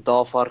oynadı mı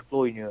daha farklı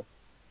oynuyor.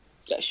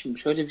 ya şimdi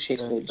şöyle bir şey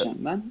Evet. söyleyeceğim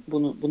ben.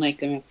 Buna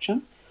ekleme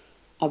yapacağım.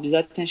 Abi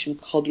zaten şimdi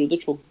kadroda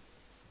çok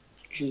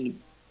şimdi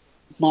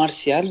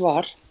Martial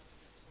var.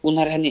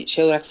 Bunlar hani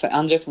şey olarak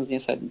anlayacaksınız diye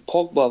saydım.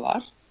 Pogba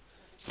var.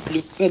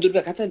 Ve dur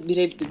bak hatta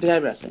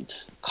birer sayayım.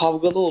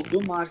 Kavgalı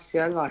olduğu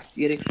Martial var.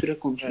 Gerek süre Evet,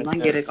 konusundan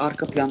evet. gerek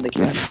arka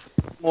plandakiler.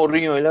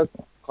 Mourinho'yla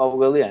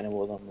kavgalı yani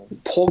bu adamlar.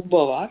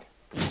 Pogba var.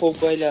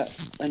 Pogba'yla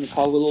hani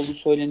kavgalı olduğu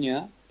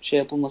söyleniyor. Şey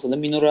yapılmasa da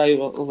Mino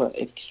Raiola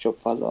etkisi çok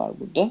fazla var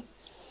burada.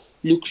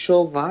 Luke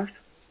Shaw var.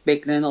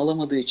 Bekleneni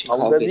alamadığı için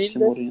kavga değil etti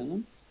de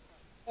Mourinho'nun.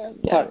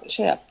 yani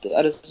Şey yaptı.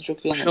 Arası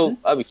çok iyi Shaw, olmadı.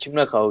 abi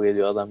kimle kavga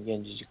ediyor adam,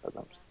 gencecik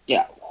adam.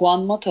 Ya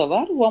Juan Mata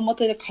var. Juan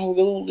Mata ile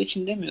kavgalı olduğu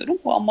için demiyorum.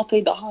 Juan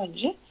Mata'yı daha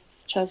önce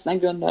Chelsea'den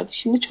gönderdi.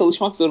 Şimdi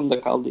çalışmak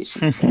zorunda kaldığı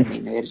için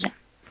örneğini vereceğim.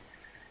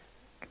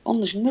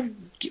 Onun dışında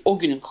o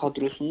günün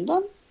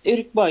kadrosundan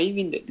Eric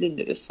Bailly,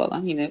 Lindelof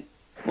falan yine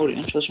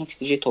Mourinho'nun çalışmak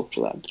isteyeceği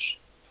topçulardır.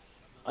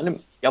 Hani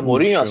ya Luke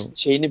Mourinho Shaw. aslında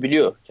şeyini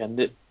biliyor.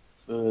 Kendi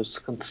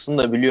sıkıntısını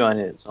da biliyor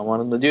hani,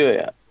 zamanında diyor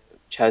ya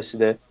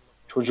Chelsea'de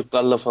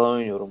çocuklarla falan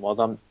oynuyorum.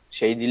 Adam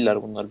şey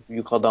değiller bunlar.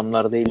 Büyük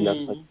adamlar değiller.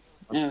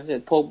 Evet,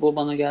 evet. Pogba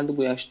bana geldi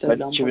bu yaşta. Ben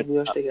Lampard 2000 bu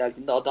yaşta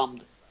geldiğinde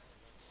adamdı.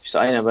 işte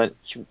aynen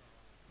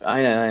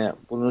aynen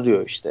bunu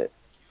diyor işte.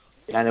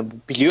 Yani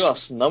biliyor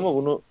aslında ama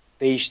bunu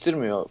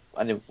değiştirmiyor.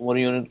 Hani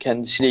Mourinho'nun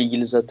kendisiyle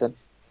ilgili zaten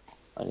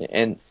hani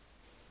en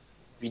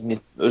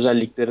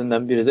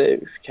özelliklerinden biri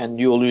de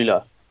kendi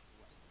yoluyla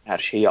her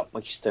şeyi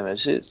yapmak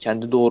istemesi,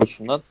 kendi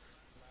doğrusundan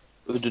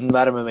ödün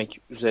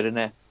vermemek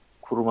üzerine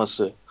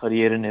kurması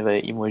kariyerini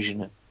ve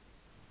imajını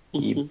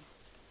diyeyim.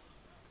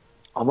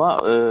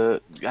 Ama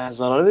yani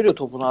zarar veriyor.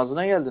 Topun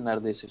ağzına geldi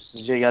neredeyse.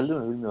 Sizce geldi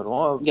mi bilmiyorum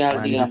ama Geldi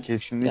Bence geldi.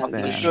 kesinlikle Geldi.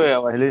 yani. geçiyor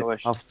yavaş Hele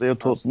yavaş. haftaya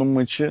Tottenham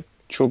maçı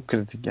çok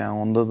kritik yani.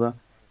 Onda da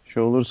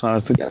şey olursa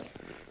artık Ya,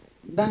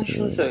 ben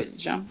şunu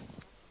söyleyeceğim.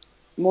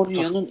 Bu takım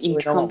Mourinho'nun intikam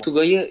oynamamalı.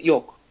 tugayı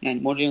yok.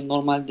 Yani Mourinho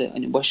normalde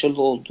hani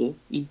başarılı olduğu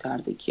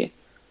Inter'deki,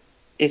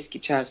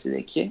 eski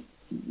Chelsea'deki,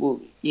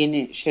 bu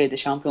yeni şeyde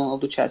şampiyon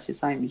olduğu Chelsea'yi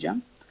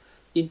saymayacağım.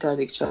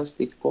 Inter'deki,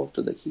 Chelsea'deki,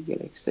 Porto'daki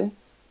gerekse.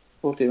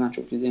 Porto'yu ben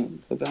çok izlemedim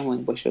tabii ama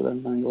hani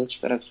başarılarından yola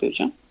çıkarak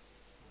söyleyeceğim.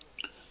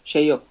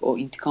 Şey yok. O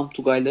intikam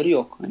tugayları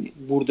yok. Hani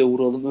vur da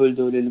vuralım, öl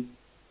de ölelim.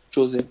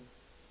 Jose.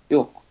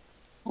 Yok.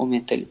 O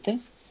mentalite.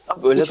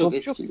 Abi Bu öyle çok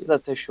topçu yok etkili.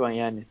 zaten şu an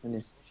yani.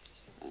 Hani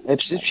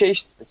hepsi şey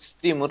işte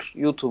streamer,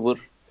 YouTuber,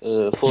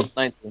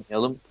 Fortnite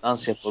oynayalım,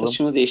 dans yapalım.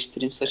 Saçımı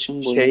değiştireyim,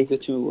 saçımı boyayayım, Şey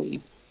götümü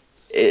boyayayım.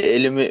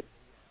 elimi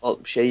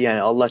şey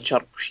yani Allah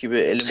çarpmış gibi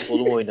elim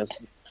kolum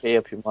oynasın. Şey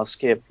yapayım,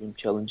 maske yapayım,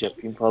 challenge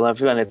yapayım falan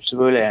filan, hepsi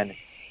böyle yani.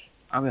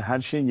 abi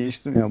her şey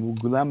geçtim ya. Bu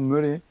Glenn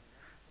Murray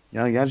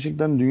ya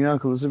gerçekten dünya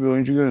akıllısı bir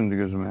oyuncu göründü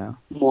gözüme ya.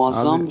 Abi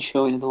Muazzam bir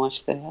şey oynadı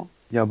maçta ya.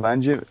 ya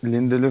bence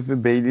Lindelöf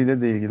ve Bailey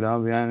ile de ilgili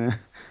abi yani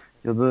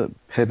ya da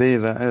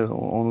Pereira, evet,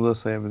 onu da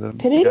sayabilirim. Ya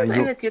Pereira da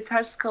yok, evet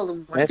yetersiz kaldı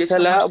bu maç. Geçen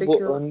Mesela maçtaki bu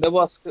o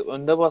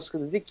önde baskı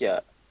dedik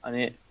ya,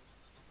 hani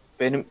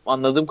benim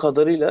anladığım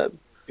kadarıyla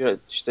biraz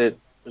işte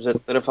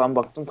özetlere falan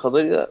baktığım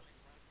kadarıyla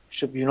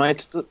işte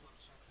United'ı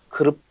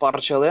kırıp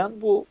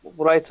parçalayan bu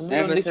Brighton'ın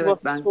evet, öndeki evet,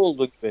 ben baskısı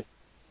olduğu gibi.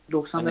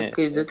 90 Hani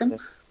dakika izledim.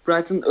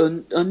 Brighton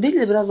ön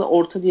değil de biraz da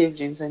orta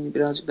diyebileceğimiz, hani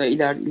birazcık daha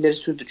ileri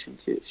sürdü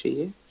çünkü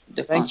şeyi, ben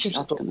defans kimse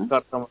top hattını.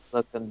 çıkartamaz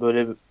zaten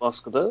böyle bir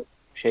baskıda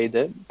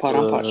şeyde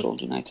Paramparça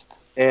oldu United.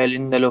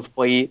 Lindelof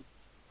Bailly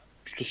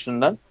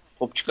üçlüsünden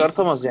top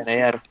çıkartamaz yani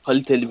eğer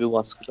kaliteli bir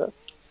baskıda.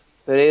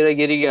 Pereira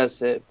geri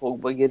gelse,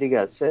 Pogba geri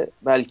gelse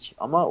belki,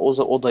 ama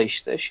o da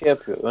işte şey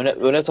yapıyor.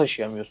 Öne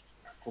taşıyamıyorsun.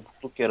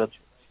 Kopukluk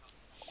yaratıyor.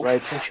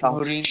 Brighton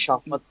Murray'in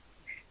şahmat.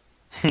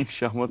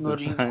 şahmat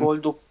Murray'in aynen.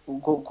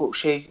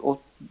 o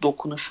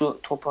dokunuşu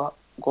topa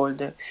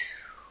golde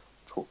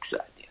çok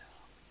güzeldi ya.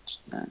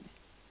 Yani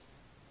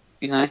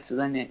United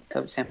hani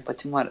tabii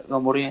sempatim var.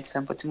 Mourinho'ya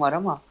sempatim var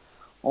ama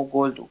o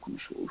gol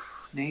dokunuşu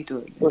neydi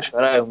öyle ya. Boş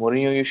ver abi.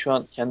 Mourinho'yu şu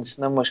an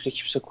kendisinden başka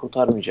kimse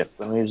kurtarmayacak.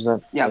 Ben o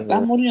yüzden Ya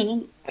ben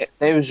Mourinho'nun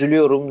ne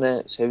üzülüyorum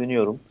ne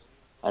seviniyorum.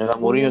 Hani ben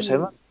Mourinho sevmem.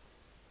 Mourinho'nun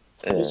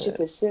E,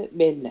 reçetesi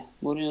belli.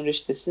 Mourinho'nun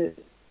reçetesi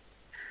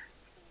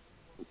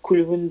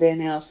kulübün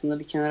DNA'sını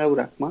bir kenara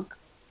bırakmak,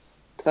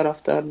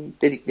 taraftarın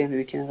dediklerini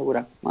bir kenara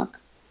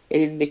bırakmak,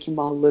 elindeki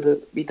malları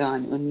bir daha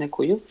hani önüne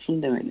koyup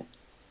şunu demeli: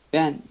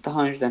 ben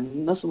daha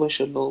önceden nasıl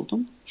başarılı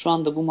oldum, şu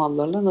anda bu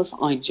mallarla nasıl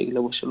aynı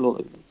şekilde başarılı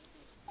olabilirim?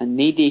 Hani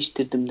neyi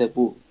değiştirdim de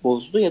bu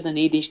bozdu ya da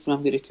neyi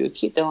değiştirmem gerekiyor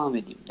ki devam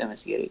edeyim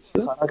demesi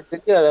gerekiyor.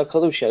 karakteriyle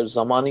alakalı bir şey.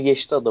 Zamanı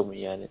geçti adamın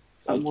yani. Yani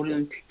Belki de.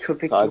 Mourinho'nun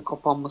köpek gibi Sadece.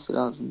 kapanması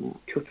lazım ya.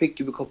 Köpek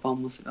gibi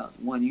kapanması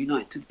lazım. Hani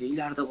United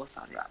ileride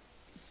basar ya.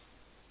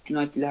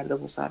 United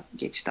ileride basar,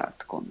 geçti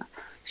artık onlar.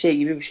 Şey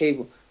gibi bir şey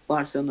bu.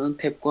 Barcelona'nın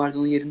Pep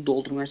Guardiola'nın yerini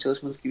doldurmaya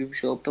çalışması gibi bir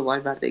şey olup da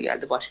Valverde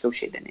geldi, başka bir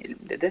şey deneyelim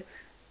dedi.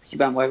 Ki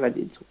ben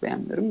Valverde'yi çok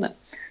beğenmiyorum da.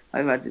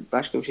 Valverde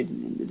başka bir şey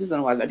deneyelim dedi.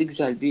 Sonra Valverde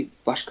güzel bir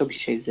başka bir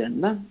şey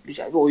üzerinden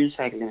güzel bir oyun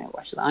sergilemeye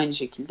başladı. Aynı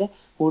şekilde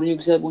Mourinho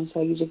güzel bir oyun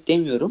sergileyecek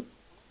demiyorum.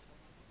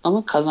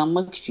 Ama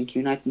kazanmak için, ki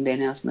United'ın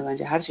DNA'sında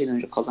bence her şeyden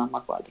önce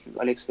kazanmak vardır. Çünkü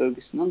Alex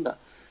Ferguson'ın da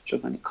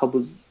çok hani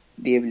kabız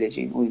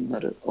diyebileceğin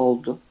oyunları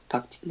oldu.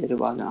 Taktikleri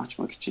bazen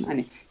açmak için.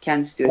 Hani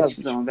kendisi diyor Ya,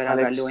 hiçbir zaman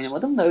beraberliği Alex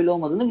oynamadım da öyle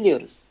olmadığını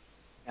biliyoruz.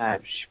 yani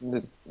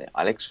şimdi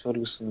Alex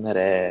Ferguson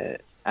nereye?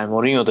 Yani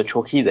Mourinho da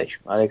çok iyi de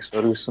şimdi Alex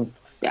Ferguson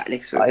Ya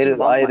Alex Ferguson ayrı bir şey.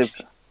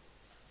 bambaşka.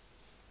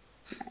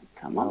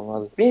 Tamam.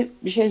 İnanılmaz. Ve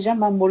bir şey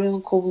diyeceğim, ben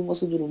Mourinho'nun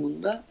kovulması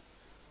durumunda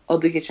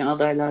adı geçen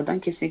adaylardan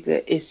kesinlikle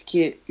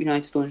eski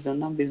United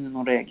oyuncularından birinin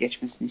oraya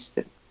geçmesini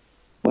isterim.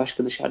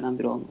 Başka dışarıdan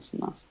biri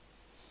olmasından.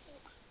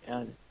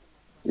 Yani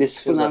Ve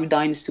sıfırdan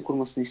güzel. bir Dynasty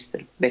kurmasını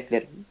isterim.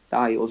 Beklerim.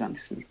 Daha iyi olacağını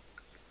düşünüyorum.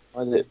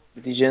 Hadi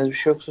diyeceğiniz bir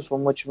şey yoksa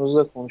son maçımızı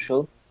da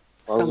konuşalım.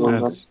 Fazla uzan.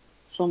 Tamamdır.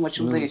 Son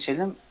maçımıza Hı.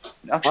 geçelim.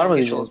 Var Akşam mı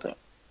geç diyeceğiniz? oldu.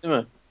 Değil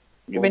mi?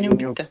 Benim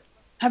Yok. bitti.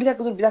 Ha, bir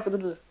dakika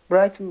dur.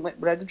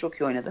 Brighton çok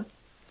iyi oynadı.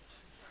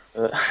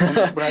 Evet.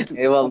 Onu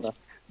Eyvallah.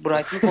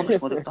 Brighton'ı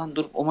konuşmadık lan.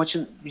 Dur, o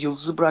maçın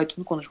yıldızı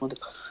Brighton'ı konuşmadık.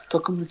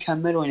 Takım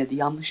mükemmel oynadı.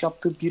 Yanlış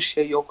yaptığı bir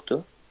şey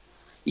yoktu.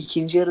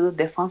 İkinci yarıda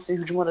defans ve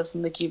hücum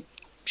arasındaki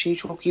şeyi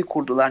çok iyi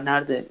kurdular.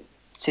 Nerede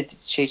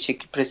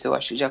çekip prese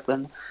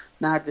başlayacaklarını,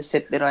 nerede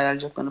setleri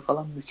ayarlayacaklarını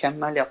falan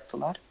mükemmel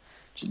yaptılar.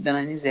 Cidden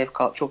hani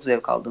çok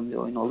zevk aldığım bir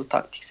oyun oldu.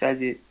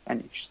 Taktiksel bir,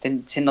 hani işte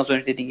senin az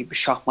önce dediğin gibi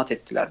şahmat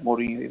ettiler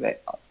Mourinho'yu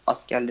ve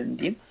askerlerini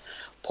diyeyim.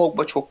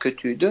 Pogba çok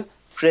kötüydü.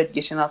 Fred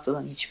geçen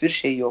haftadan hiçbir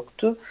şey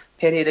yoktu.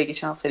 Pereira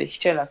geçen haftayla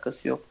hiç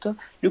alakası yoktu.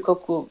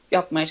 Lukaku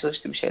yapmaya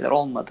çalıştığı bir şeyler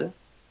olmadı.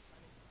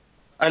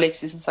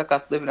 Alexis'in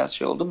sakatlığı biraz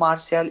şey oldu.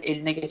 Martial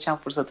eline geçen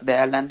fırsatı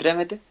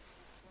değerlendiremedi.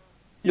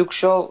 Luke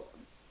Shaw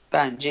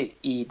bence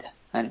iyiydi.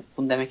 Hani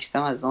bunu demek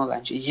istemezdim ama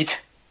bence iyiydi.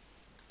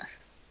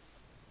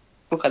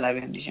 Bu kadar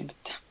benim diyeceğim,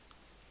 bitti.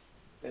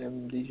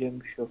 Benim diyeceğim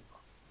bir şey yok.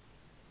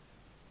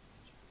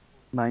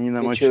 Ben yine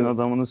maçın Geçiyorum.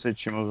 adamını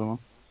seçeyim o zaman.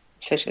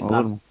 Seçelim. Olur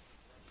mu?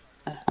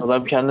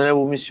 Adam kendine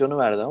bu misyonu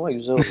verdi ama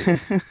güzel oldu.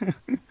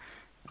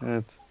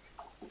 Evet.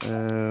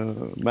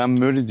 Ben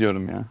Murray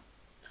diyorum ya.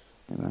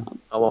 Yine.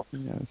 Ama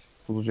Yes,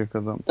 bulacak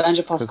adam.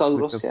 Bence Pascal Kasıtlı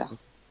Gross ya. kasıtlı.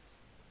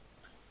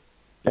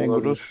 Gross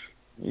olabilir.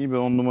 iyi bir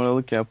 10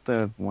 numaralık yaptı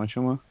evet bu maç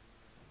ama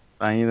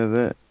ben yine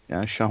de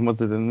yani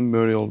şahmat edenin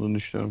böyle olduğunu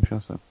düşünüyorum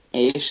şahsen.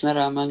 Yaşına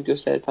rağmen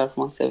gösterdiği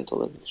performans evet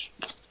olabilir.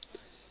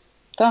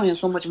 Tamam ya,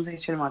 son maçımıza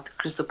geçelim artık.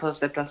 Crystal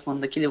Palace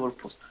deplasmanındaki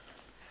Liverpool.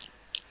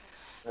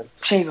 Evet.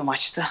 Bir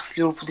maçtı.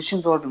 Liverpool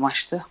için zor bir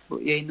maçtı.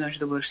 Bu yayından önce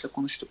de Barış'la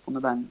konuştuk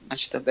bunu. Ben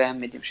maçta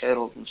beğenmediğim şeyler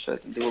olduğunu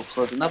söyledim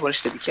Liverpool adına.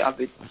 Barış dedi ki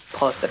abi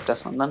Palace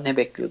deplasmanından ne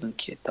bekliyordun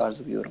ki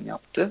tarzı bir yorum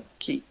yaptı.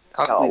 Ki Ya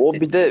haklıydı o bir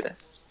dediğinde de de.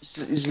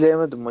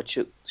 izleyemedim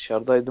maçı,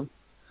 dışarıdaydım.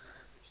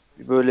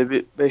 Böyle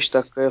bir 5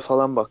 dakikaya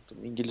falan baktım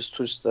İngiliz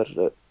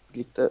turistlerle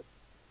birlikte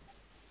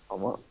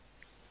ama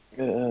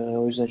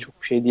o yüzden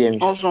çok bir şey O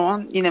diyemeyeceğim.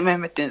 zaman yine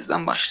Mehmet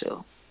Deniz'den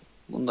başlayalım.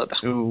 Bunda da.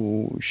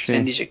 Senin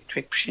Şey diyecek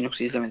pek bir şeyin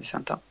yoksa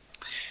izlemediysen tamam.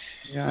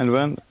 yani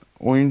ben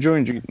oyuncu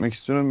gitmek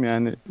istiyorum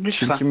yani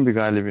Lütfen. çirkin bir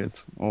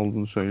galibiyet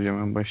olduğunu söyleyeceğim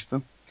en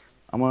başta.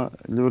 Ama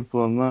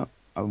Liverpool adına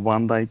abi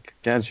Van Dijk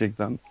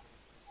gerçekten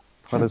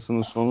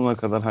parasının sonuna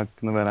kadar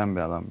hakkını veren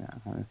bir adam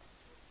yani. Hani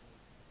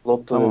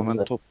Lotto tamamen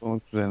dediler.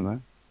 toplamak üzerine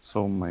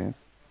savunmayı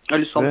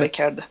Alisson ve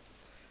Beker'de.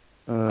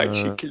 Aynı e,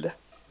 şekilde.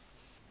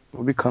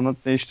 bu bir kanat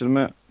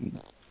değiştirme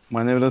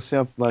manevrası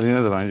yaptılar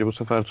yine de bence bu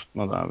sefer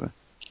tutmadı abi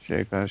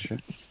şeye karşı.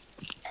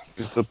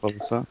 Crystal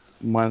Palace'a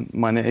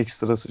Mane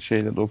ekstrası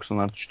şeyle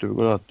 90+3'te bir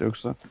gol attı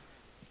yoksa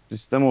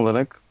sistem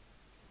olarak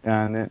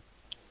yani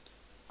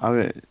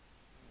abi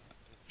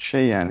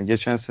şey yani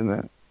geçen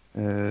sene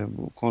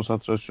bu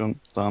konsantrasyon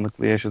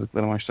dağınıklığı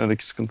yaşadıkları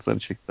maçlardaki sıkıntıları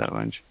çektiler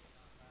bence.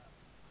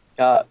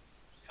 Ya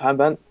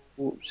ben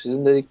bu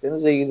sizin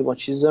dediklerinizle ilgili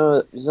maçı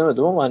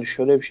izlemedim ama hani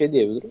şöyle bir şey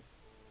diyebilirim.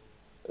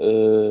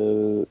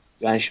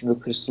 Yani şimdi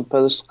Crystal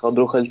Palace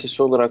kadro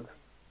kalitesi olarak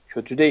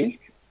kötü değil.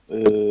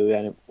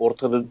 Yani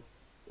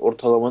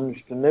ortalamanın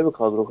üstünde bir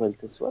kadro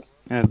kalitesi var.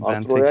 Evet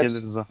Artı Benteke'dir,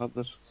 Royals,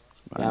 Zaha'dır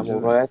yani bence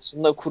bu de.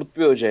 Royals'ın da kurt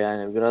bir hoca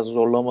yani. Biraz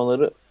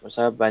zorlamaları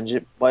mesela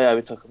bence bayağı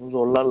bir takımı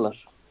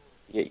zorlarlar.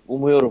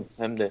 Umuyorum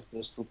hem de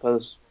Crystal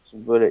Palace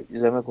böyle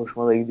izleme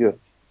hoşuma da gidiyor.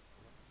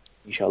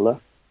 İnşallah.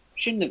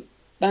 Şimdi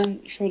ben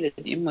şöyle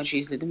diyeyim, maçı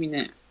izledim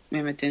yine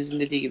Mehmet Deniz'in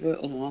dediği gibi,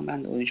 o zaman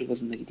ben de oyuncu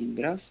bazında gideyim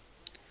biraz.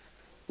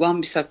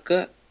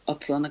 Wan-Bissaka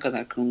atılana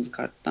kadar kırmızı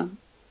karttan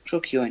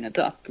çok iyi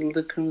oynadı.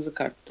 Atıldığı kırmızı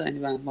kartta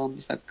hani ben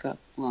Wan-Bissaka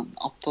ulan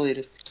aptal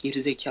herif,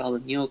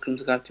 gerizekalı, niye o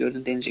kırmızı kart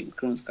gördün denilecek bir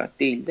kırmızı kart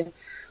değildi.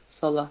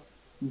 Salah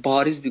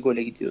bariz bir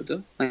gole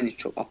gidiyordu. Hani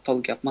çok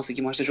aptallık yapmazsa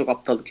ki maçta çok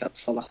aptallık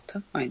yaptı Salah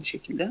da aynı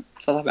şekilde.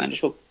 Salah bence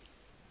çok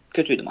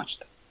kötüydü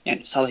maçta.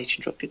 Yani Salah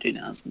için çok kötüydü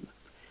en azından.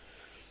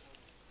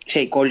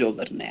 Gol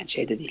yollarında, yani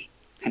şeyde değil.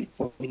 Hani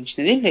oyun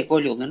içinde değil de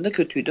gol yollarında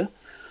kötüydü.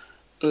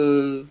 Ee,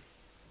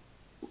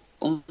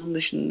 Onun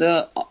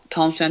dışında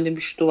Townsend'in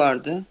bir şutu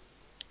vardı.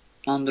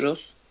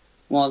 Andros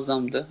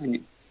muazzamdı.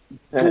 Hani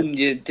Evet, boom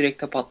diye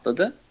direkte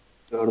patladı.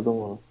 gördüm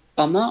onu.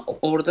 Ama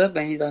orada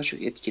beni daha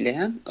çok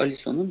etkileyen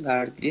Alisson'un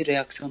verdiği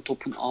reaksiyon,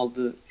 topun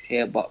aldığı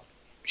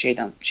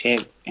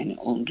yani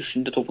onun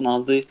düşündüğü topun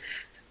aldığı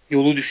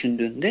yolu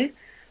düşündüğünde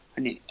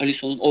hani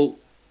Alisson'un o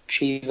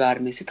şeyi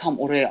vermesi, tam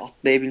oraya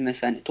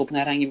atlayabilmesi, hani topun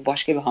herhangi bir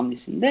başka bir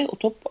hamlesinde o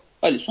top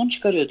Alisson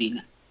çıkarıyordu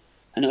yine.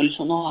 Hani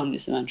Alisson'un o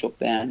hamlesini ben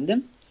çok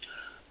beğendim.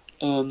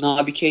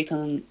 Naby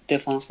Keita'nın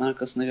defansın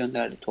arkasına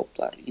gönderdiği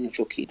toplar yine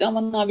çok iyiydi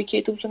ama Naby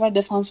Keita bu sefer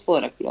defansif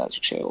olarak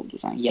birazcık şey oldu.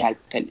 Yani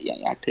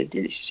yelpeli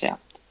değil, işte şey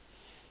yaptı.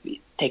 Bir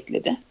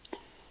tekledi.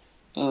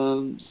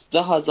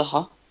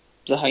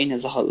 Zaha yine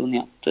Zaha'lığını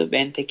yaptı.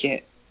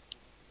 Benteke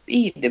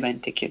iyiydi,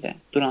 Benteke'de.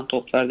 Duran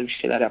toplarda bir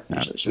şeyler yapmaya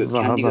Yani çalıştı. Böyle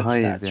Zaha kendi daha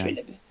iyiydi gösterdi yani.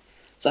 şöyle bir.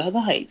 Zaha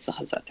daha iyi.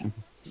 Zaha zaten.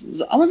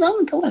 Ama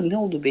Zaha'nın tam olarak ne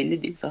olduğu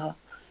belli değil Zaha.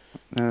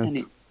 Evet.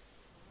 Hani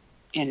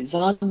Yani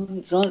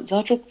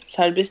Zaha çok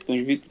serbest bir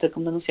oyuncu. Büyük bir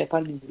takımda nasıl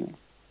yapar bilmiyorum.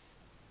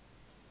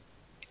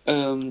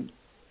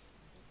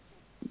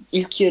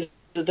 İlk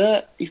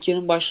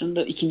yarının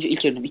başlarında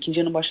ikinci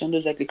yarının başlarında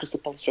özellikle Crystal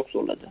Palace çok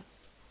zorladı.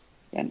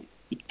 Yani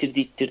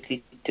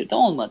ittirdi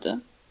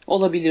olmadı.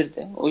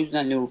 Olabilirdi. O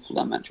yüzden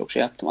Liverpool'dan ben çok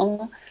şey yaptım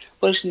ama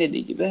Barış'ın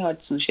dediği gibi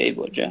Hudson bir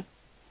hoca.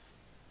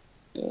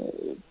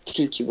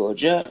 Tilki bir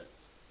hoca.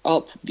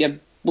 Ya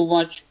bu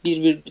maç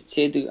 1-1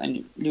 bitseydi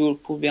hani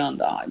Liverpool bir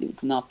anda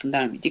Liverpool ne yaptın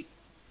der miydik?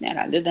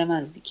 Herhalde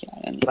demezdik ya.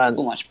 Yani Ben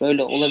bu maç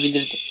böyle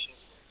olabilirdi.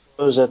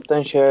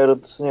 özetten şey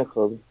ayrıntısını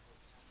yakaladım.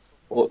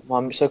 O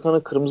Wan-Bissaka'nın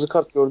kırmızı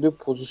kart gördüğü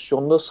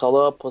pozisyonda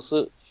Salah'a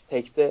pası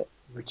tekte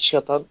müthiş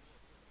atan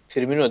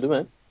Firmino değil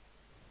mi?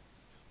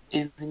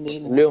 Emin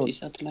değilim. Biliyor musun?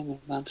 Hiç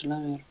hatırlamıyorum. Ben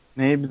hatırlamıyorum.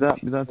 Neyi bir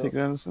daha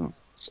tekrarlasana.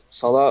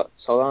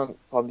 Salah'ın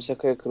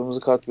Wan-Bissaka'ya kırmızı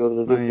kart Ben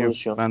gördürdüğü yok.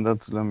 pozisyon. Ben de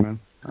hatırlamıyorum.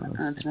 Ben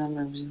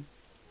hatırlamıyorum bizim.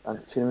 Ben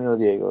Firmino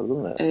diye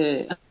gördüm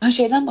de.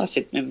 Şeyden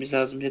bahsetmemiz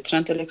lazım.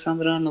 Trent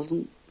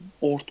Alexander-Arnold'un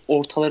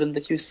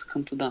ortalarındaki bir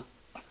sıkıntıdan.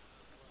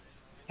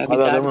 Ya bir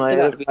Abi adamın derdi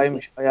ayağı var benim.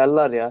 kaymış.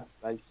 Ayarlar ya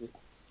belki.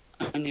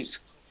 Hani Bu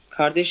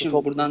kardeşim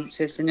top buradan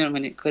sesleniyorum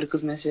hani karı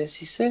kız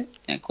meselesi ise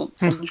yani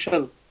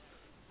konuşalım.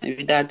 Yani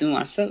bir derdin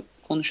varsa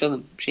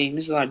konuşalım.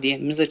 Şeyimiz var,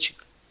 DM'imiz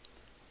açık.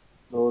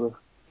 doğru.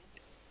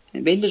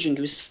 Yani belli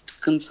çünkü bir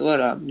sıkıntısı var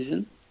abi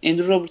bizim.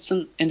 Andrew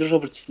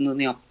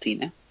Robertson'ını yaptı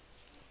yine.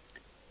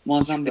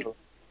 Muazzam bir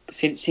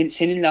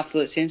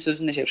senin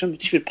sözünle şey yapacağım.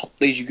 Müthiş bir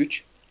patlayıcı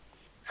güç.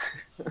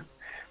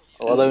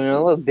 O adam Ee,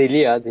 inanılmaz deli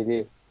ya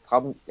deli.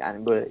 Tam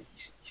yani böyle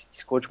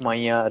İskoç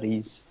manyağı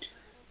reis.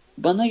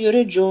 Bana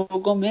göre Joe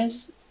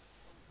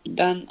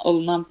Gomez'den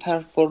alınan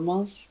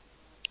performans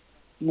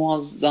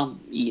muazzam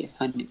iyi.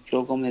 Hani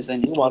Joe Gomez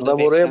hani Oğlum orada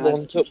adam oraya beklemezdi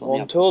monte, kimse onu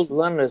monte oldu yapmasın.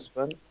 lan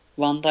resmen.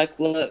 Van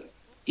Dijk'la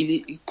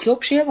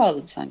Klopp şeye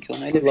bağladı sanki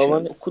onu. Öyle bir şey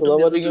okudum ya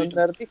Klavan'ı da duydum.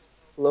 gönderdik.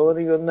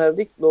 Klavan'ı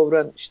gönderdik.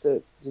 Lovren işte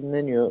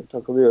dinleniyor,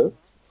 takılıyor.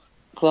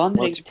 Klavan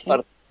nereye Matip gitti ya?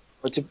 var.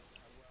 Matip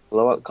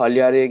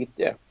Cagliari'ye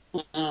gitti ya.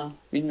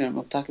 Bilmiyorum.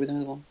 Yok, takip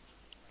edemedim onu.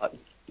 Ay,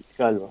 gitti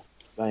galiba.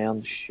 Ben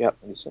yanlış şey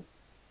yapmadıysam.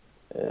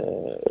 Ee,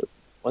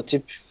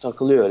 Matip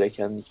takılıyor öyle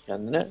kendi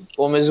kendine.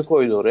 Gomez'i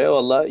koydu oraya.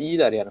 Vallahi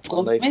iyiler yani.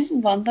 Van Dijk.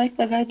 Gomez'in Van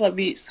Dijk'la galiba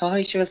bir saha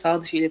içi ve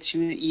saha dışı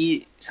iletişimi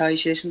iyi. Saha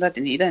içi iletişimi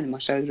zaten iyi de hani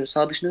maçlarda görüyoruz.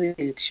 Saha dışında da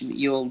iletişimi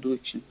iyi olduğu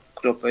için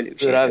Klopp öyle bir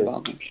Buyur şeye abi.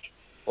 bağlamış.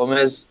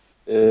 Gomez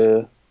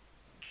bir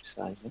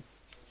saniye.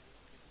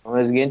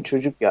 Gomez genç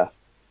çocuk ya.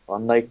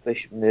 Van Dijk da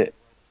şimdi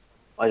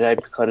acayip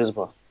bir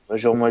karizma.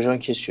 Racon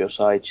kesiyor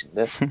saha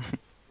içinde.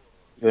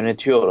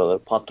 Yönetiyor oraları.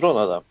 Patron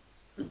adam.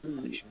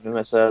 Şimdi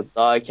mesela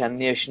daha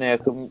kendi yaşına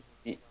yakın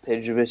bir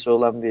tecrübesi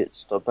olan bir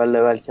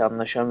stoperle belki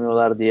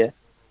anlaşamıyorlar diye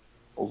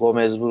o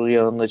Gomez bunun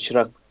yanında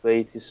çıraklıkla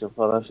eğitilsin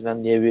falan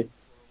filan diye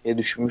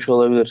düşünmüş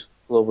olabilir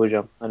Klopp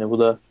hocam. Hani bu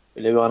da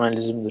öyle bir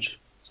analizimdir.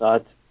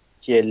 Saat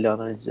 2.50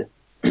 analizi.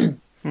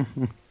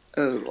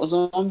 O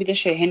zaman bir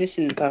de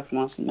Hennessy'nin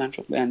performansını ben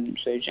çok beğendiğimi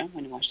söyleyeceğim.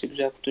 Hani maçta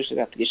güzel kurtarışlar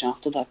yaptı. Geçen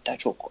hafta da hatta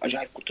çok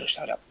acayip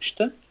kurtarışlar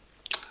yapmıştı.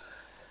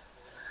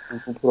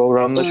 Bu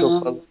programda çok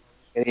Ee, fazla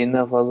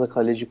gereğinden fazla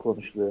kaleci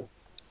konuşuluyor.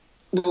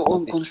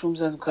 Onu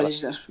konuşmamız lazım. Adam,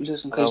 Kaleciler.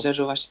 Biliyorsun adam, kaleciler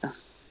revaçta.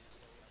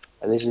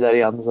 kaleciler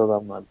yalnız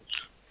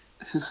adamlardır.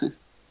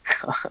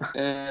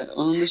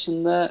 Onun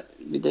dışında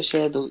bir de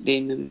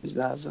değinmemiz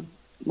lazım.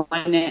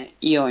 Mane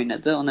iyi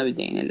oynadı. Ona bir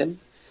değinelim.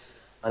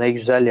 Ha, ne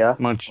güzel ya.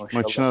 Maçın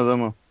Maşallah.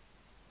 adamı.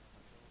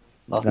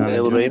 Tahmine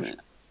Bence vurayım. Yani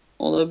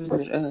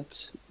olabilir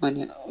evet.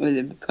 Hani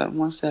öyle bir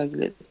performans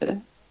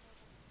sergiledi.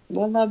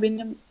 Vallahi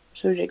benim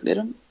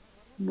söyleyeceklerim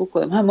bu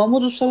kadar.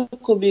 Mamadou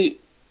Sakho bir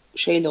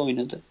şeyle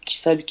oynadı.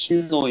 Kişisel bir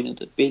kinle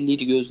oynadı.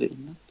 Belliydi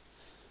gözlerinden.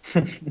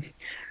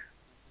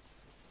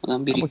 Adam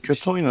ama kötü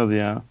birikmiş. oynadı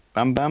ya.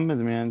 Ben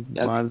beğenmedim yani.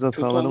 Ya Bariz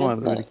kötü hataları oynadı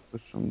vardı bir da iki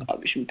pozisyonda.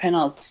 abi şimdi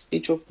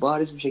penaltıyı çok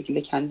bariz bir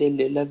şekilde kendi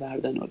elleriyle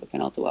verdi. Hani orada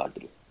penaltı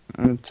vardır.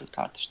 Evet.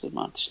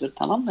 Tartışılır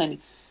tamam da hani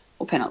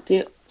o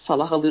penaltıyı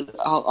Salah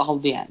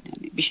aldı yani.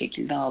 Bir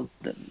şekilde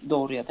aldı.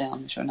 Doğru ya da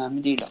yanlış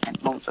önemli değil. Yani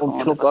Oğlum orada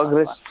bir çok hatası var.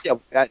 agresif yap.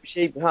 Yani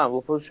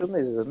bu pozisyonu da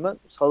izledim ben.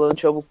 Salah'ın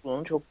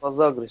çabukluğunun çok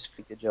fazla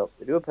agresiflikle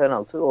cevap veriyor.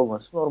 Penaltı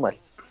olması normal.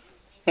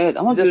 Evet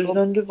ama Bir de gözün son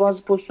önünde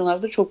bazı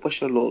pozisyonlarda çok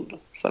başarılı oldu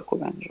Sako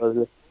bence. Öyle.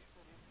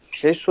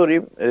 Şey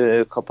sorayım,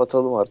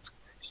 kapatalım artık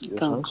Tamam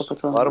istiyorsanız.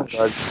 kapatalım Var mı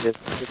daha Barış.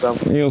 diyeceğim?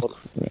 Ben Yok.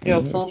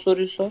 Yok son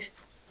soruyu sor.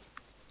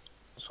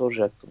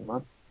 soracaktım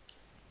lan.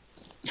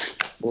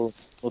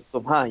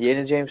 Unuttum. Ha,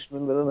 yeni James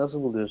Miller'ı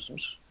nasıl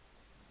buluyorsunuz?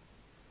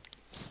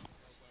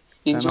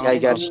 Fena Ya İnce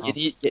gerçi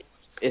fena.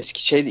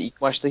 eski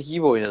ilk maçtaki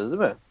gibi oynadı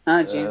değil mi?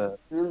 James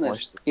İlk Milner.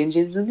 maçta. Yeni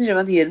James Milner deyince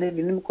ben de yerine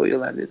birini mi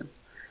koyuyorlar dedim.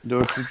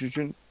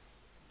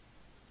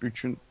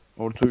 4-3-3'ün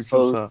orta üçün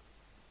Sağ sağ.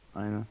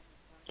 Aynen.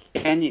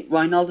 Yani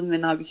Wijnaldum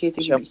ve Naby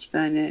Keita gibi iki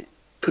tane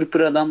pırpır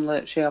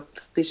adamla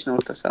yaptığı için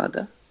orta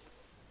sahada.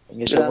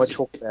 geçen maç Biraz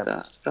çok beğendim.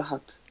 daha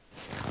rahat.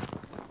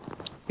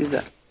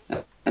 Güzel.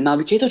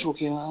 Naby Keita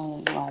çok iyi ya.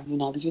 Abi,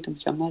 Naby Keita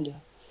mükemmel ya.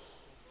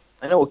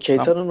 Hani o Tam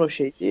Keita'nın o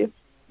şeyi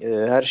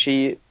her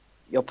şeyi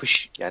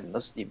yapış yani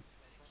nasıl diyeyim?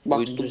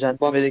 Oyun Box'lı.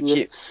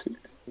 düzenlemedeki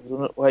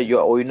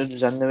oyunu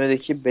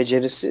düzenlemedeki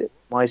becerisi,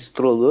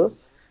 maestroluğu,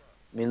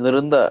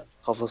 Miller'ın da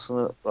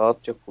kafasını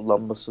rahatça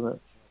kullanmasını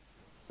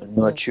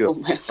önünü açıyor.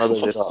 Olmayan Ona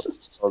da bir rahat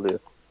alıyor.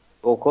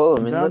 Yok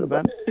oğlum, Bir daha Miller'ı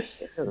ben ben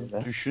beğeniyorum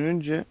ya.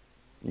 düşününce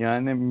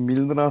yani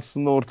Milner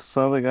aslında orta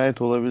sahada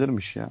gayet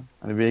olabilirmiş ya.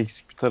 Hani bir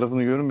eksik bir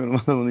tarafını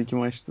görmüyorum adamın 2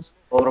 maçtır.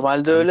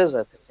 Normalde Hani öyle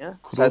zaten ya.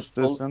 Sen cross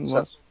desen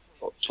var.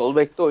 sol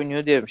bekte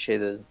oynuyor diye bir şey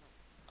dedin.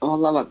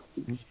 Valla bak,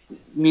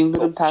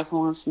 Miller'ın Yok.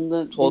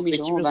 performansında Sol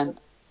demeyeceğim ama bekimiz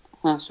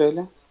ben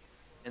söyle.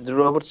 Andrew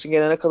Robertson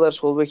gelene kadar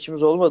sol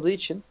bekimiz olmadığı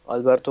için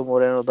Alberto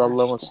Moreno İşte.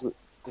 dallaması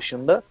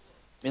dışında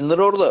Milner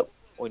orada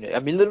oynuyor. Ya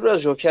Milner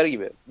biraz Joker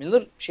gibi.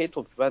 Milner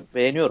topçu, ben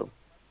beğeniyorum.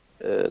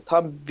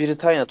 Tam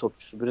Britanya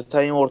topçusu.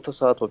 Britanya orta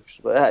saha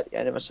topçusu.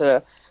 Yani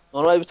mesela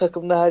normal bir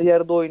takımda her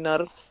yerde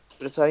oynar.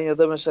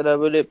 Britanya'da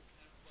mesela böyle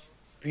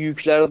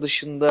büyükler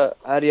dışında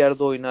her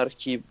yerde oynar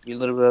ki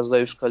Milner biraz daha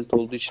üst kalite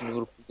olduğu için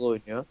Liverpool'da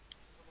oynuyor.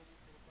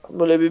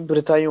 Böyle bir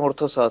Britanya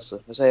orta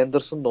sahası. Mesela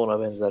Henderson da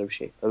ona benzer bir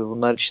şey. Tabii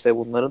bunlar işte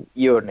bunların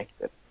iyi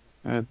örnekleri.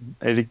 Evet,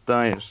 Eric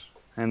Dyer,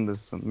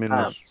 Henderson, Ha.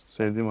 Milner.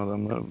 Sevdiğim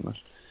adamlar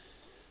bunlar.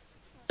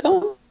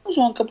 Tamam, o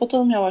zaman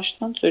kapatalım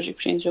yavaştan. Söyleyecek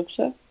bir şeyiniz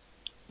yoksa.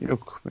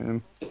 Yok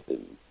benim.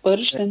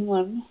 Barış, Evet, senin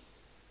var mı?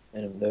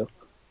 benim de yok.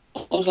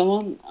 O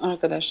zaman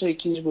arkadaşlar,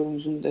 ikinci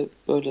bölümümüzün de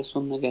böyle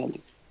sonuna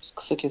geldik. Biz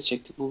kısa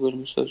kesecektik bu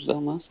bölümü sözde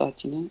ama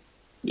saat yine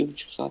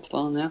 1,5 saat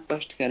falan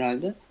yaklaştık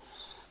herhalde.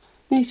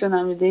 Neyse,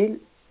 önemli değil.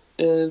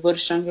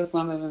 Barış Can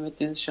Gökmen ve Mehmet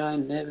Deniz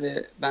Şahin'le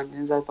ve ben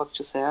Deniz Alp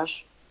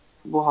Akçasayar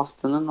bu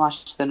haftanın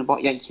maçlarını,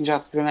 yani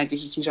Premier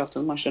Lig'deki ikinci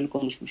haftanın maçlarını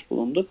konuşmuş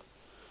bulunduk.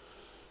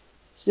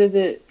 Size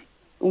de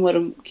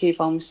umarım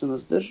keyif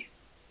almışsınızdır.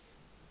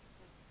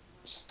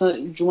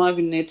 Cuma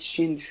gününe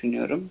yetişeceğini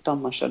düşünüyorum. Tam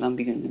maçlardan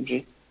bir gün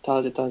önce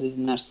taze taze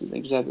dinlersiniz de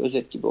güzel bir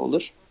özet gibi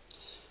olur.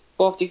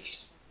 Bu haftaki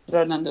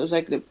fikstürlerden de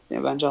özellikle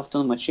bence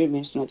haftanın maçı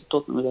Manchester United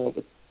Tottenham,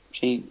 özellikle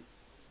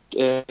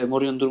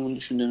Mourinho'nun durumunu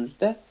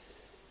düşündüğümüzde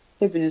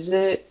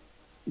hepinize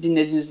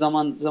dinlediğiniz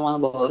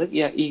zamana bağlı olarak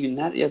iyi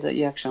günler ya da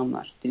iyi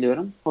akşamlar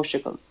diliyorum.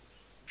 Hoşça kalın.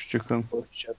 Hoşçakalın. Hoşça